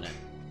shells, wasn't it?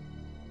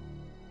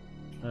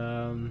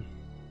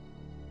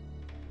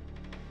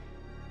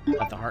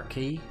 Got the heart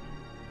key.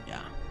 Yeah.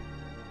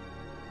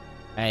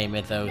 Hey,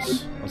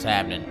 Mythos, what's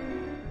happening?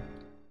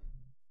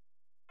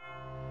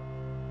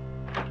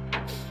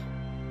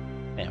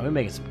 Man, we're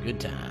making some good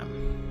time.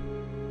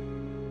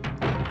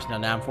 It's now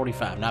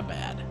 9:45, not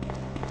bad.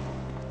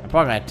 I'm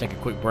probably gonna have to take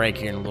a quick break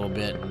here in a little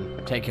bit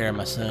and take care of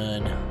my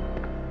son.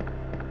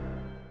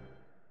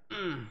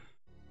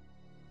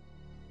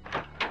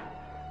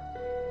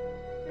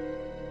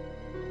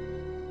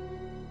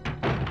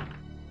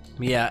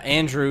 Yeah,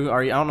 Andrew,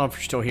 I don't know if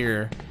you're still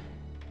here,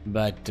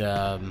 but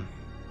and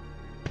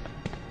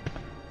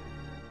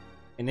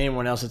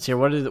anyone else that's here,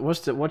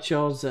 what's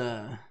y'all's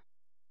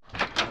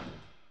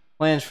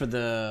plans for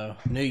the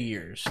New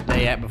Year's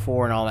day at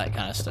before and all that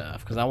kind of stuff?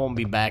 Because I won't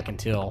be back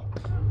until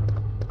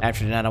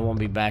after tonight. I won't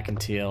be back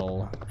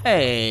until,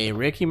 hey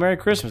Ricky, Merry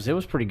Christmas. It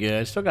was pretty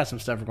good. Still got some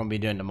stuff we're gonna be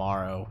doing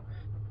tomorrow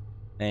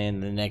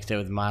and the next day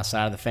with my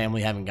side of the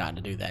family. Haven't gotten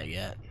to do that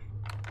yet.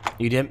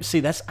 You didn't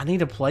see? I need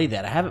to play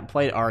that. I haven't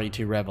played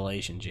RE2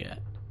 Revelations yet.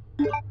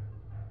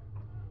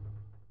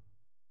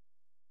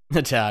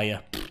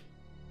 Natalia,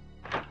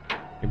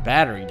 your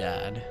battery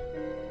died.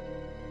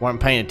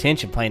 Weren't paying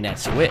attention playing that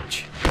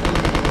Switch.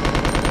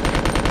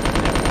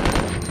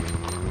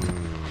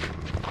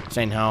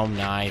 Staying home,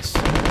 nice.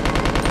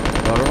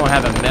 Well, we're gonna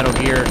have a Metal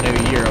Gear New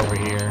Year over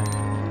here.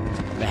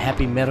 A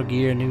happy Metal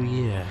Gear New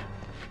Year.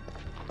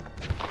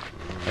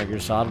 Metal Gear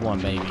Solid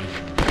 1, baby.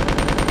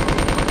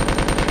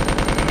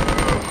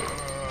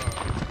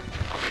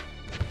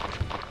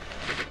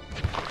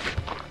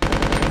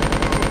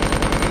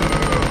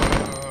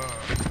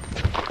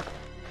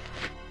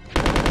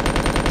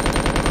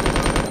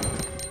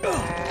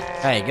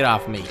 Hey, get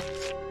off me.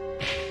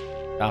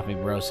 Get off me,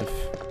 Broseph.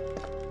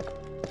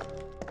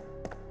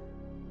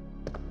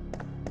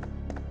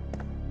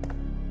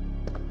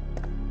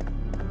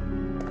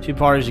 Two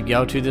parties to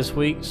go to this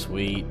week?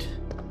 Sweet.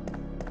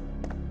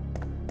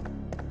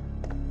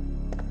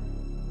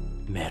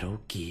 Metal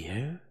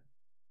Gear?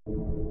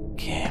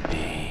 Can't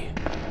be.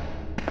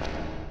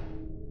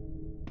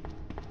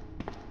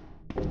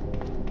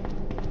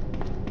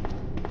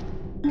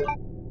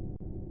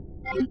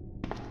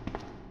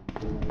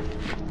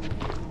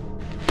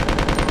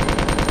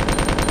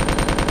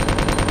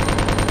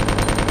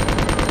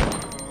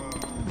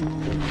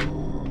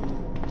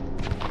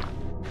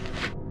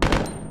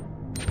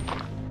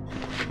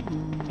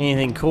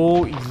 Anything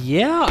cool?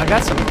 Yeah, I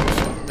got some,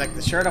 like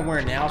the shirt I'm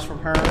wearing now is from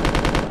her.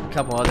 A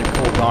couple other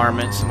cool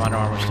garments, some Under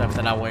Armour stuff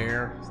that I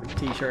wear, like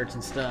t-shirts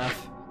and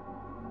stuff.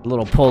 A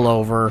little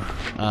pullover.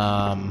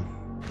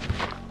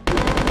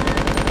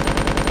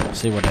 Let's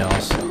see what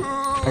else.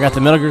 I got the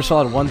Metal Gear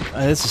Solid 1.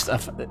 This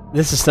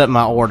is something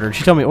I ordered.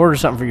 She told me order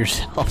something for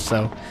yourself.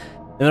 So,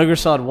 the Metal Gear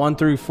Solid 1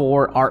 through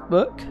 4 art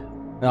book,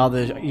 and all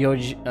the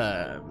Yoji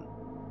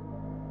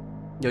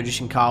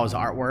Shinkawa's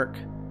artwork.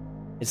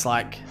 It's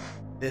like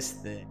this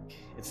thick.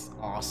 It's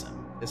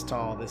awesome. This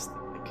tall, this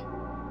thick.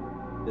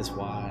 this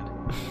wide.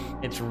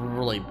 It's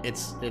really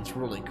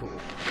cool.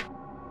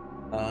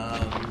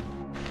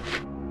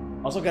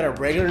 Also got a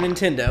regular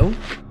Nintendo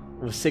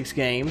with 6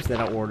 games that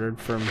I ordered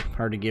from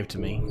her to give to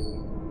me.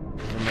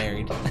 We're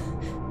married.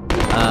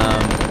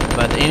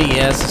 But the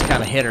NES is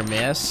kind of hit or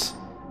miss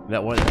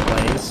about what it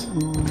plays.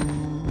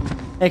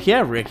 Heck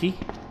yeah, Ricky.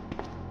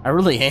 I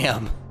really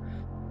am.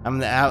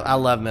 I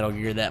love Metal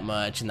Gear that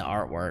much and the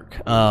artwork.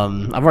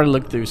 I've already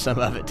looked through some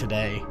of it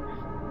today.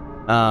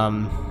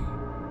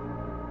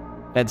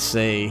 Let's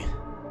see.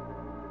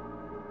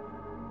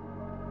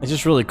 It's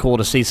just really cool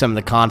to see some of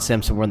the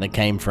concepts and where they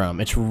came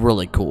from. It's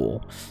really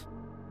cool.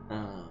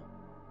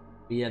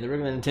 Yeah, the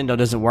regular Nintendo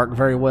doesn't work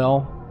very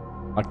well.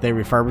 Like they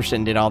refurbished it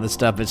and did all this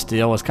stuff, but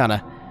still was kind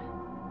of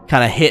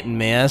hit and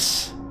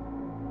miss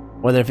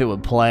whether if it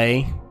would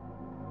play.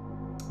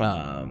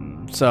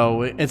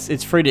 So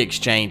it's free to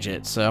exchange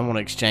it. So I'm gonna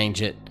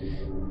exchange it.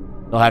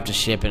 They'll have to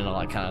ship it and all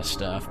that kind of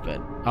stuff,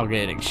 but I'll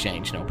get it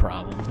exchanged, no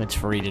problem. It's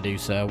free to do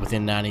so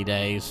within 90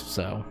 days.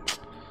 So,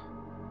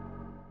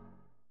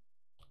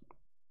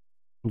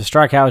 the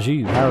Strike, how was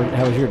you? How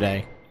was your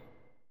day?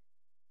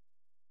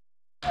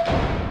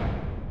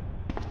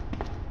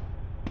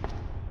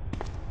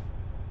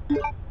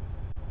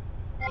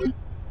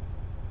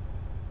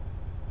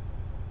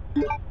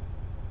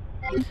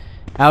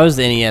 How was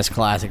the NES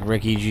Classic,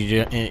 Ricky? Did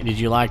you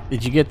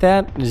get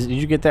that? Did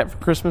you get that for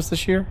Christmas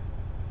this year?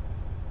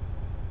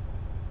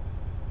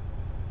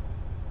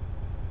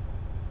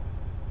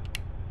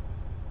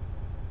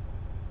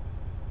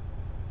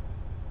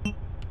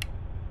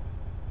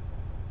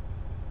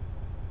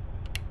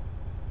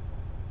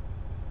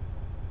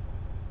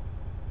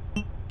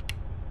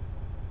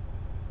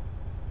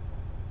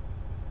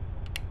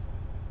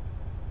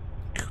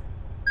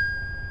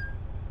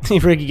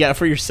 Ricky got it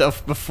for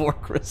yourself before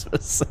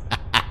Christmas.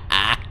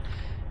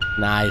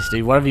 Nice,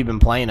 dude. What have you been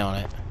playing on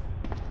it?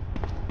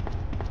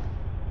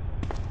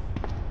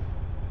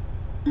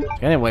 I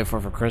didn't wait for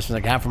it for Christmas.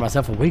 I got it for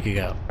myself a week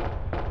ago.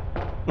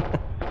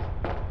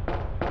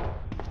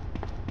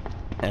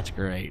 That's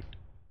great.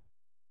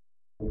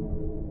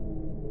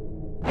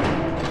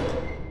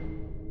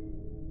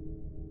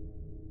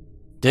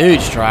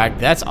 Dude, Strike,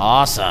 that's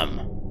awesome.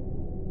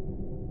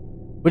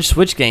 Which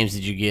Switch games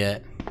did you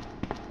get?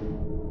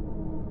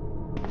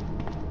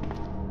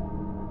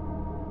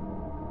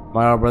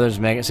 Mario Brothers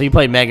Mega. So you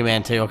played Mega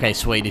Man 2. Okay,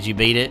 sweet. Did you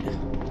beat it?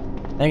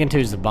 Mega 2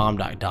 is the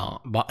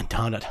bomb.com.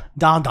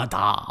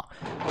 Bomb.com.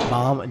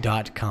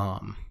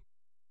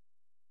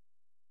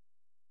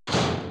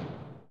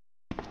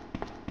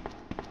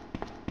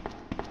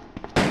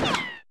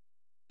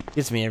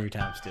 Gets me every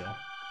time still.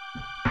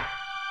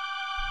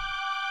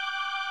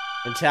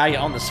 Natalia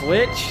on the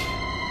Switch.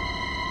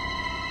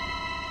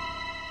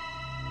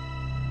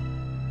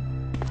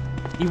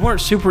 You weren't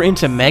super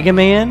into Mega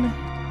Man?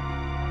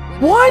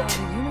 What?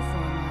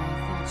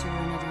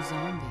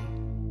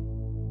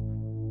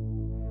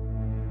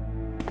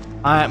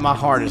 My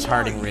heart is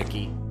hurting,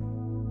 Ricky.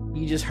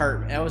 You just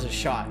hurt. That was a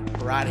shot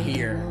right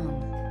here.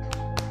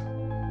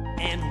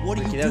 And what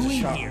are Ricky, you that was a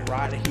doing shot here?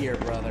 right here,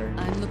 brother.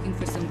 I'm looking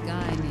for some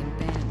guy named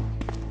Ben.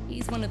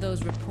 He's one of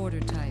those reporter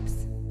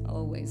types,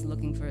 always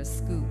looking for a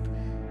scoop.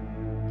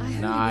 I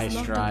heard Nice he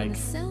was locked up in a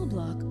strike. cell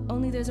block,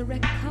 only there's a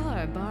wrecked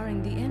car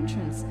barring the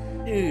entrance.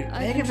 Dude,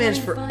 I've Mega been Man's trying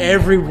to for find out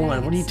everyone.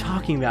 where What are you it's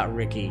talking about,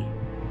 Ricky?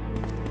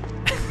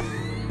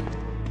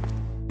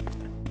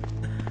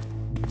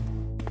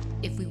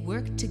 If we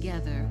work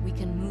together, we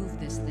can move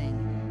this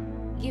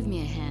thing. Give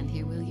me a hand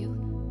here, will you?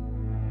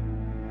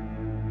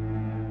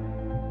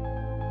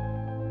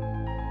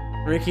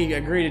 Ricky,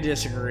 agree to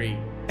disagree.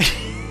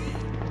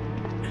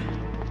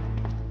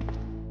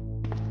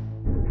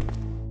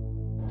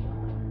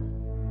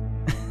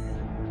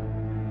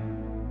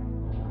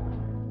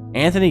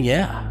 Anthony,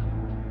 yeah.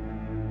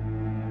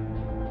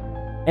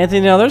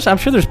 Anthony, now I'm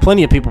sure there's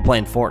plenty of people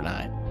playing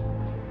Fortnite.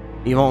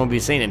 You won't be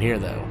seeing it here,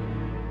 though.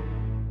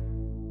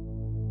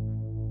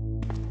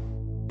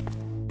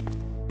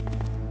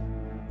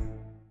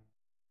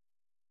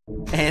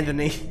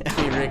 Anthony,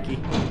 I mean Ricky.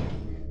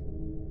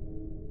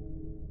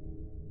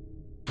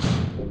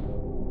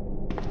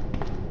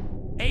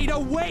 Ada,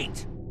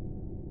 wait!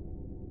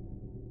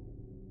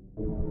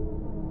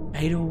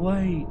 Ada,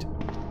 wait.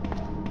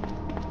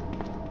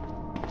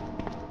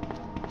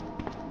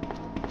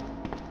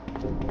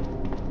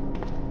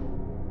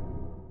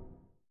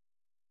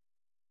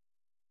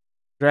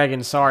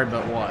 Dragon, sorry,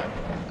 but what?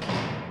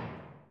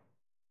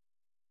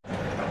 I'm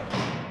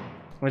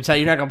gonna tell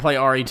you, you're not gonna play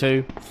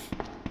RE2.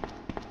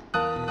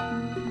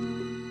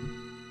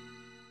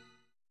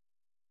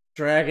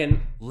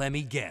 Dragon. Let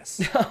me guess.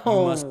 No.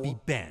 You must be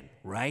Ben,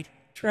 right?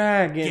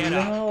 Dragon, Get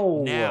up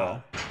no.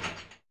 now.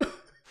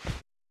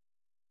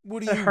 What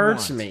do That you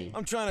hurts want? me.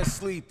 I'm trying to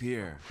sleep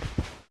here.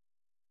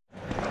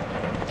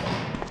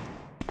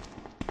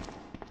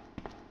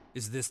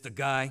 Is this the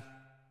guy?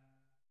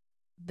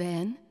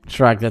 Ben?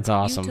 Strike, that's You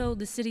awesome. told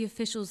the city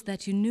officials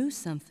that you knew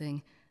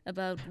something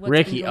about what's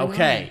Ricky, been going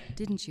okay. on,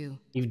 didn't you?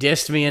 You've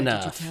dissed me What did you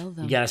enough. tell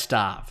them? You gotta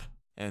stop.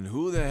 And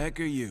who the heck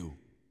are you?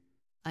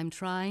 I'm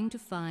trying to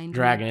find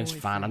Dragon, my it's fine.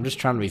 boyfriend. I'm just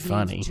trying to be His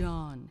name's funny.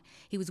 John.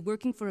 He was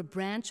working for a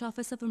branch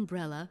office of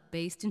Umbrella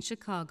based in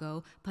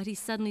Chicago, but he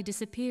suddenly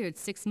disappeared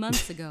 6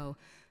 months ago.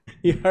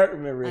 You hurt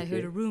me, Ricky. I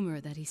heard a rumor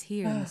that he's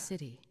here in the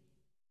city.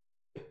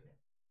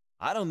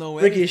 I don't know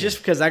Ricky, anything. it's just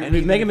because And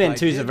even Mega if Man I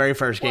 2 is the did, very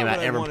first game why I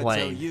would ever wanna played.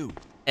 tell you?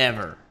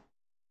 Ever.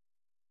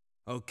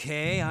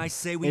 Okay, I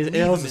say we It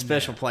leave holds him a in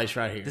special there. place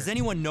right here. Does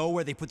anyone know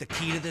where they put the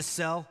key to this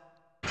cell?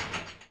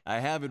 I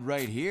have it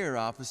right here,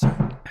 officer.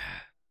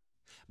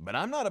 But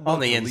I'm not about On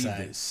the to inside.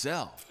 leave this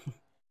cell.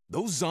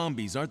 Those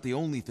zombies aren't the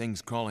only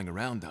things crawling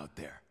around out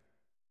there.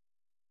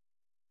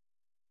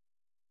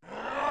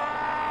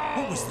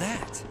 What was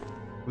that?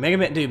 Mega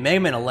Man, dude, Mega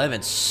Man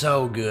 11's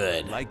so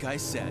good. Like I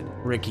said,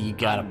 Ricky, you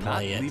gotta I'm not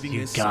play it. leaving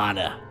You this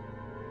gotta.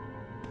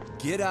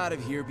 get out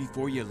of here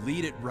before you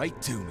lead it right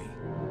to me.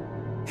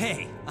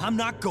 Hey, I'm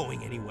not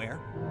going anywhere.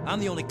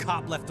 I'm the only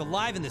cop left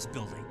alive in this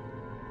building.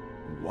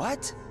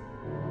 What?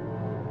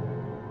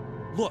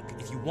 Look,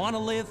 if you want to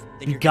live,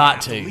 then You you're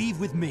got gonna have to. leave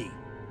with me.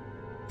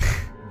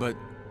 But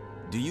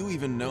do you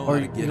even know Or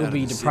how to get you'll out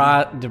be of the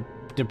city?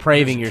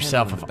 depraving There's a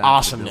yourself kennel in of the back of the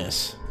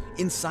awesomeness. building.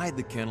 Inside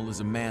the kennel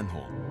is a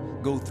manhole.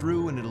 Go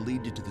through and it'll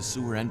lead you to the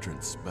sewer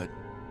entrance, but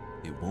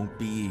it won't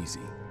be easy.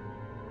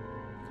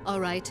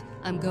 All right,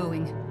 I'm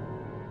going.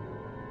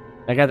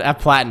 I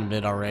platinumed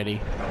it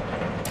already.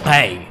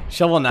 Hey,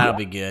 Shovel Knight will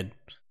be good.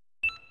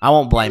 I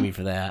won't blame you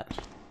for that.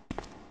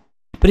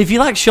 But if you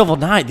like Shovel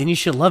Knight, then you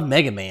should love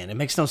Mega Man. It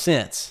makes no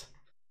sense.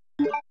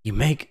 You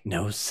make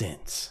no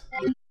sense.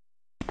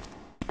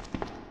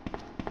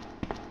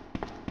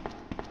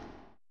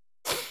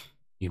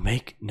 You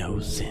make no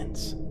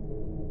sense.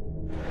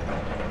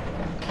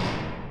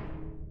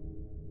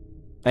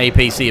 Hey,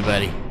 PC,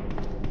 buddy.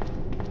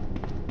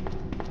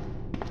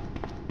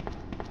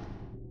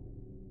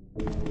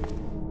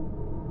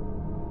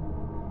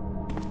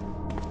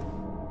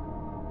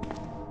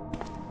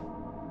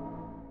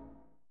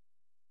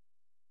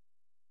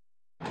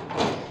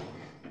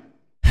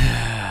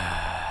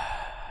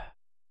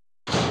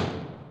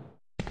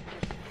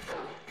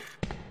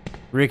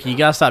 Ricky, you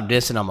gotta stop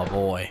dissing on my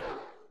boy.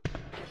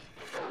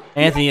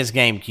 Anthony is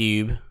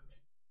GameCube.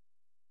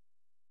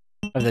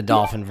 Of the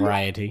dolphin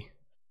variety.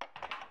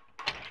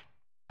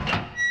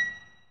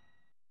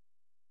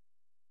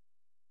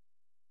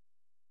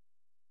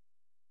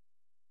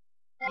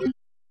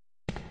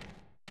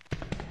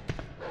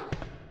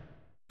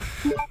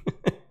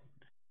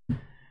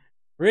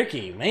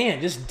 Ricky,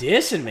 man, just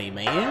dissing me,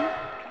 man.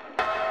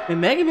 And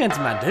Mega Man's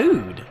my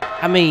dude.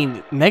 I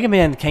mean, Mega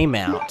Man came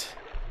out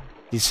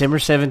December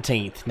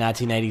 17th,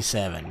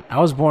 1987. I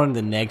was born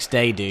the next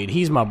day, dude.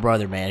 He's my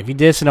brother, man. If you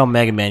dissing on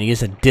Mega Man, you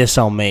get a diss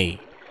on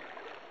me.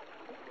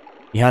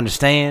 You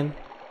understand?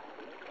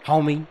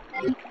 Homie?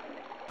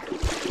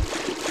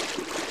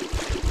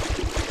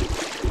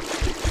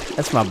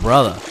 That's my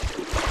brother.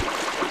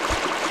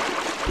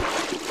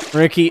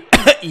 Ricky,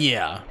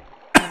 yeah.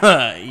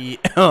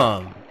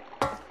 Yeah.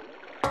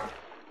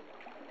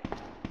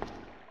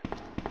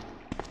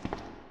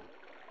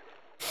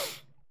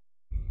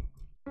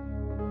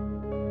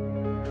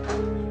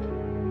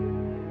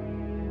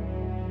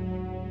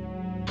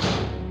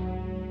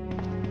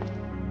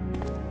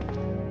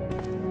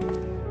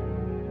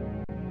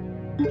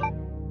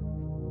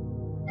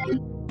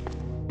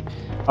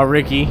 Oh,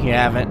 Ricky, you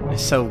haven't.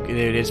 It's so,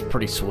 dude, it's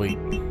pretty sweet.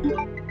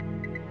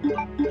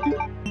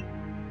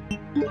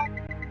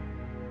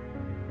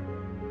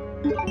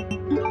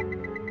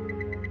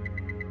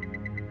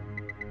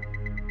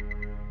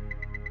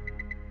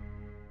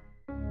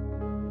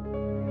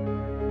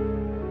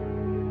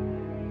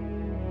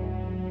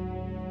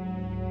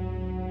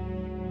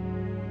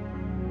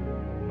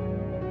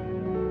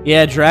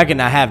 Yeah, Dragon,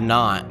 I have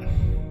not.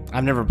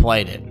 I've never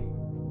played it.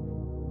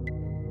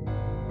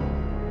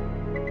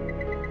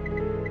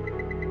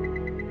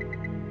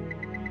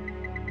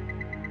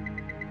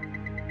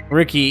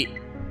 Ricky,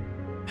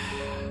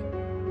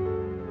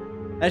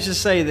 let's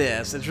just say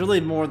this. It's really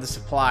more the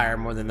supplier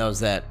more than those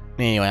that...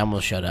 Anyway, I'm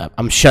gonna shut up.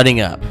 I'm shutting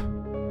up.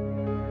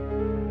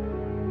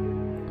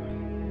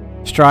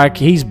 Strike,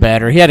 he's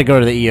better. He had to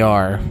go to the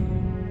ER.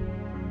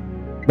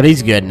 But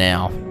he's good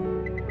now.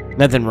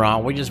 Nothing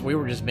wrong. We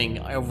were just being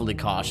overly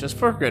cautious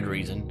for a good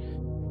reason.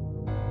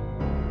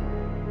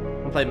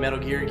 Wanna play Metal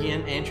Gear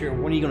again? Andrew,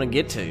 when are you gonna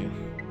get to?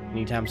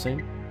 Anytime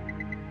soon?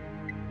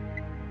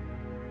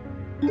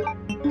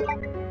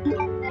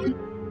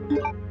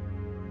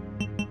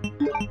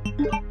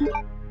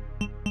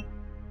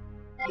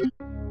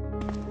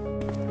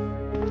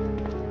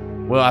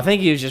 Well, I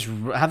think he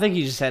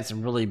just had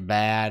some really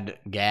bad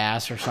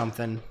gas or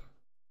something.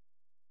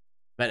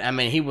 But I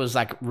mean, he was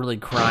like really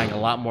crying a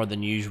lot more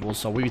than usual,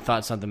 so we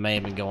thought something may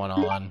have been going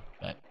on,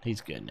 but he's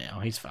good now.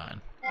 He's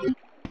fine.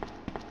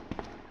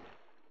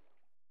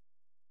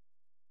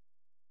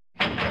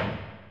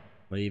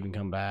 Will he even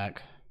come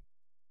back?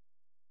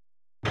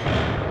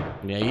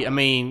 Yeah, I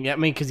mean,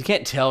 because he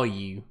can't tell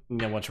you,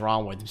 what's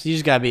wrong with him. So you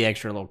just gotta be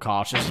extra a little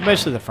cautious,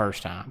 especially the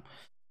first time.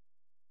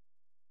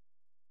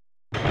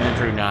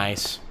 Andrew,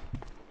 nice.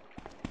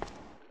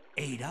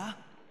 Ada?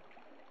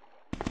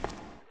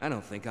 I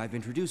don't think I've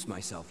introduced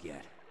myself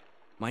yet.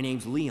 My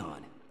name's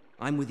Leon.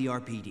 I'm with the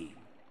RPD.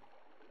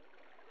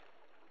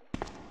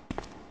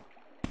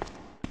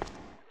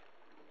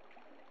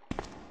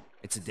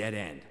 It's a dead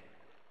end.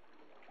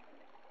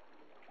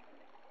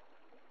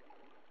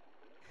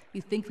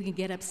 You think we can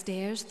get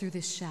upstairs through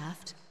this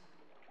shaft?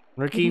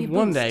 Ricky, Give me a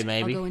one boost. day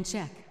maybe. I'll go and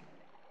check.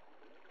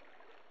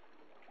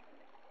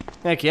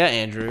 Heck yeah,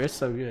 Andrew. It's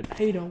so good.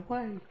 Hey, don't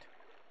wait.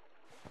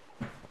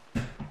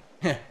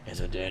 It's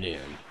a dead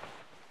end.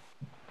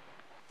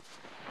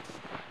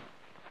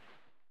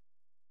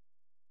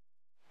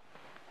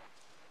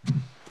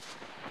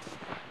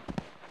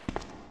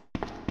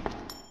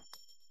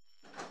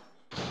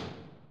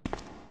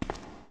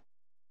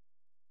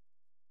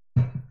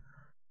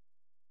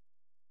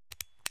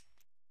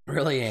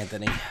 Really,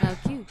 Anthony? How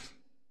cute.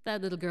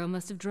 That little girl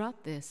must have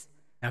dropped this.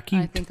 How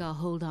cute. I think I'll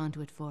hold on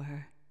to it for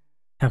her.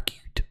 How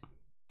cute.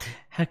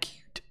 How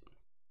cute.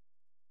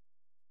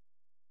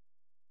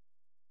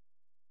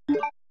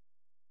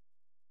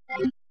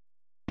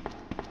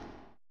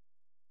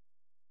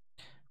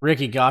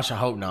 Ricky, gosh, I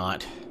hope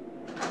not.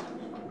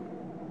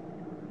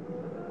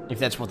 If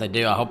that's what they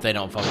do, I hope they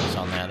don't focus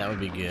on that. That would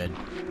be good.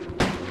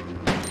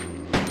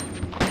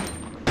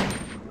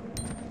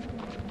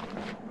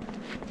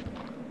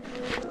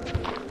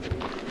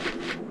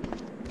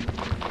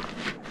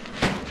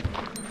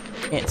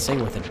 Can't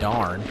sing with a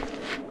darn.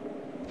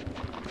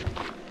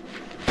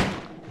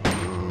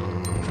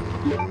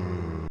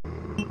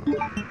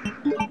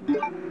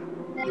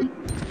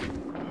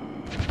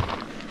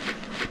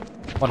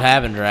 What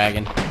happened,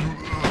 Dragon?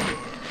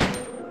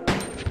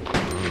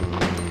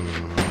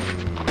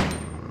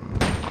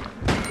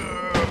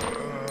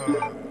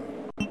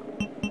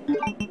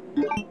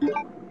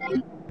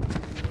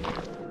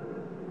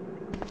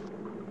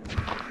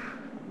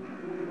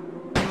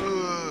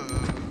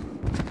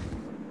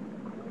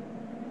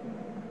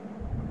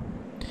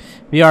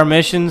 VR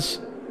missions?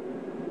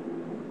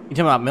 You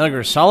talking about Metal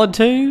Gear Solid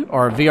 2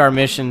 or VR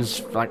missions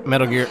like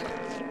Metal Gear,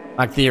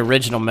 like the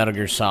original Metal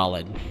Gear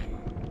Solid,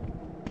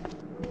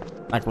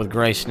 like with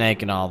Gray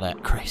Snake and all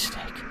that? Gray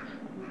Snake,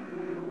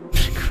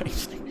 Gray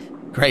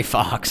Snake, Gray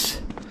Fox.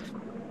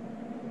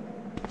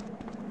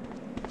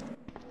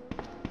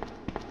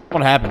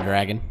 What happened,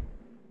 Dragon?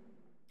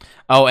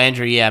 Oh,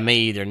 Andrew, yeah, me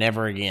either.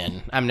 Never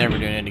again. I'm never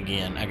doing it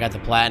again. I got the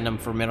platinum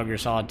for Metal Gear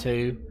Solid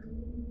 2.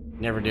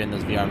 Never doing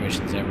those VR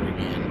missions ever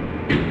again.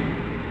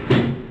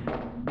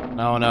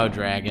 Oh no,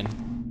 Dragon.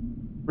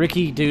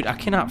 Ricky, dude, I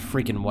cannot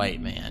freaking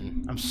wait,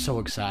 man. I'm so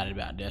excited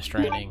about Death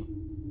Stranding.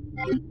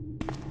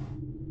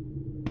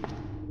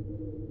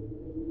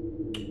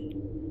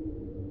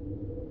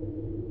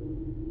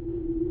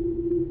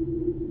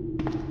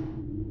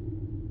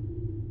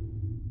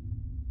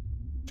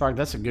 Strike,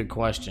 that's a good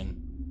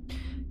question.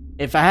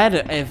 If I had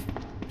to,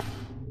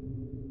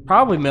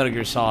 probably Metal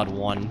Gear Solid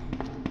 1.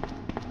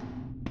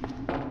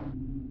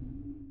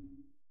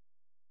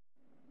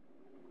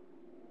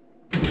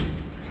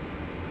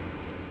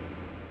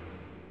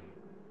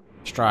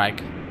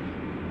 Strike.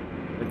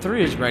 But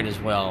 3 is great as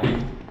well.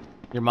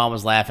 Your mom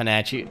was laughing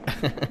at you.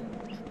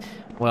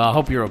 Well, I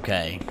hope you're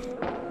okay.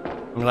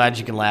 I'm glad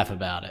you can laugh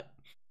about it.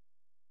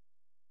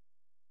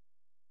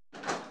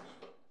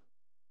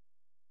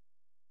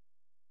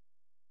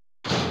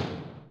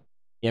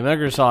 Yeah, Metal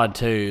Gear Solid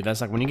 2.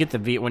 That's like when you get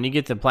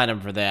the platinum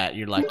for that,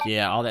 you're like,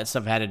 yeah, all that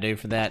stuff I had to do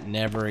for that,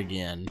 never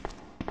again.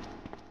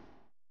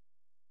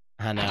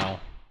 I know.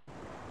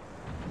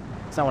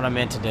 It's not what I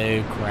meant to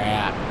do.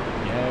 Crap.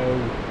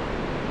 No.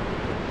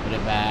 Put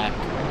it back.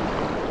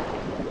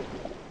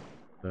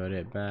 Put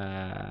it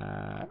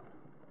back.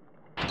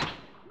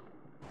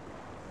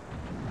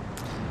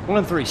 1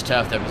 and 3's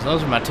tough though, because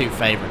those are my 2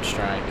 favorites,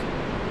 Strike.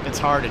 It's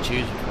hard to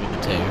choose between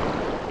the 2.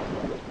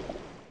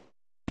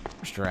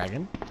 There's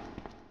Dragon.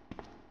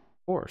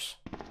 Of course.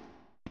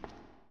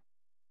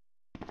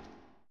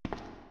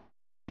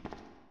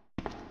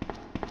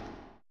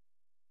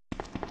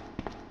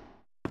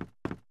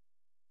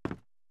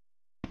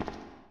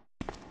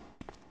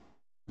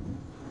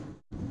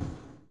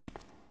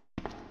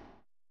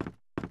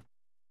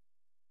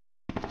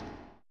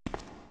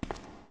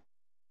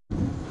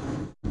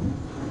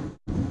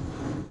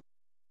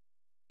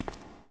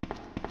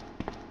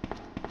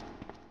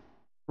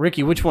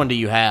 Ricky, which one do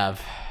you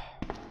have?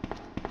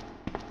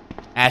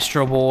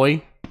 Astro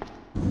Boy?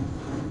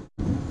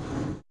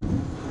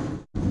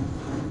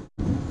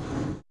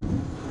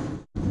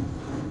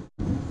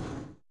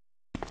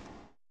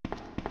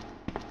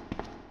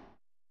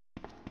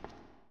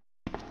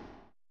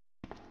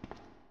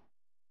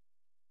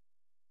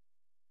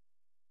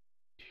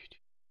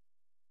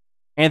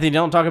 Anthony,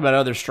 don't talk about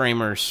other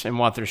streamers and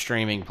what they're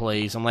streaming,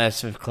 please,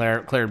 unless it's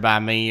cleared by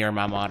me or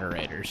my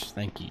moderators.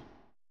 Thank you.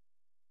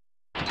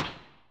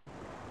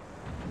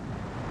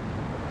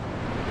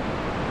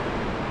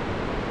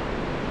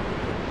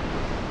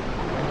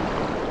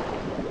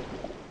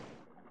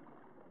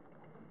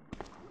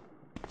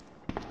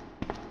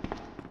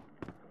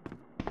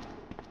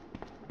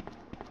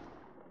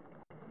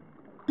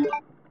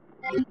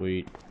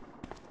 Sweet.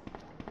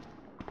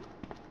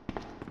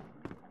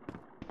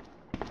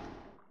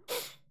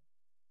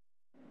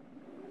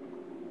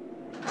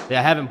 Yeah,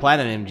 I haven't played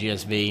an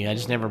MGSV. I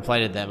just never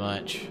played it that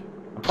much.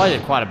 I played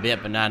it quite a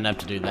bit, but not enough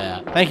to do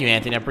that. Thank you,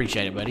 Anthony. I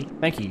appreciate it, buddy.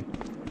 Thank you.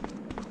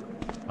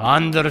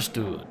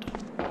 Understood.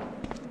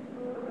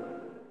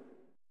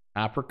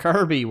 Hyper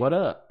Kirby, what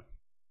up?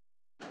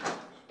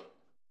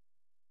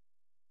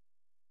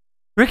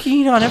 Ricky,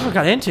 you know, I never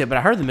got into it, but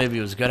I heard the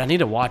movie was good. I need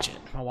to watch it.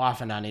 My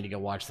wife and I need to go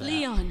watch that.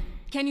 Leon,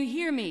 can you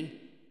hear me?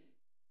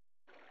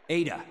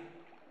 Ada,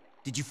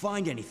 did you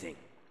find anything?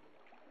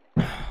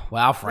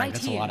 Wow, Frank, Right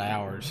that's here. a lot of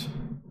hours.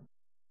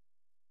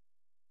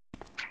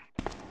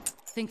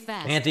 Think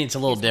fast. Anthony, it's a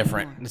little Here's one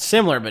different. more. It's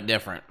similar, but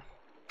different.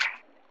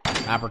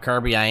 Hyper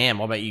Kirby, I am.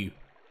 What about you?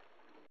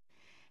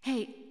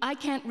 Hey, I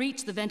can't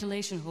reach the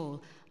ventilation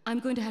hole. I'm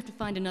going to have to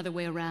find another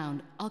way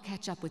around. I'll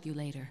catch up with you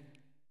later.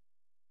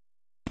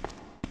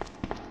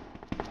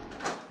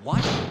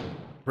 What?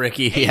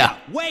 Ricky, yeah.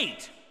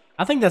 Wait!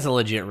 I think that's a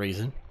legit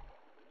reason.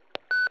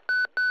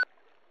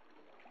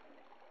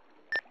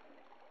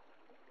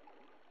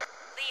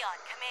 Leon,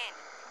 come in.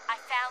 I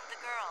found the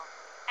girl,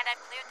 and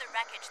I've cleared the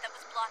wreckage that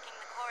was blocking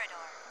the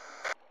corridor.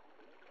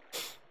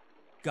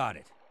 Got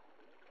it.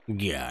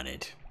 Got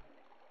it.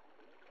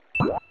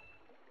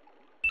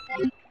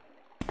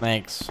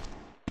 Thanks.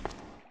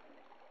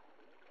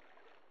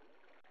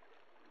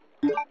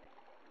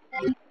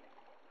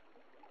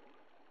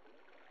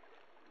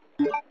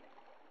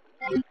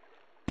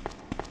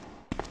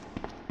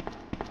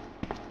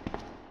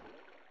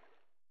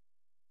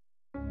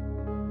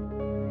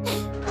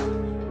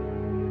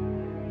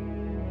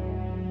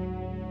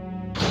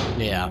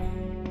 Yeah.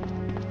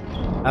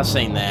 I've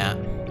seen that.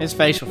 His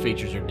facial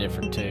features are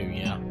different too,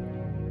 yeah.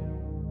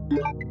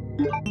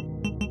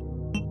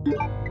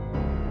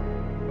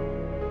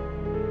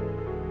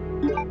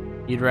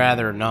 You'd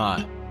rather not.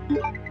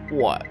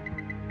 What?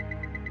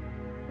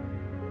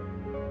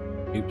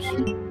 Oops.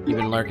 You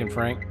been lurking,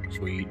 Frank?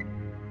 Sweet.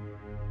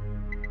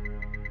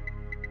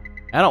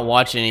 I don't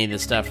watch any of the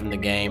stuff from the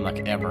game,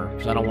 like, ever.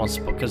 Because I don't want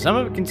to because some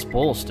of it can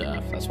spoil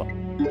stuff. That's why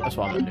I'm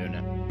not doing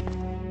it.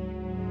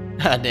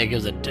 There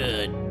goes a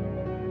dud.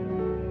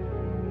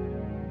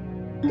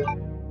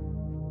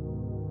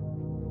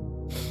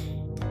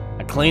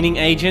 A cleaning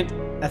agent?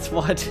 That's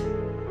what...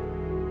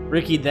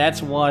 Ricky,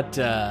 that's what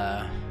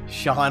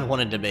Sean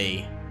wanted to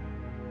be.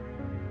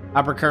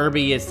 Hyper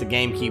Kirby is the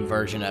GameCube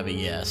version of it,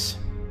 yes.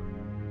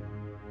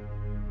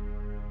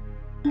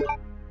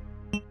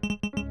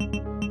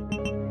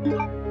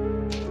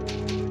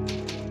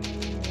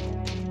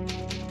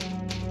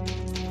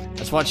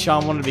 That's what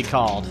Sean wanted to be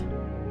called.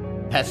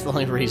 That's the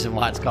only reason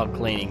why it's called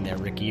cleaning there,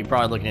 Ricky. You're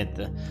probably looking at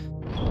the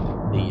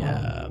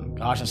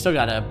gosh, I still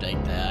got to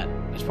update that.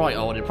 It's probably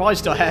old. It probably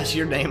still has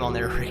your name on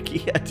there,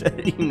 Ricky. I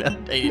didn't even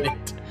update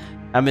it.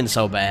 I've been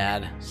so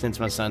bad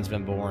since my son's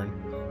been born.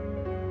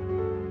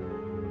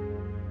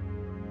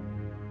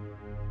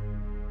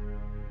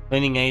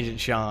 Cleaning agent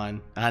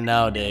Sean. I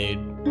know, dude.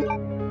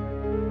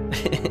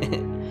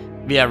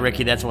 Yeah,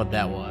 Ricky, that's what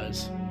that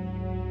was.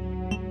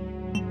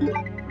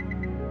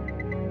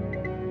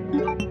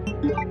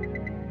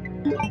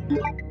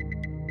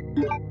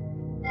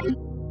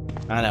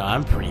 I know,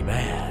 I'm pretty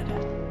bad.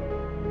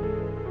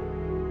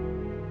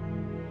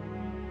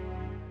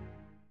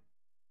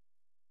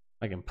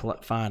 I can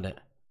find it.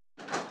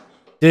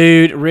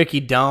 Dude, Ricky,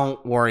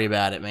 don't worry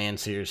about it, man.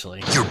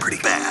 Seriously. You're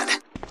pretty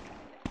bad.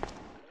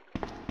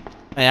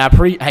 Hey,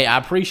 I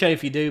appreciate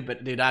if you do,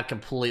 but dude, I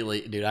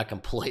completely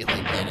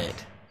get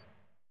it.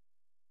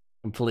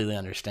 Completely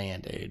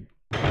understand, dude.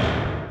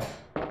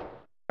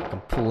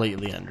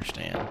 Completely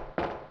understand.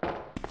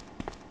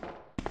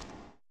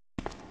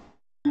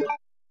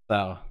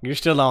 So, you're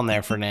still on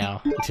there for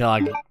now until I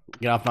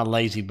get off my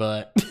lazy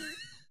butt.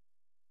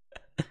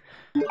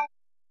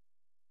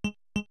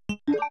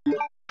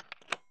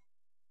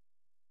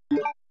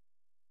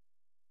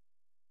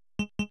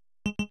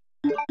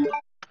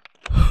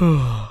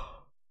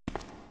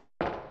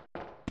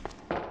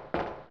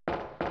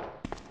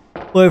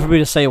 Wait for me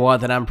to say what?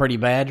 That I'm pretty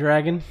bad,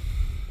 Dragon?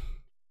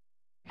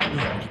 You're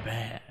pretty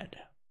bad.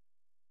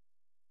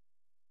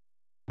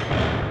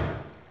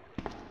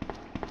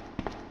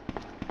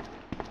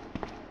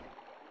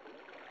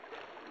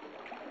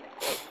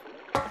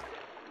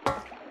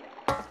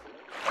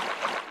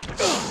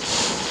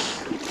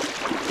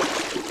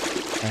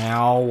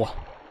 Ow.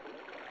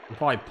 I'm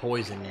probably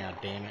poisoned now,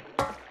 damn it.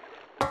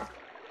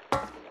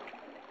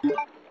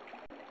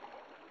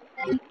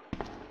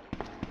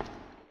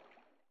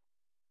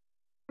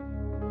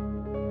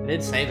 I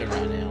did save it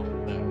right now,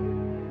 so.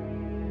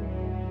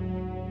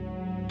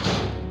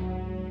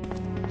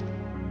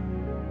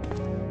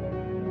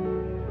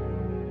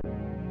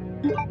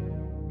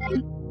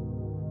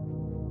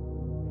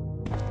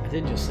 I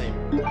did just save it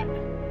right.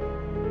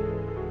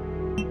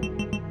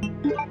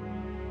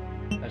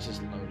 Let's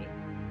just load it.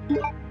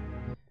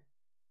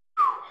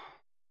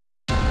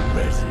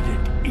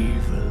 Resident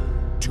Evil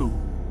 2.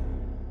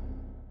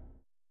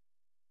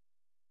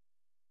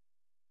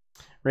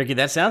 Ricky,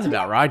 that sounds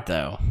about right,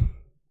 though.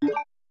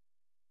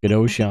 Good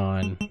old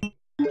Sean.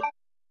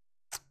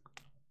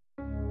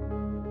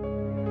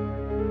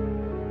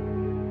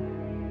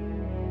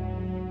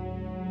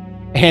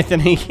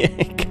 Anthony?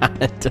 It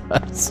kinda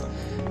does.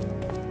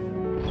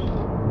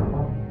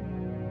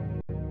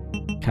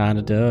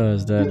 Kinda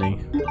does, doesn't he?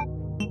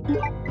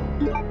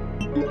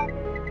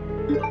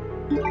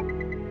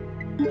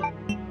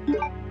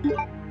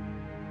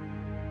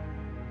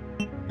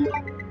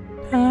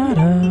 Da,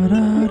 da,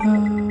 da, da.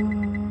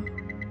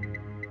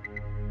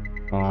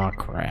 Oh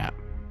crap.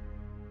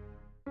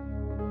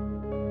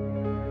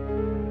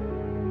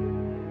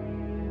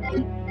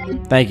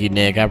 Thank you,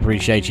 Nick. I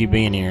appreciate you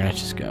being here. Let's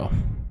just go.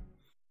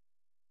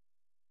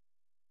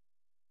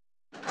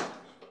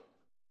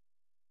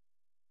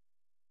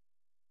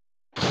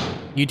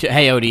 You too.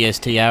 Hey,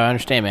 ODST. I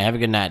understand, man. Have a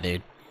good night,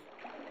 dude.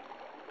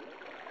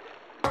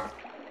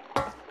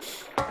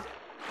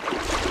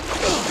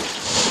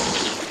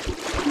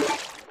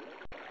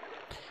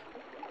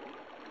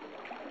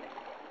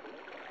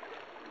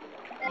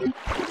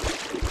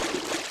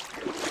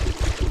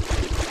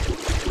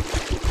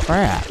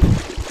 Crap.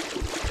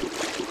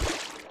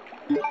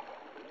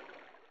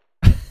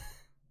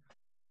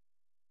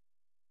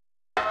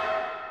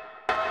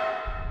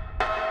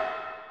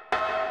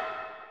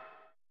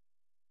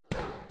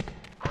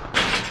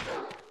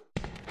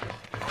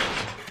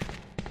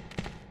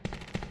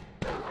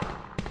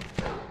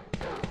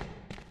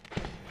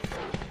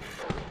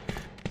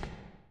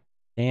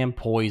 Damn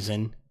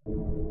poison.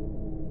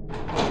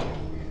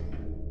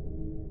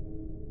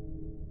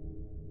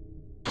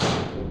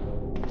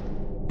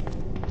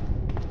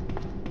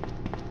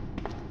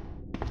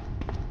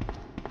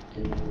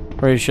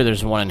 Pretty sure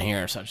there's one in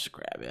here, so I'll just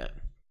grab it.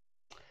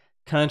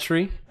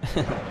 Country.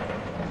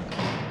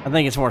 I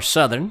think it's more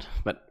southern,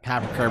 but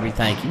Hyper Kirby,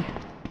 thank you.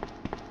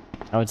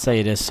 I would say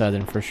it is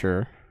southern for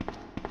sure.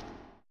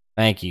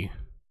 Thank you.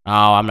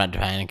 Oh, I'm not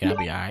panicking. I'll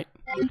be alright.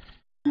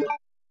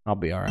 I'll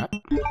be alright.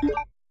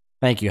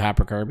 Thank you,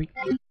 Hyper Kirby.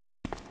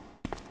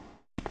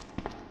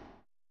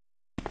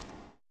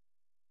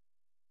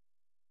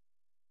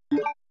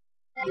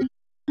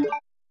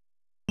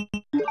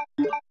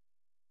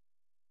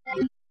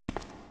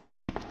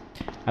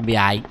 I'll be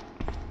alright.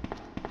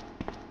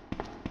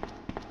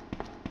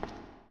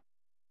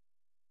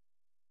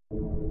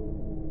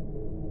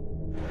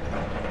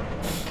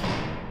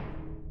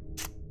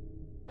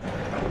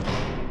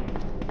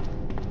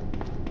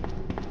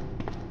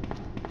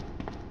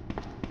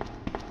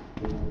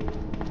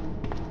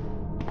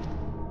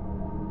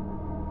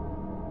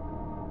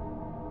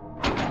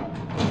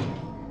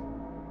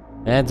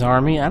 Ed's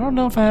Army? I don't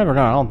know if I have or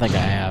not. I don't think I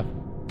have.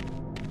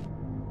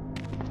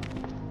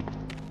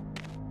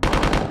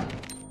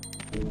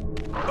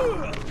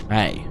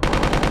 Hey.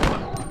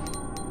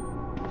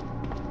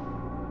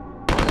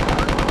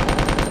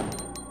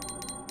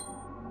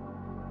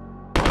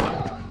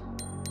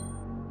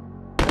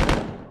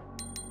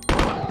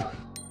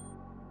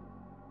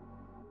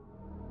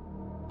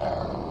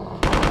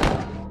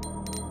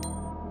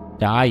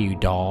 Die, you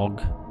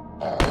dog.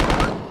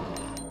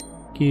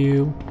 Thank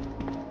you.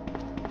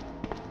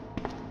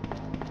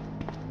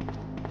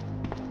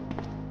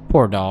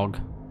 Poor dog.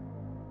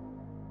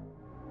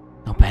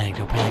 Don't panic,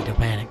 don't panic, don't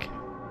panic.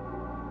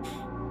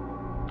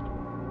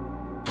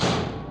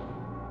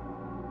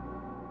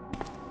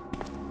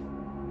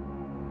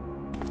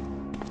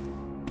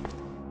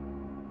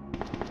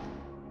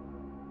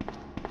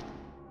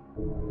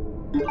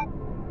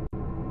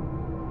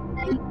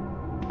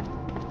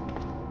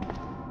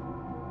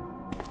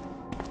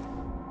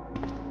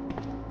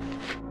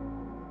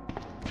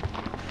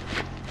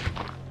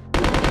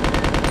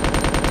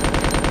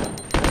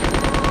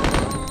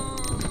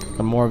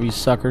 Some more of you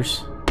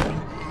suckers.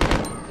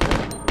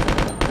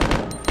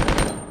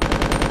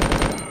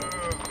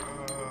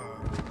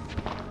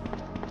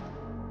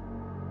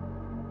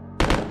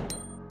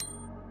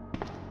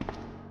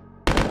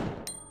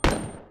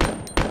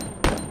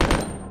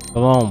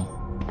 Boom.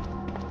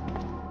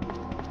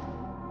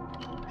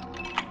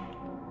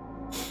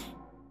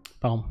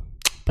 Boom.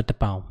 Put the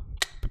boom.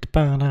 Put the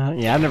boom.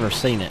 Yeah, I've never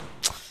seen it.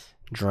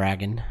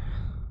 Dragon.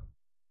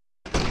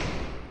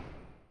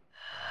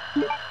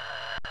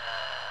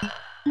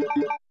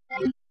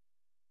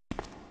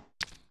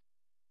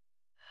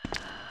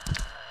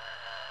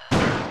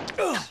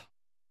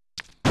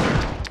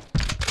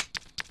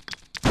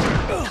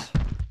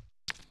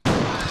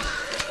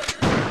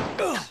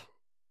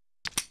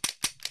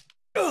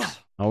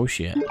 Oh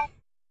shit.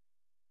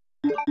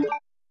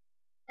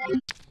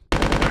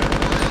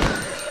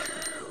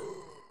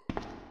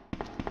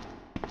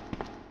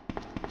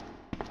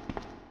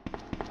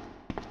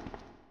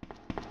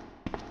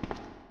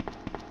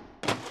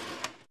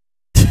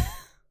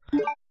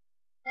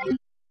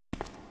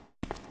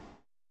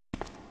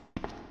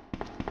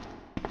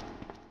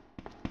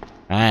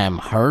 I am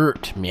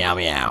hurt. Meow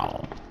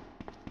meow.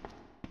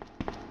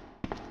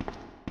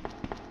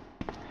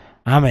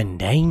 I'm in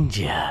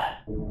danger.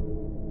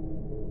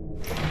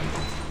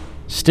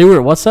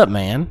 Stuart, what's up,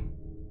 man?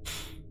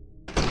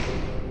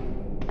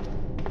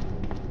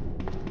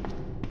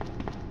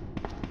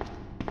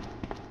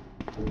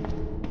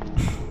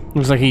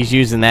 Looks like he's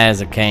using that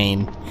as a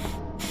cane.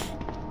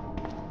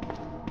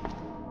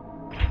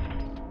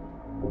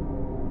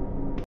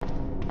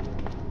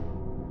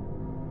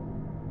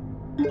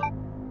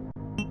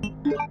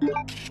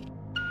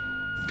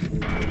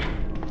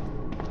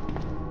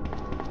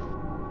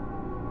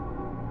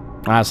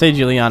 I'll see you,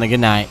 Juliana. Good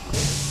night.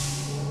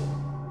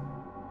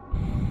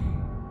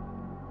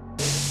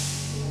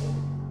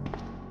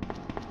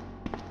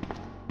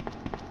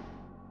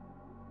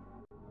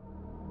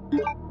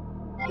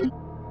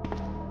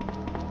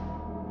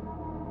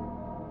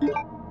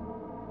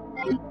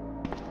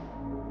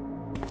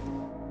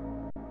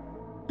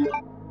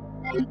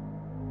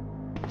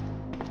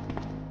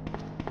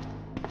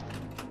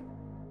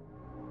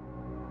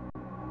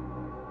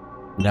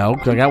 No,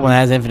 because I got one that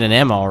has infinite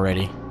ammo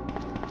already.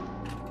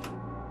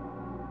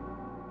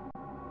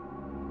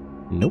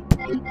 Nope.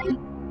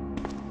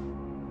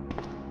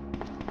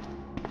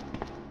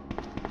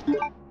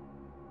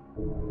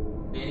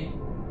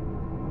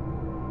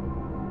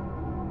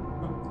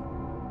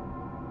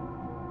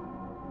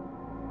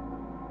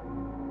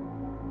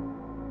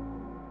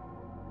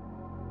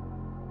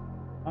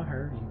 I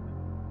heard you.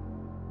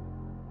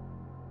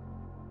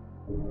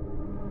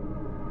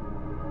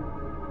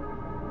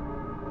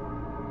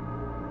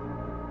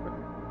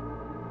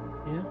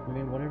 Yeah, I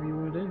mean, whatever you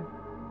want to do.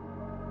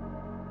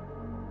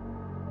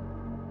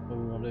 What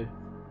do we want to do?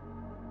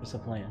 What's the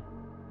plan?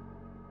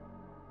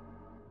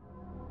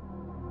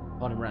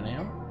 Hold him right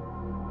now?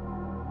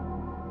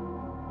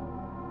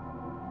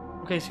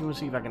 Okay, so you want to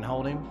see if I can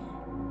hold him?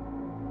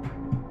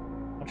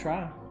 I'll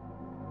try.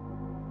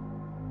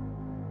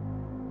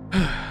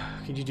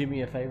 Could you do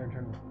me a favor and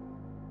turn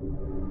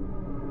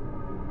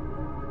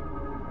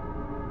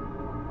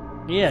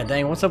the... Yeah,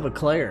 dang, what's up with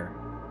Claire?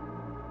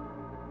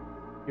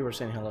 You were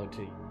saying hello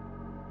to you.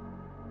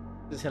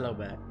 Just hello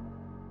back.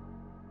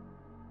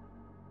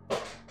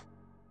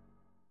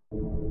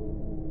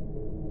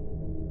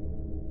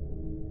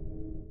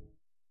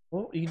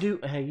 Well, you do.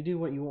 Hey, you do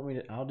what you want me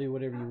to. I'll do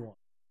whatever you want.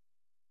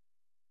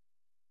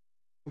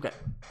 Okay.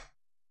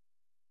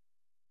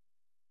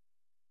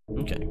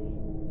 Okay.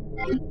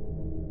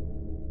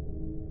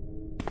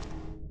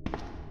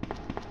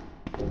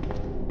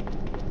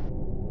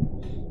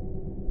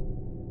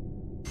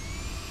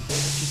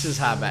 She says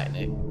hi back,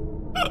 Nick.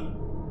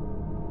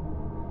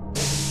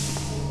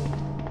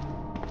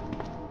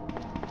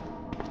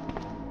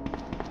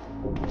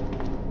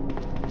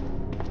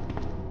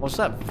 What's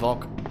that,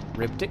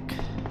 Volcryptic?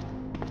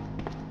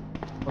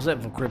 What's that,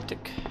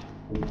 Volcryptic?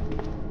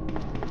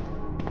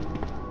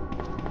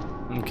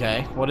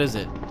 Okay, what is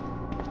it?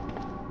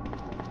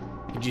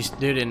 Could you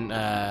do it in,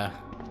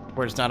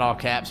 where it's not all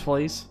caps,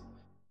 please?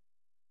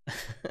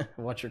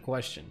 What's your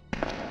question?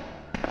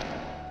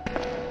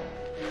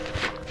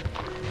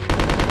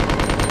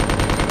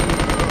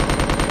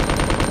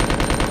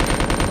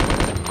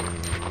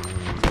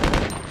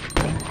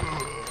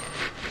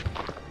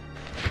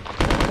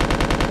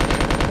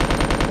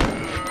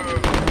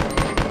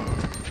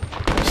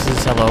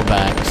 Hello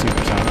back,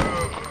 Supersonic.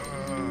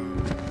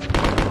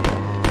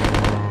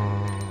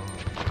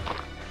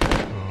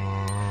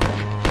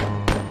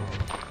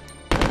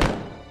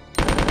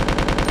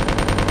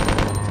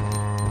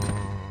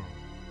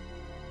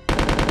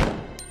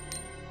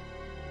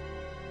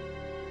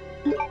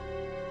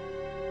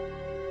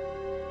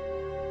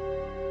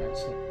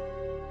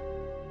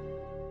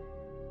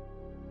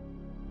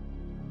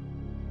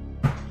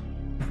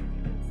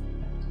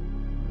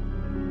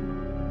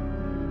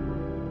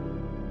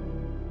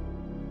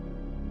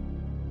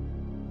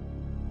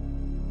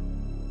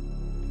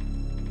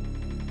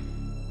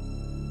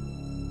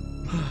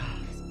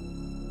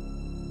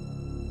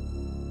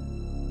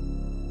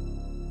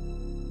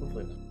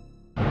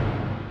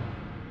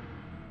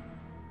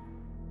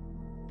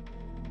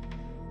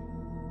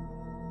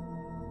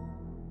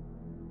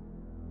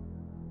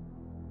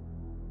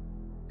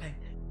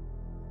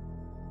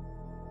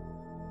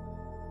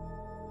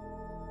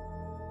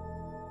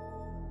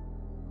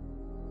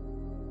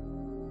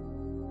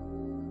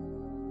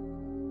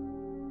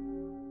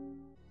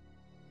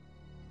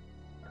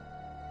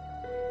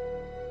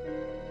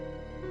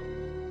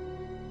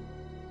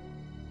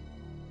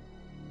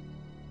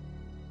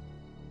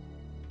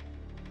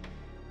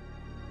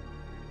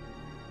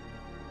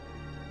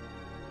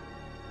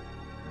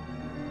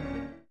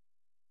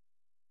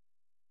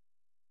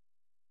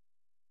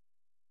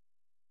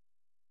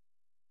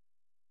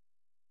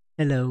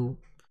 Hello.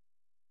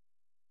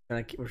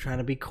 We're trying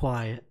to be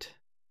quiet.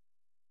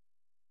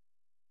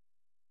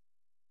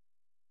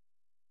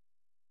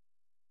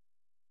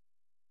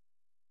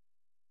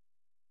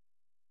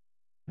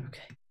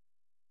 Okay.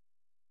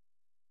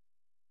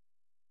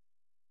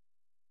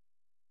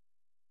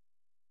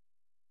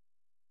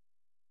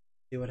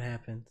 See what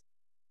happens.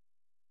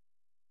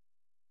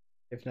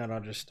 If not, I'll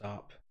just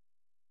stop.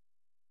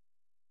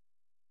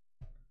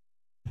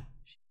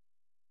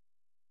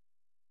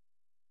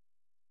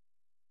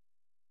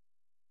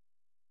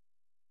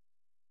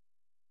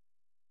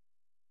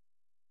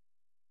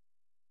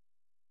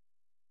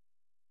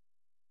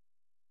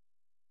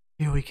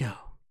 Here we go.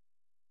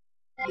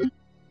 How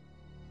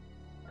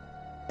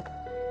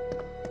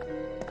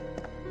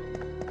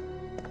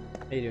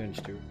you doing,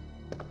 Stuart?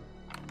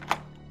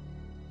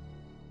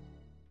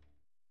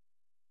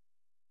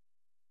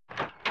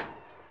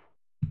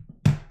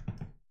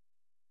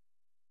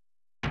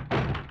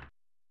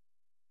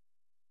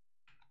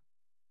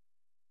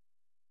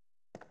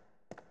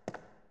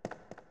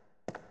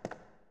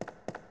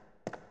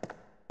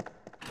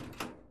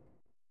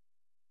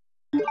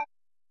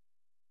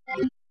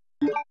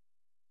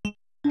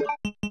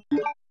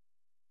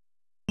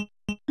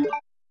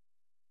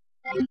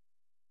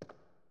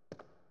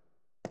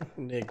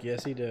 Nick,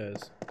 yes he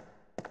does.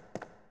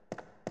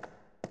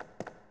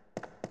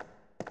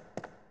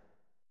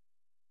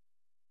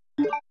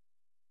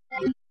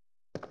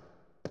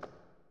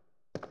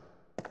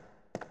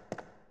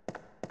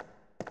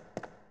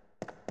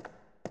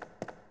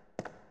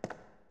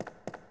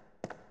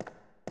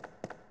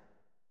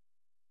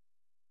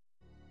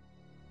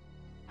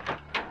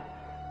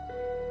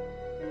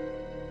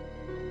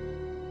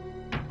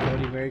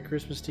 Cody, Merry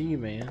Christmas to you,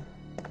 man.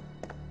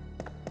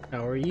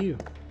 How are you?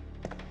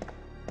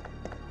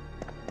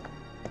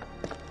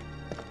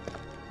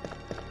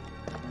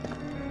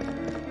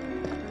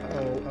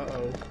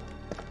 Uh-oh.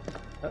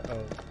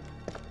 Uh-oh.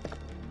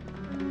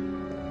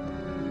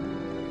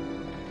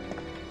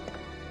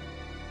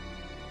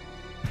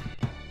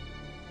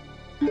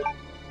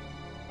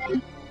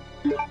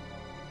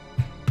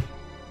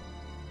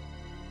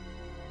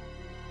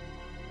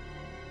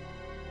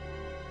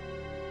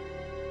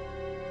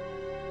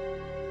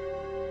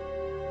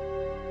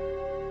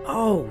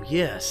 Oh,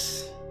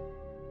 yes.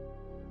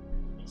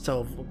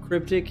 So,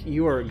 Cryptic,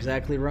 you are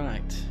exactly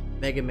right.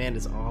 Mega Man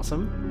is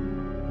awesome.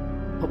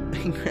 Oh,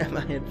 grab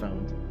my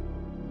headphones.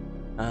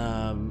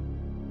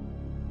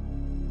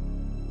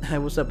 Hey,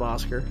 what's up,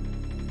 Oscar?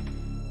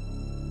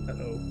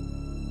 Uh-oh.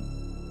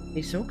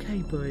 It's okay,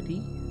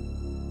 buddy.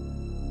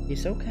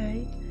 It's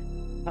okay.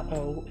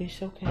 Uh-oh,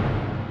 it's okay.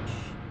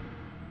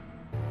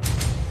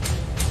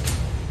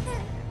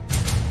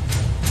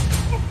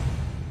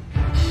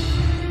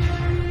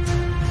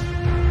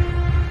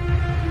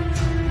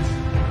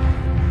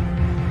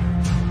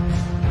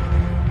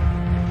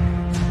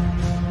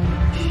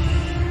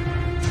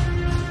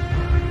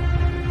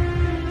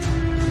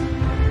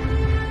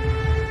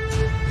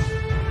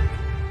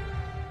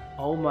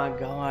 Oh my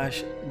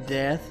gosh,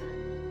 Death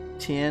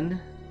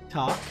 10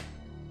 Talk.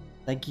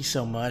 Thank you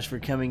so much for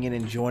coming in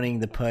and joining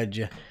the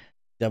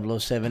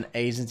Pudge007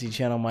 Agency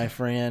Channel, my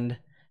friend.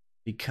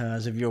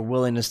 Because of your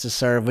willingness to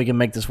serve, we can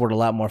make this world a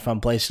lot more fun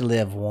place to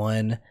live,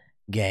 one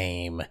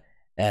game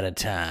at a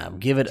time.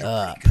 Give it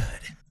up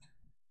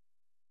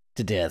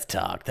to Death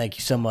Talk. Thank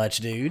you so much,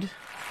 dude.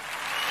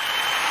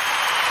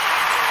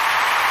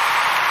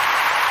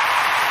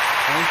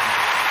 Thank you.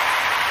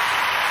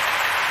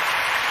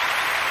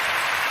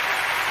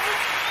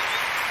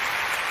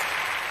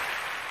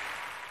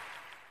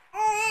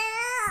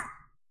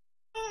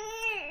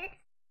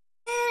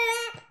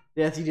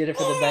 Death, you did it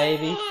for the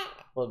baby.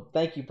 Well,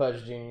 thank you,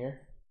 Pudge Jr.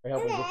 for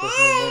helping get this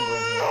new member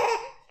in here.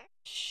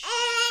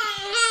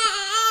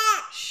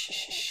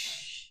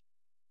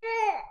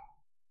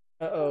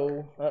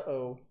 Uh-oh,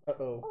 uh-oh,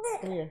 uh-oh.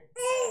 Come here.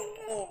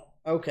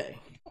 Okay,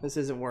 this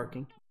isn't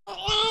working.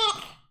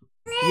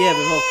 Yeah,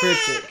 but whole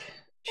Cryptic.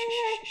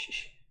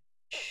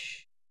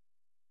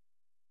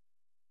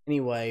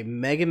 Anyway,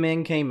 Mega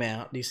Man came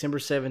out December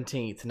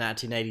 17th,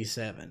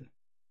 1987.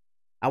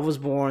 I was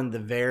born the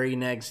very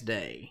next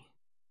day.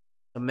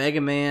 So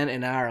Mega Man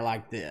and I are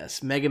like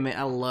this. Mega Man,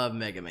 I love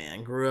Mega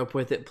Man. Grew up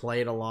with it,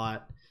 played a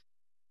lot.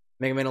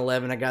 Mega Man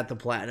 11, I got the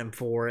platinum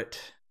for it.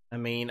 I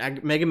mean,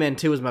 Mega Man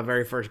 2 was my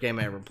very first game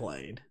I ever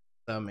played.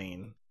 So, I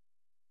mean,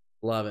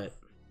 love it.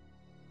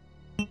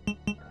 Boy.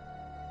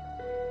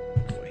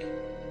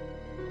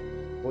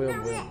 Boy,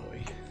 oh boy, oh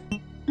boy.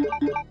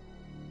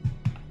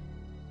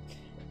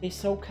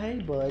 It's okay,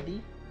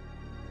 buddy.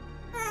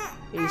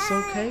 It's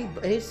okay,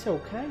 it's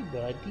okay,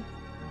 buddy.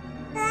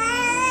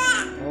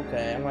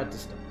 Okay, I'm about to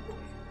stop.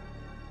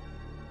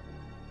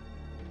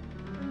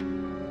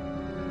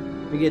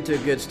 We get to a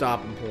good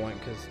stopping point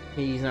because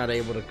he's not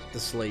able to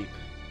sleep.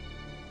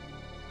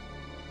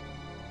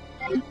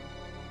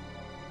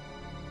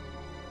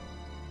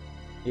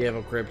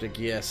 Yeah, Cryptic,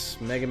 yes.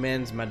 Mega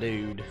Man's my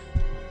dude.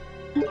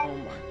 Oh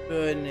my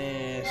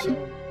goodness. Oh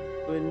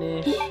my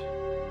goodness.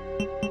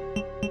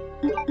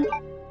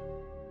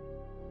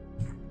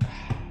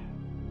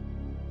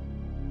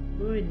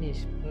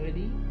 Goodness,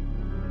 buddy.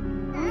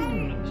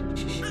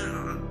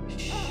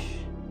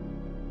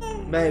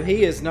 Babe,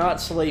 he is not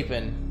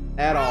sleeping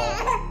at all.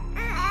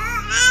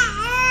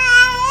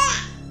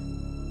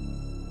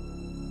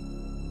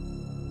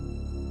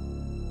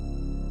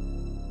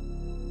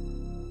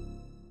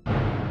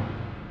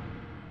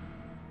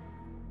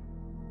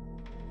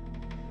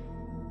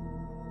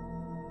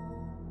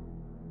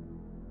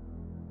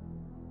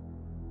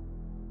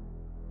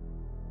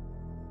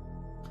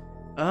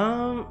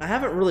 I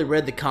haven't really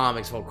read the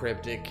comics, Whole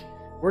Cryptic.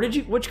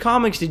 Which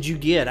comics did you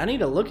get? I need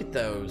to look at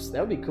those. That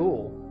would be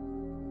cool.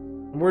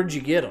 Where did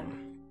you get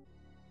them?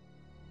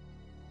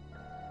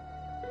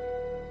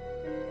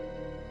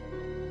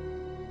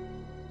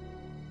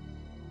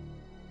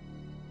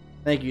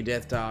 Thank you,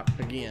 Death Talk,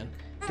 again.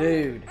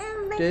 Dude.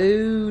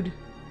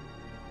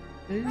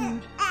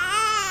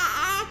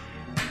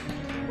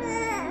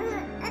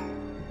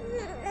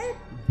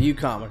 View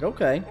comic,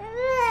 okay.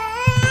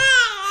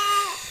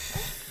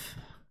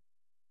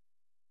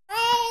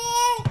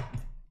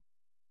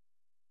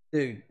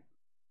 Dude.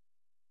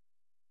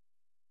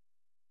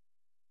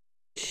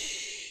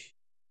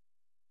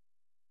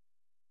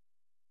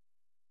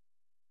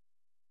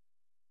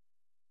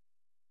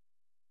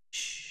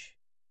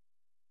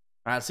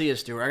 Alright, see you,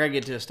 Stuart. I gotta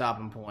get to a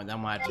stopping point. I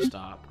might have to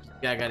stop.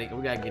 We gotta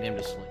get him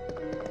to sleep.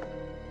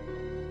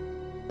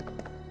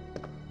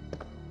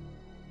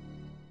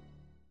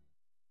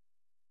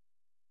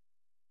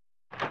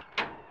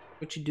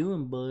 What you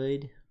doing,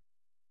 bud?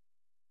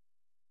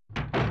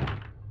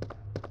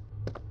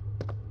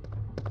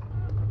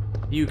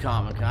 You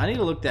Comic-Con. I need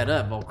to look that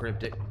up,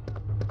 Volcryptic.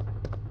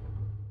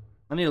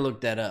 I need to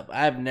look that up.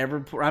 I've never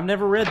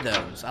read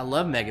those. I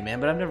love Mega Man,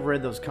 but I've never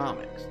read those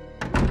comics.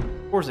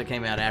 Of course, it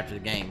came out after the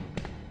game.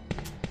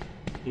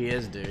 He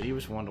is, dude. He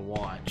was one to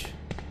watch.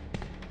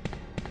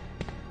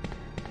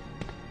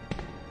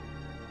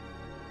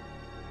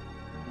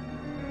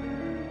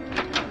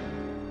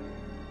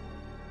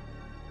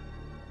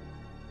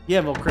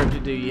 Yeah,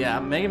 Volcryptic, dude. Yeah,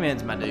 Mega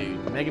Man's my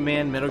dude. Mega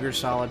Man, Metal Gear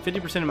Solid.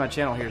 50% of my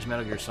channel here is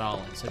Metal Gear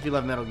Solid. So if you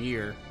love Metal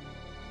Gear,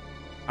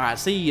 all right.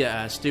 See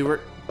ya,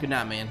 Stuart. Good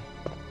night, man.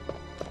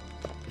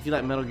 If you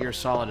like Metal Gear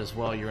Solid as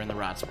well, you're in the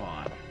right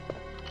spot.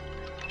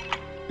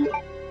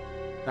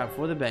 Time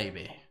for the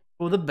baby.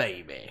 For the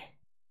baby.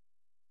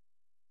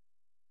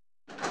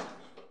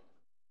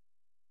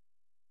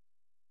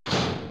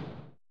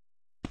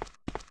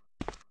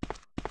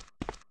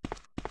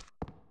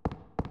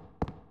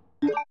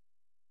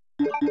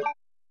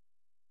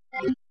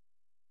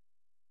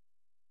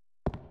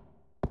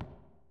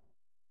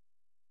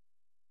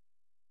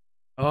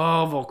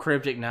 Oh,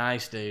 Volcryptic,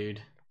 nice,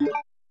 dude.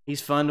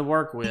 He's fun to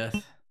work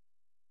with.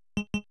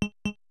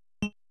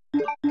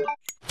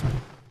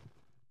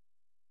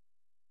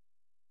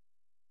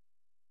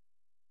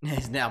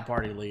 He's now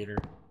party leader.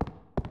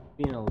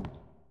 Being a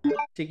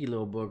sticky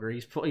little booger.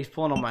 He's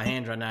pulling on my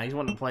hands right now. He's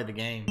wanting to play the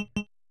game.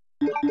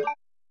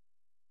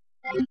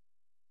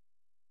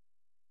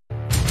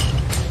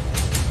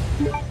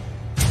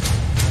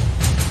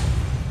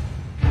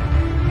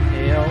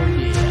 Hell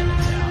yeah,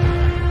 Natalia.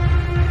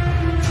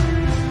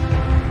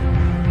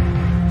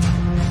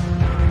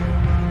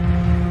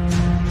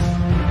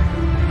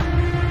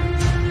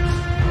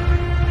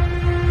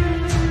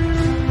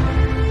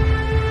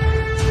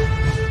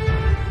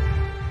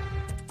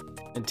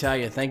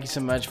 Natalia, thank you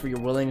so much for your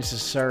willingness to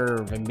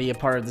serve and be a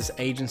part of this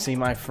agency,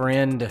 my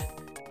friend.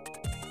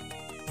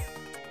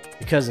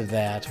 Because of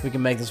that, we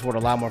can make this world a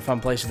lot more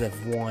fun place to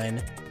live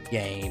one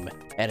game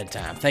at a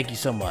time. Thank you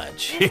so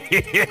much.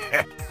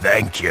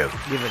 Thank you.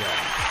 Give it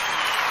up.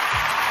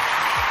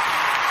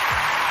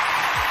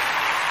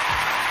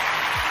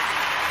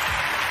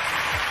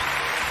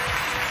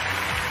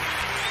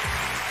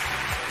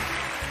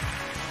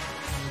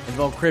 And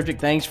Volcryptic,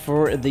 thanks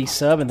for the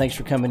sub and thanks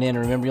for coming in.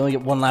 And remember, you only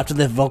get one life to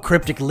live.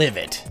 Volcryptic, live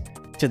it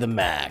to the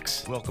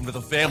max. Welcome to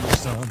the family,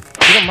 son.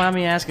 If you don't mind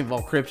me asking,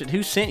 Volcryptic,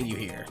 who sent you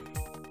here?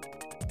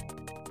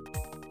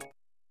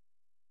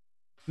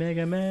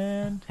 Mega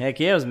Man. Heck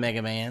yeah, it was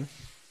Mega Man.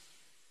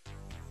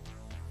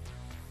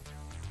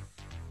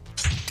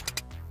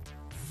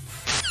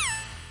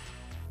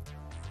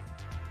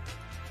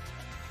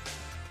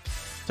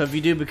 So if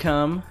you do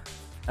become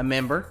a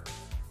member,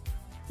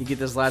 you get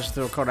this license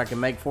through a card I can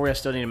make for you. I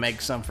still need to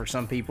make some for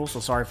some people, so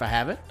sorry if I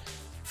haven't.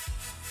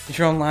 Get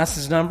your own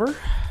license number.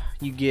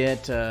 You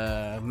get,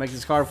 make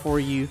this card for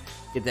you,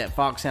 get that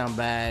Foxhound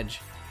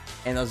badge,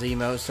 and those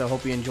emotes. So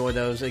hope you enjoy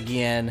those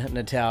again,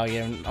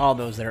 Natalia, and all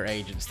those that are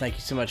agents. Thank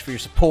you so much for your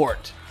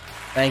support.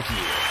 Thank you.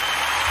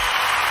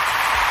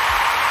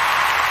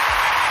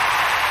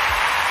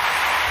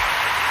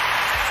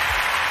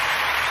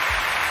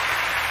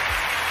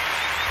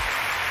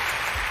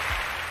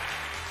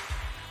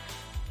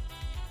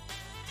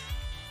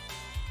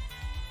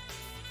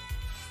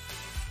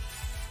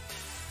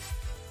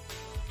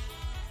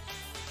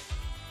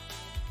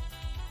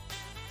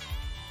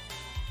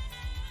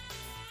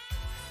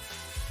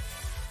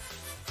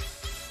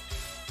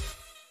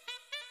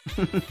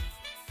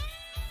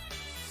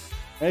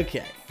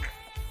 Okay.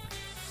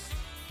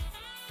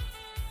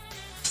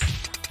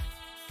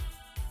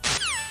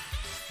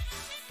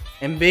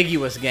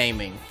 Ambiguous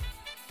Gaming.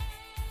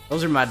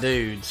 Those are my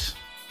dudes.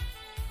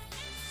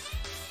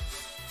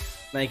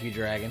 Thank you,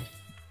 Dragon.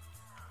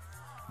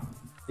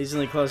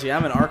 Decently close. Yeah,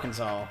 I'm in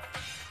Arkansas.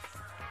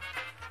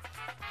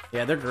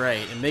 Yeah, they're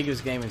great. Ambiguous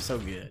Gaming is so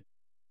good.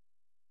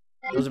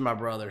 Those are my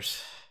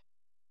brothers.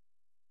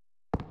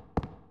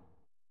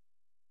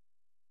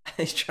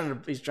 He's trying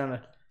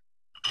to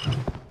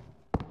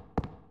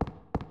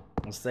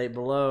state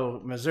below.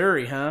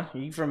 Missouri, huh? Are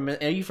you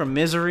from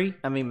Missouri?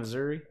 I mean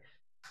Missouri.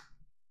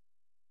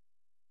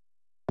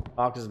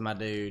 Fox is my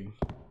dude.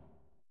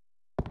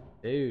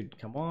 Dude,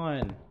 come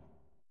on.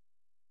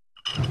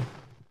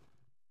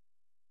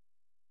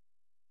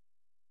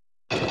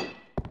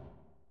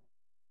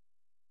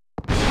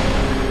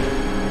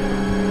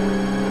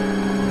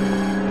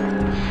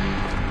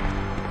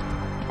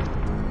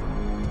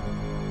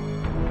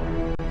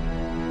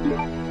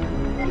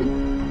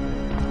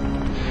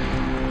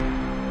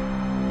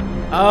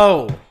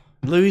 Oh,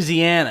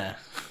 Louisiana.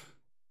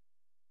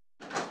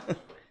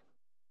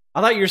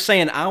 I thought you were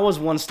saying I was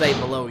one state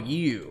below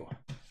you.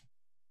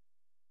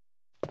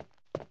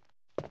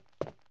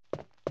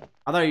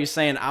 I I thought you were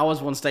saying I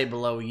was one state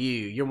below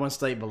you. You're one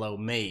state below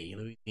me.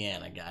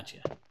 Louisiana, gotcha.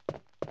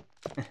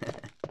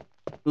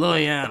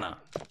 Louisiana.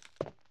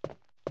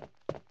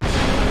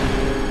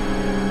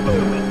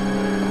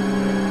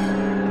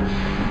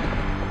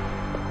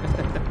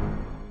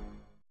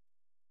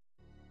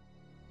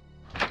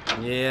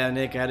 Yeah,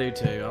 Nick, I do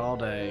too, all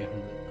day.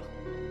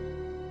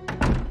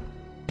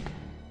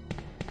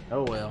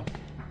 Oh well.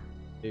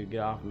 Dude, get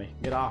off me.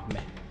 Get off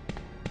me.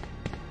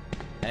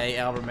 Hey,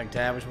 Albert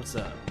McTavish, what's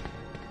up?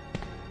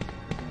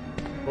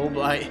 Full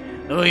blight.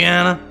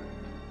 Louisiana.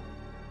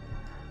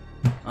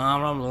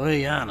 I'm from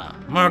Louisiana.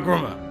 My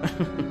grandma.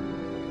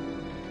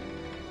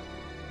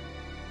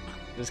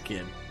 Just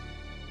kidding.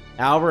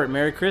 Albert,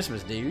 Merry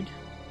Christmas, dude.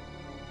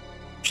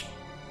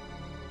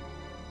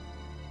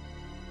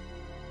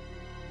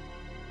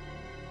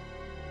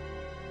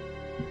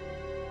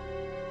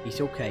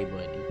 It's okay,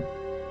 buddy.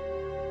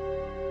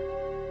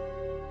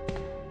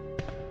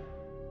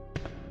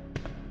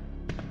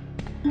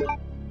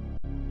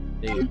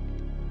 Dude.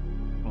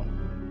 Come on.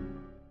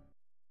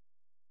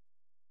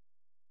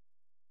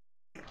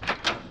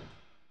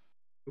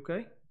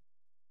 Okay.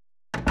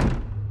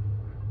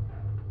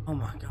 Oh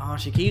my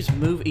gosh, he keeps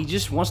moving. He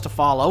just wants to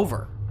fall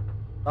over.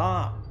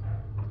 Stop.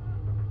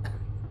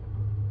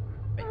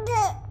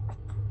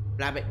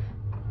 Blab it.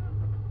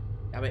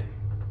 Blab it.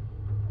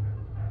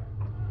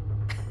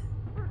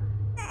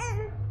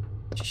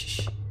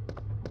 Shh.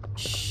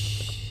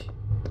 Shh.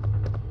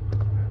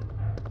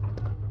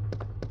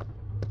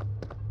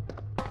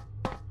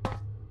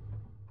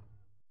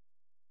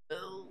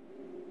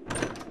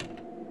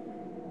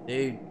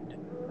 Dude.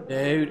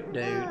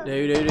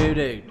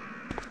 Dude.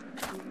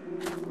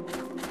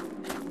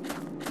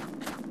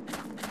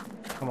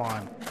 Come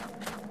on.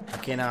 I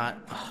cannot.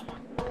 Oh my.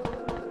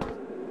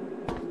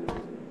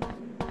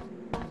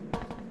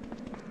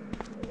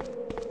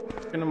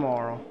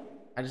 Tomorrow.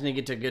 I just need to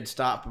get to a good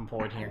stopping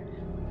point here.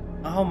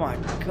 Oh my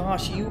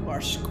gosh, you are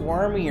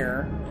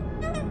squirmier.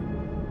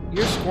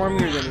 You're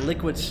squirmier than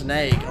Liquid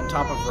Snake on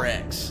top of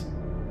Rex.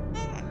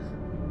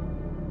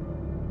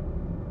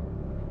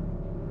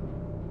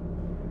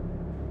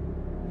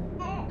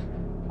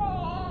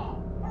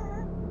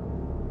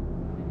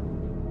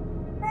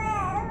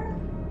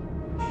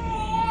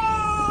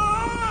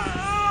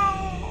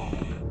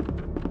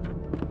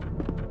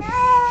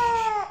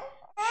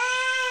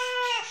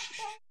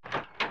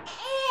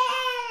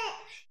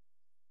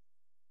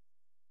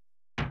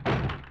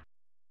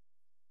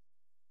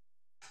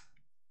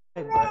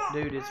 Hey, but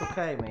dude, it's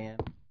okay, man.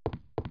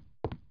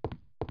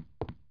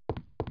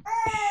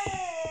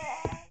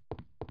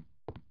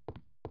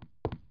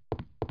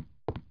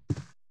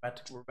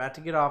 We're about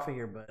to get off of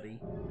here, buddy.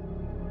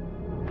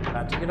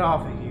 About to get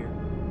off of here.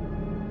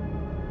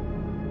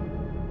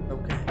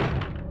 Okay.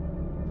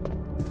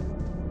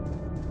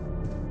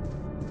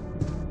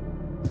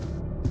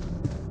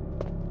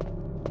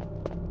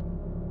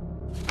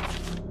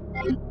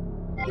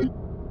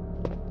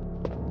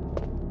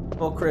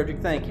 Well, Cryptic,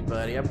 thank you,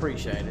 buddy. I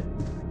appreciate it.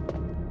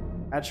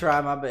 I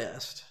try my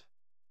best.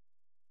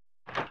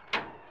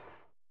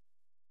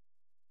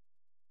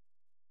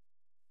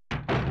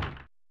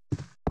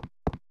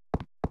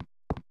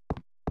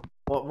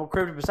 Well,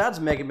 Cryptic, besides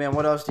Mega Man,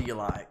 what else do you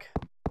like?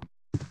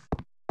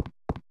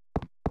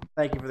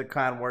 Thank you for the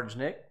kind words,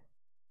 Nick.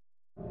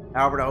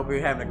 Albert, I hope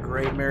you're having a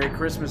great Merry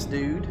Christmas,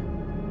 dude.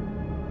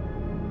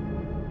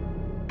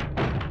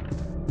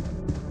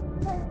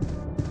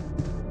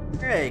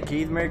 Hey,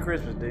 Keith, Merry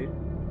Christmas, dude.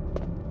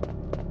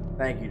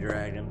 Thank you,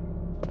 Dragon.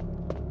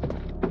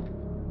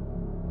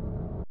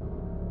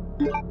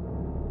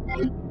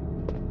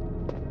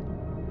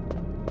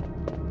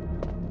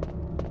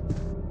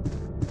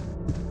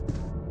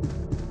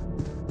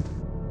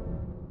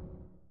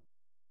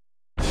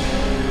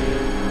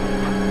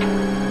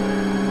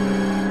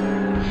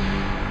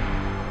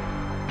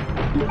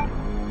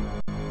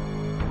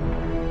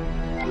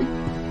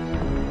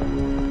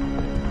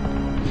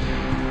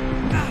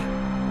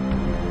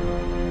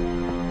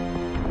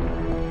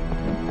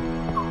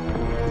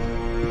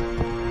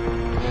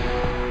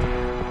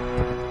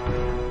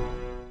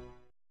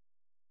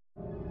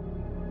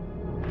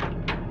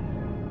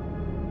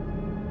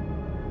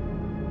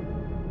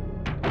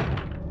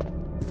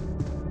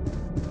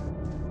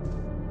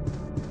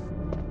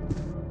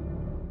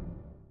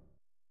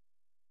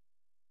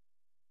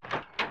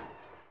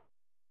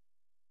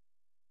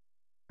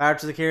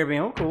 Pirates of the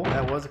Caribbean. Oh, cool.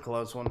 That was a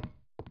close one.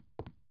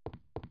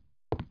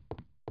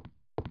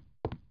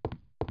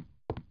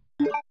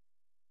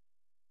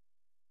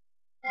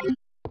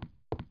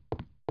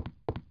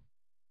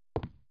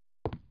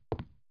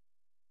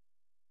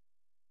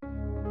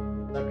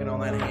 Sucking on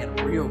that hand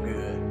real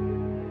good.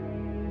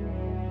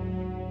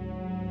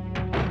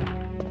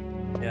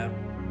 Yeah.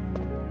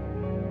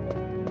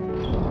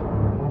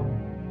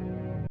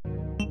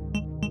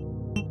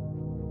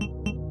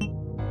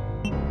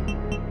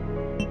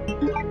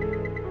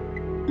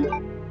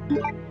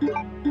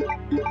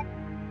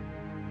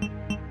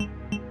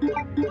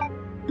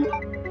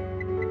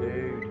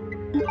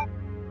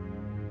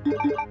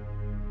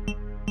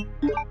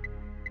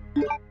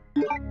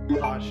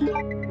 Gosh,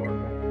 nuts.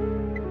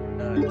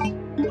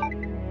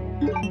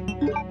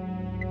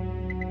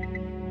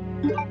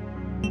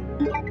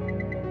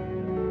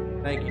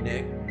 Thank you,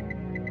 Nick.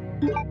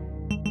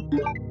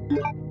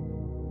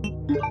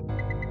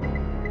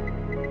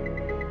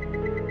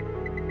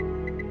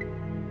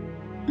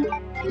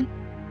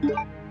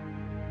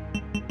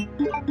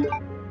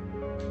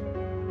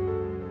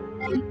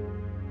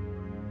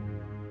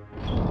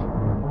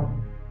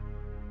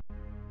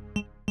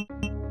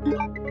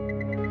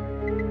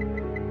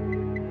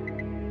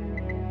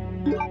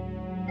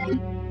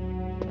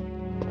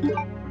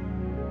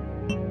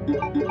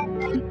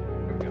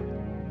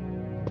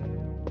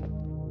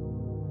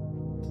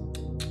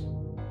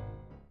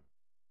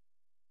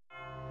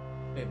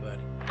 Hey,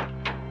 buddy.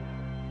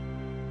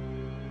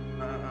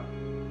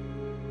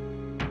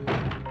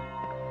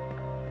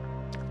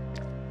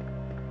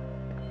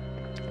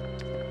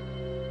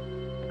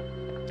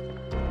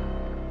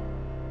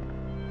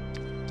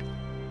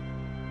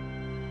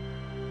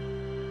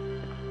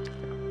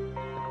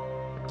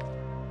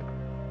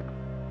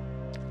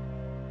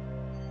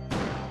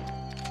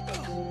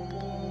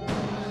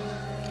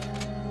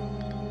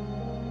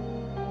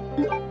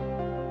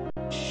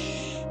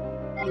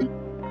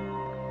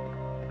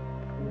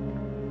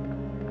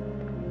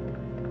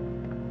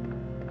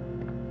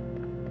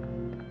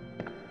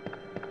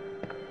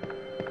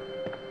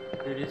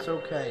 Dude, it's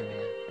okay,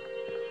 man.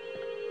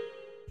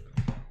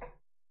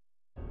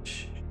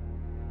 Shh.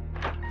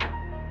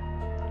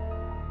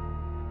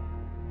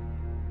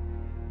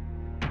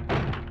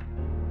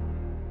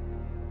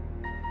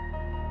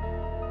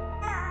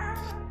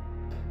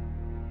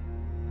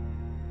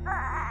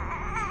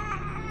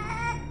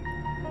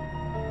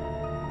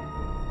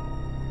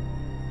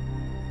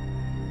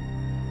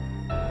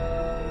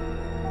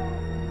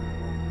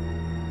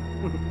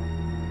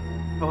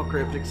 Oh,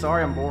 Cryptic,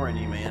 sorry I'm boring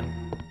you, man.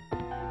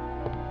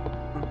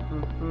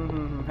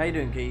 How you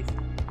doing, Keith?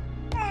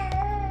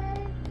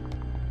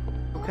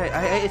 Okay,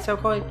 it's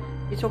okay.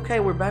 It's okay,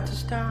 we're about to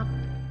stop.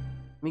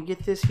 Let me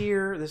get this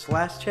here, this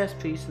last chess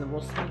piece, and then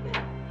we'll sing it.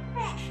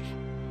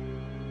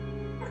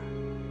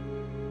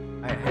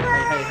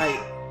 Hey.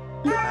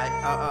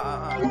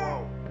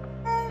 Whoa.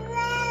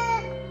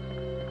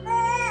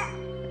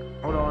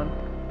 Hold on.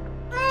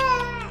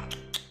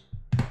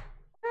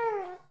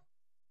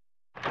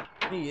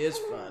 He is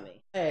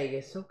funny. Hey,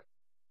 it's okay.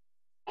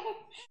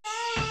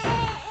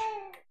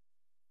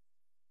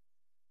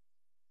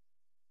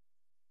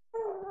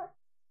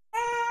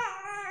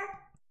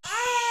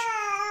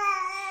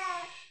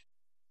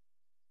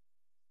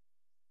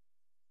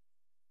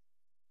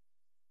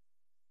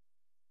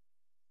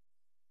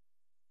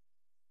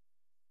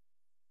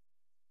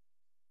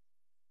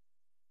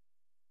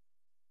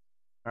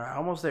 Alright,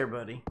 almost there,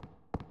 buddy. I'm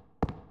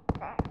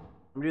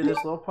gonna do this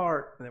little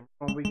part, and then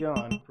we're gonna be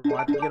gone. We're gonna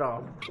have to get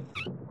off.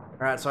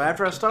 Alright, so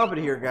after I stop it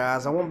here,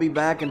 guys, I won't be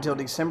back until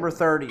December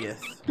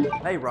 30th.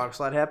 Hey,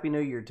 Rockslide, Happy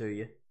New Year to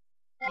you.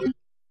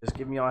 Just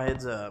giving y'all a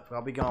heads up.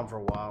 I'll be gone for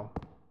a while.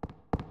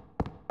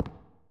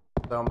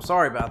 So I'm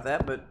sorry about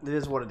that, but it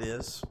is what it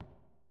is.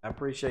 I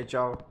appreciate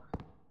y'all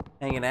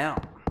hanging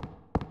out.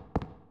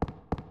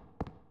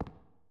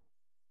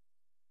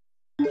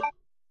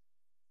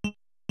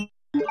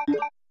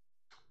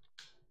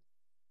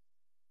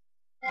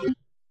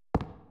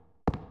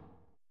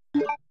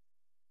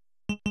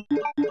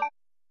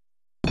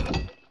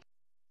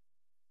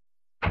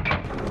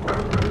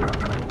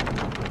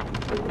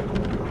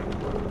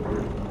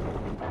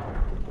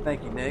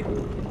 Thank you, Nick.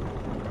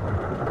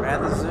 We're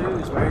at the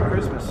zoos. Merry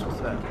Christmas. What's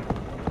up?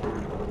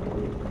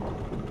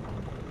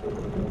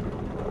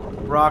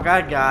 Rock,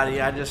 I got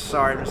you. I'm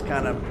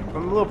a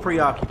little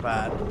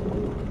preoccupied.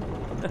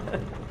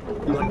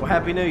 I'm like, well,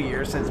 Happy New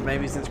Year, since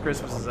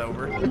Christmas is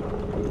over.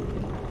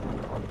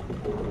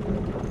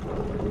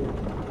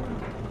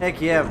 Heck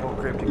yeah, Full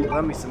Cryptic.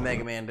 Love me some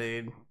Mega Man,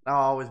 dude. I'll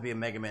always be a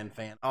Mega Man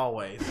fan.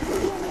 Always.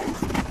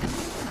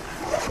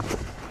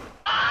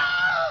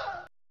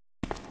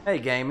 Hey,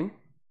 gaming.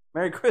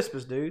 Merry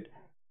Christmas, dude.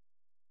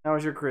 How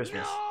was your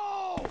Christmas?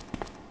 No!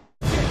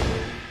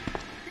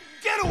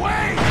 Get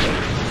away!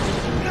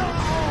 No!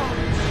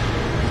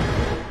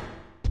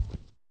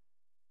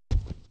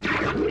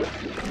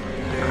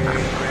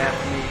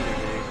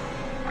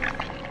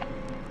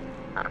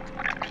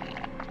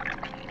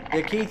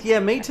 Yeah, Keith, yeah,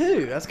 me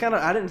too. That's kind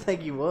of, I didn't think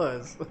he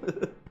was.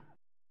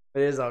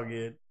 It is all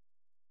good.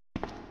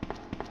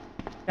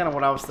 Kind of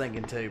what I was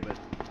thinking too, but.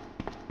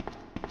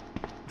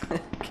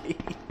 Keith.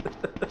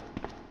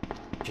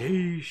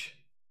 Jeez.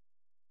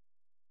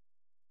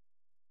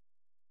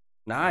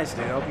 Nice,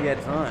 dude. Hope you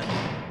had fun.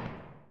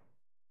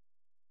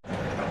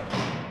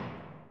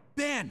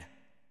 Ben!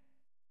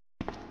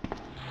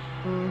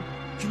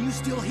 Can you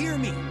still hear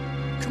me?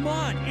 Come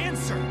on,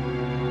 answer!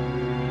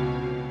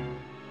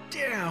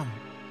 Damn!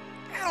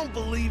 I don't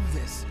believe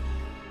this.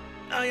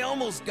 I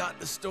almost got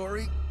the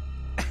story.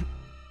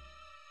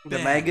 The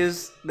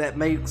megas that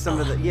made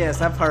some of the...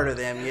 Yes, I've heard of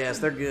them. Yes,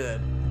 they're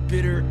good.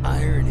 Bitter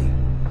irony.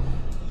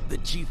 The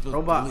chief of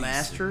Robot police,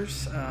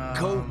 Masters?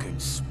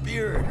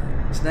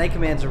 co-conspirator. Snake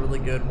Man's a really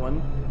good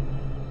one.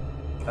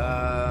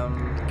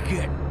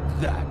 Get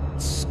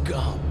that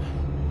scum.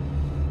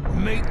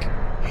 Make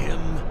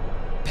him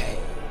pay.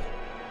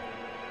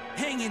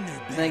 Hang in there,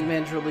 Ben. Snake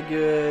Man's really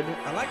good.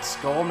 I like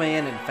Skull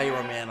Man and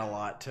Pharaoh Man a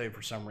lot too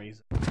for some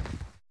reason.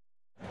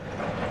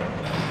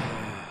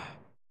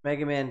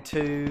 Mega Man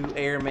 2,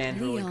 Airman's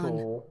really Leon.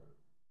 cool.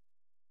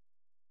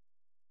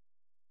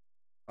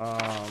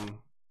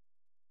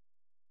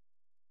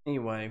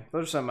 Anyway,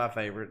 those are some of my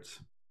favorites.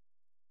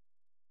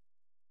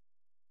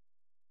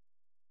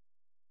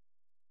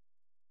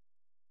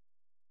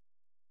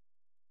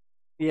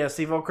 Yeah,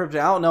 Steve Crypto.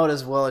 I don't know it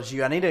as well as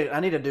you. I need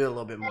to do a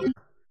little bit more.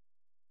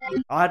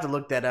 I'll have to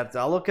look that up.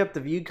 I'll look up the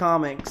View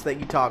comics that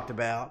you talked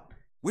about,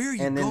 Where are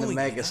you and then going, the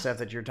Mega Ada? stuff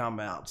that you're talking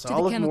about. So To I'll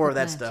the look chemical more of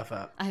that plant. stuff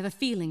up. I have a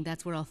feeling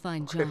that's where I'll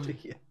find John.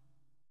 Cryptic, yeah.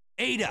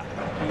 Ada,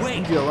 You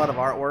wait. do a lot of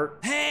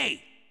artwork.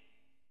 Hey!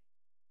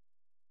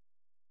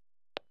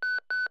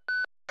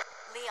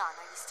 Leon,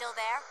 are you still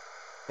there?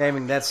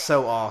 Gaming, that's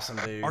so awesome,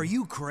 dude. Are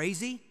you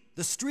crazy?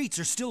 The streets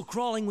are still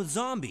crawling with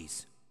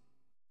zombies.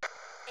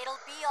 It'll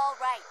be all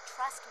right,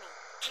 trust me.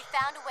 We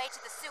found a way to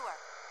the sewer.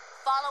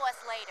 Follow us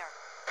later.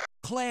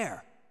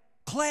 Claire!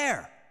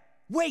 Claire!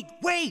 Wait,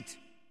 wait!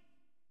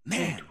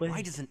 Man, Wait.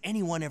 why doesn't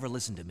anyone ever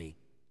listen to me?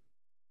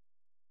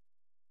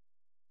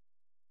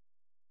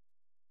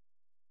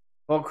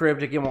 Well,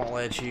 Cryptic, it won't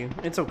let you.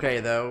 It's okay,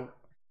 though.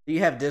 Do you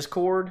have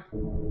Discord?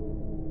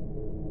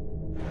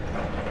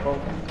 Well,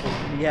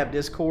 do you have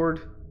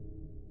Discord?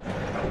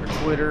 Or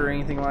Twitter or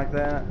anything like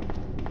that?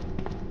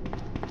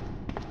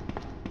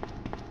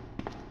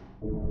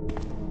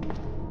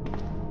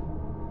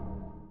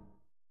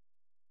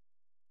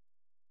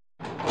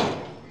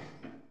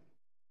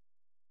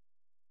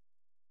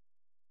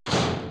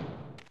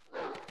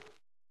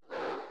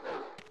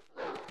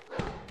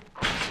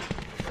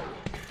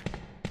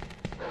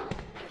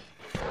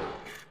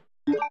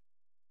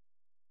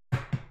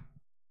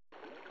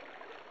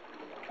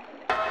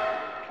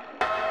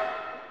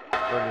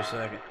 Wait a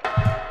second.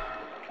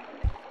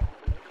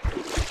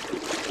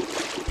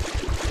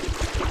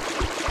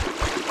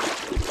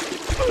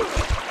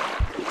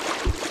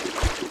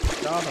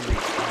 Stop me,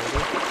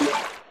 spider.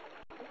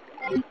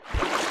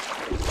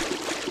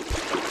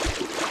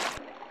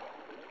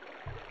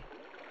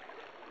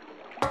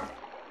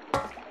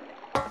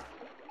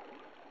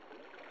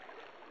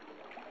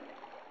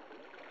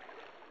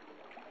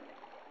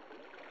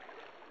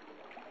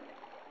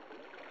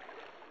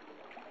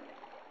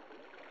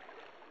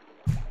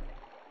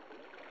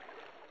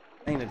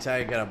 I need to tell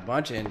you, got a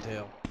bunch of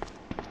intel.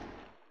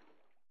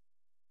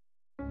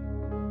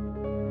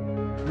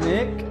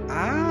 Nick,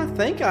 I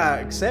think I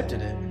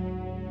accepted it.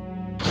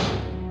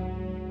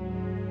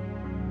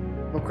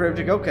 Well,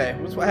 Cryptic, okay.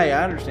 Hey,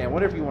 I understand.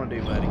 Whatever you want to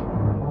do, buddy.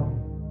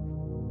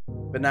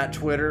 But not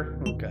Twitter?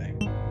 Okay.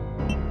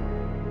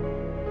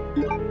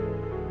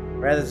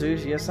 Rather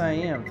Zeus, yes I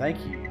am. Thank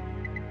you.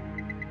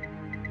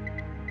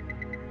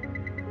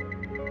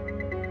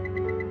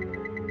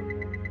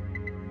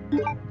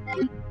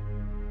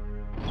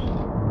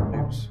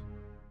 Oops.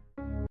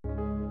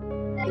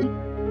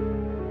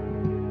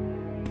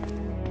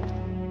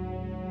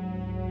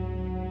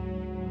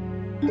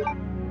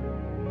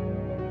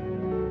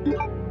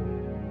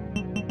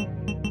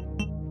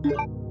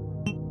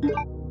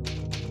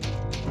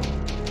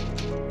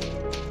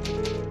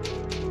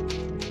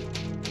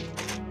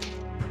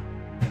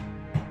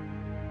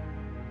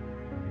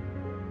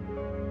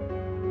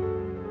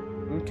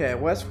 Okay,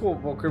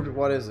 Westwood Cryptic,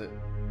 what is it?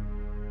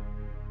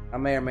 I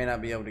may or may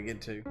not be able to get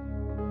to.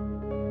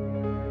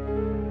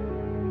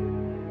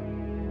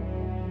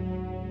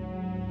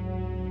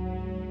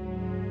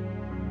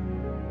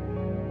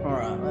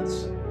 Alright, let's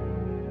see.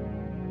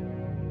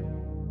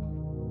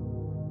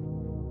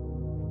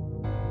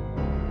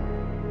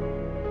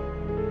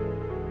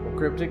 Well,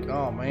 Cryptic,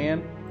 oh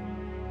man.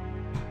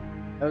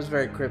 That was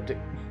very cryptic.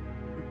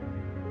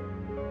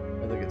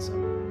 Let me look at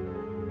some.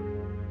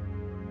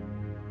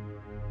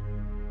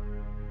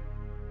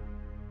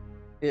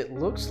 It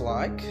looks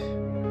like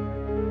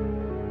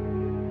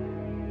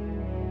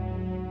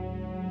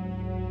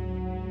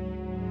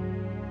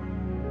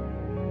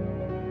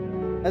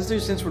let's do,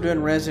 since we're doing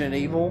Resident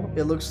Evil,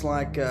 it looks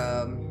like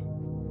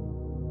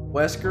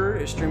Wesker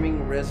is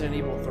streaming Resident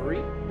Evil 3.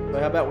 So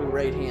how about we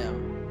rate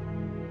him?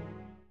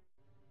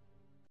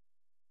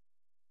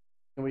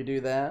 Can we do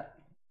that?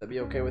 That'd be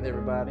okay with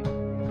everybody?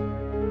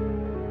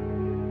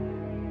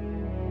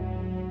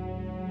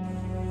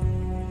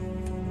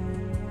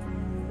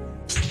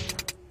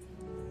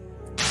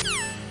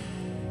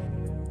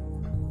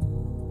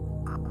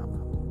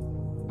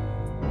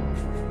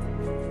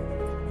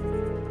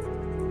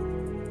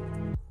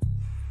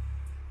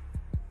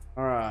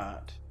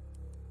 Alright.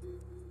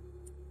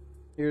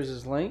 Here's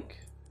his link.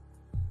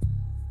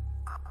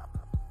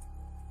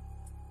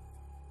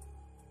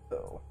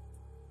 So.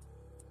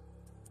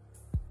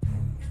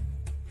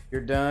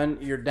 You're done.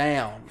 You're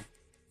down.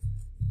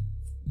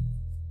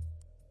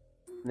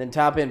 And then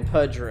type in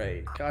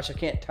Pudge007. Gosh, I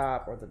can't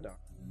type worth a darn.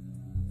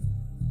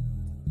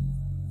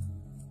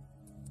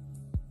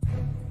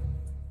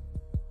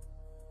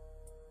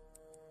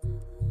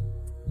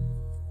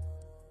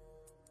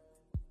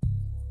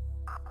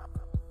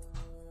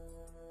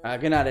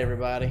 Good night,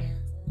 everybody.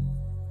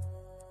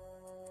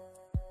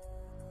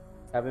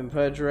 I've been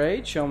Pudge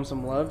Raid. Show him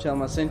some love. Tell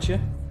him I sent you.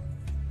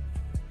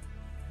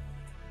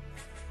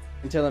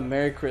 And tell him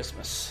Merry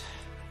Christmas.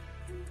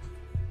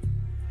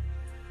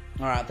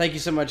 Alright, thank you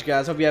so much,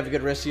 guys. Hope you have a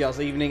good rest of y'all's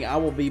evening. I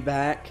will be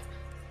back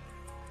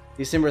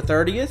December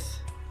 30th.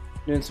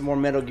 Doing some more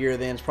Metal Gear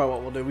then. It's probably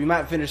what we'll do. We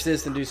might finish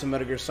this and do some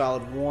Metal Gear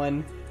Solid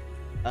 1.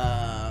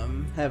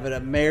 Having a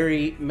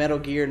merry Metal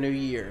Gear New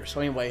Year. So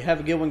anyway, have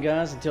a good one,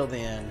 guys. Until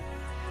then,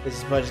 this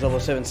is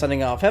Pudge007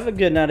 signing off. Have a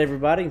good night,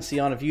 everybody, and see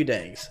you on a few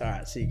days.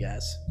 Alright, see you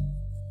guys.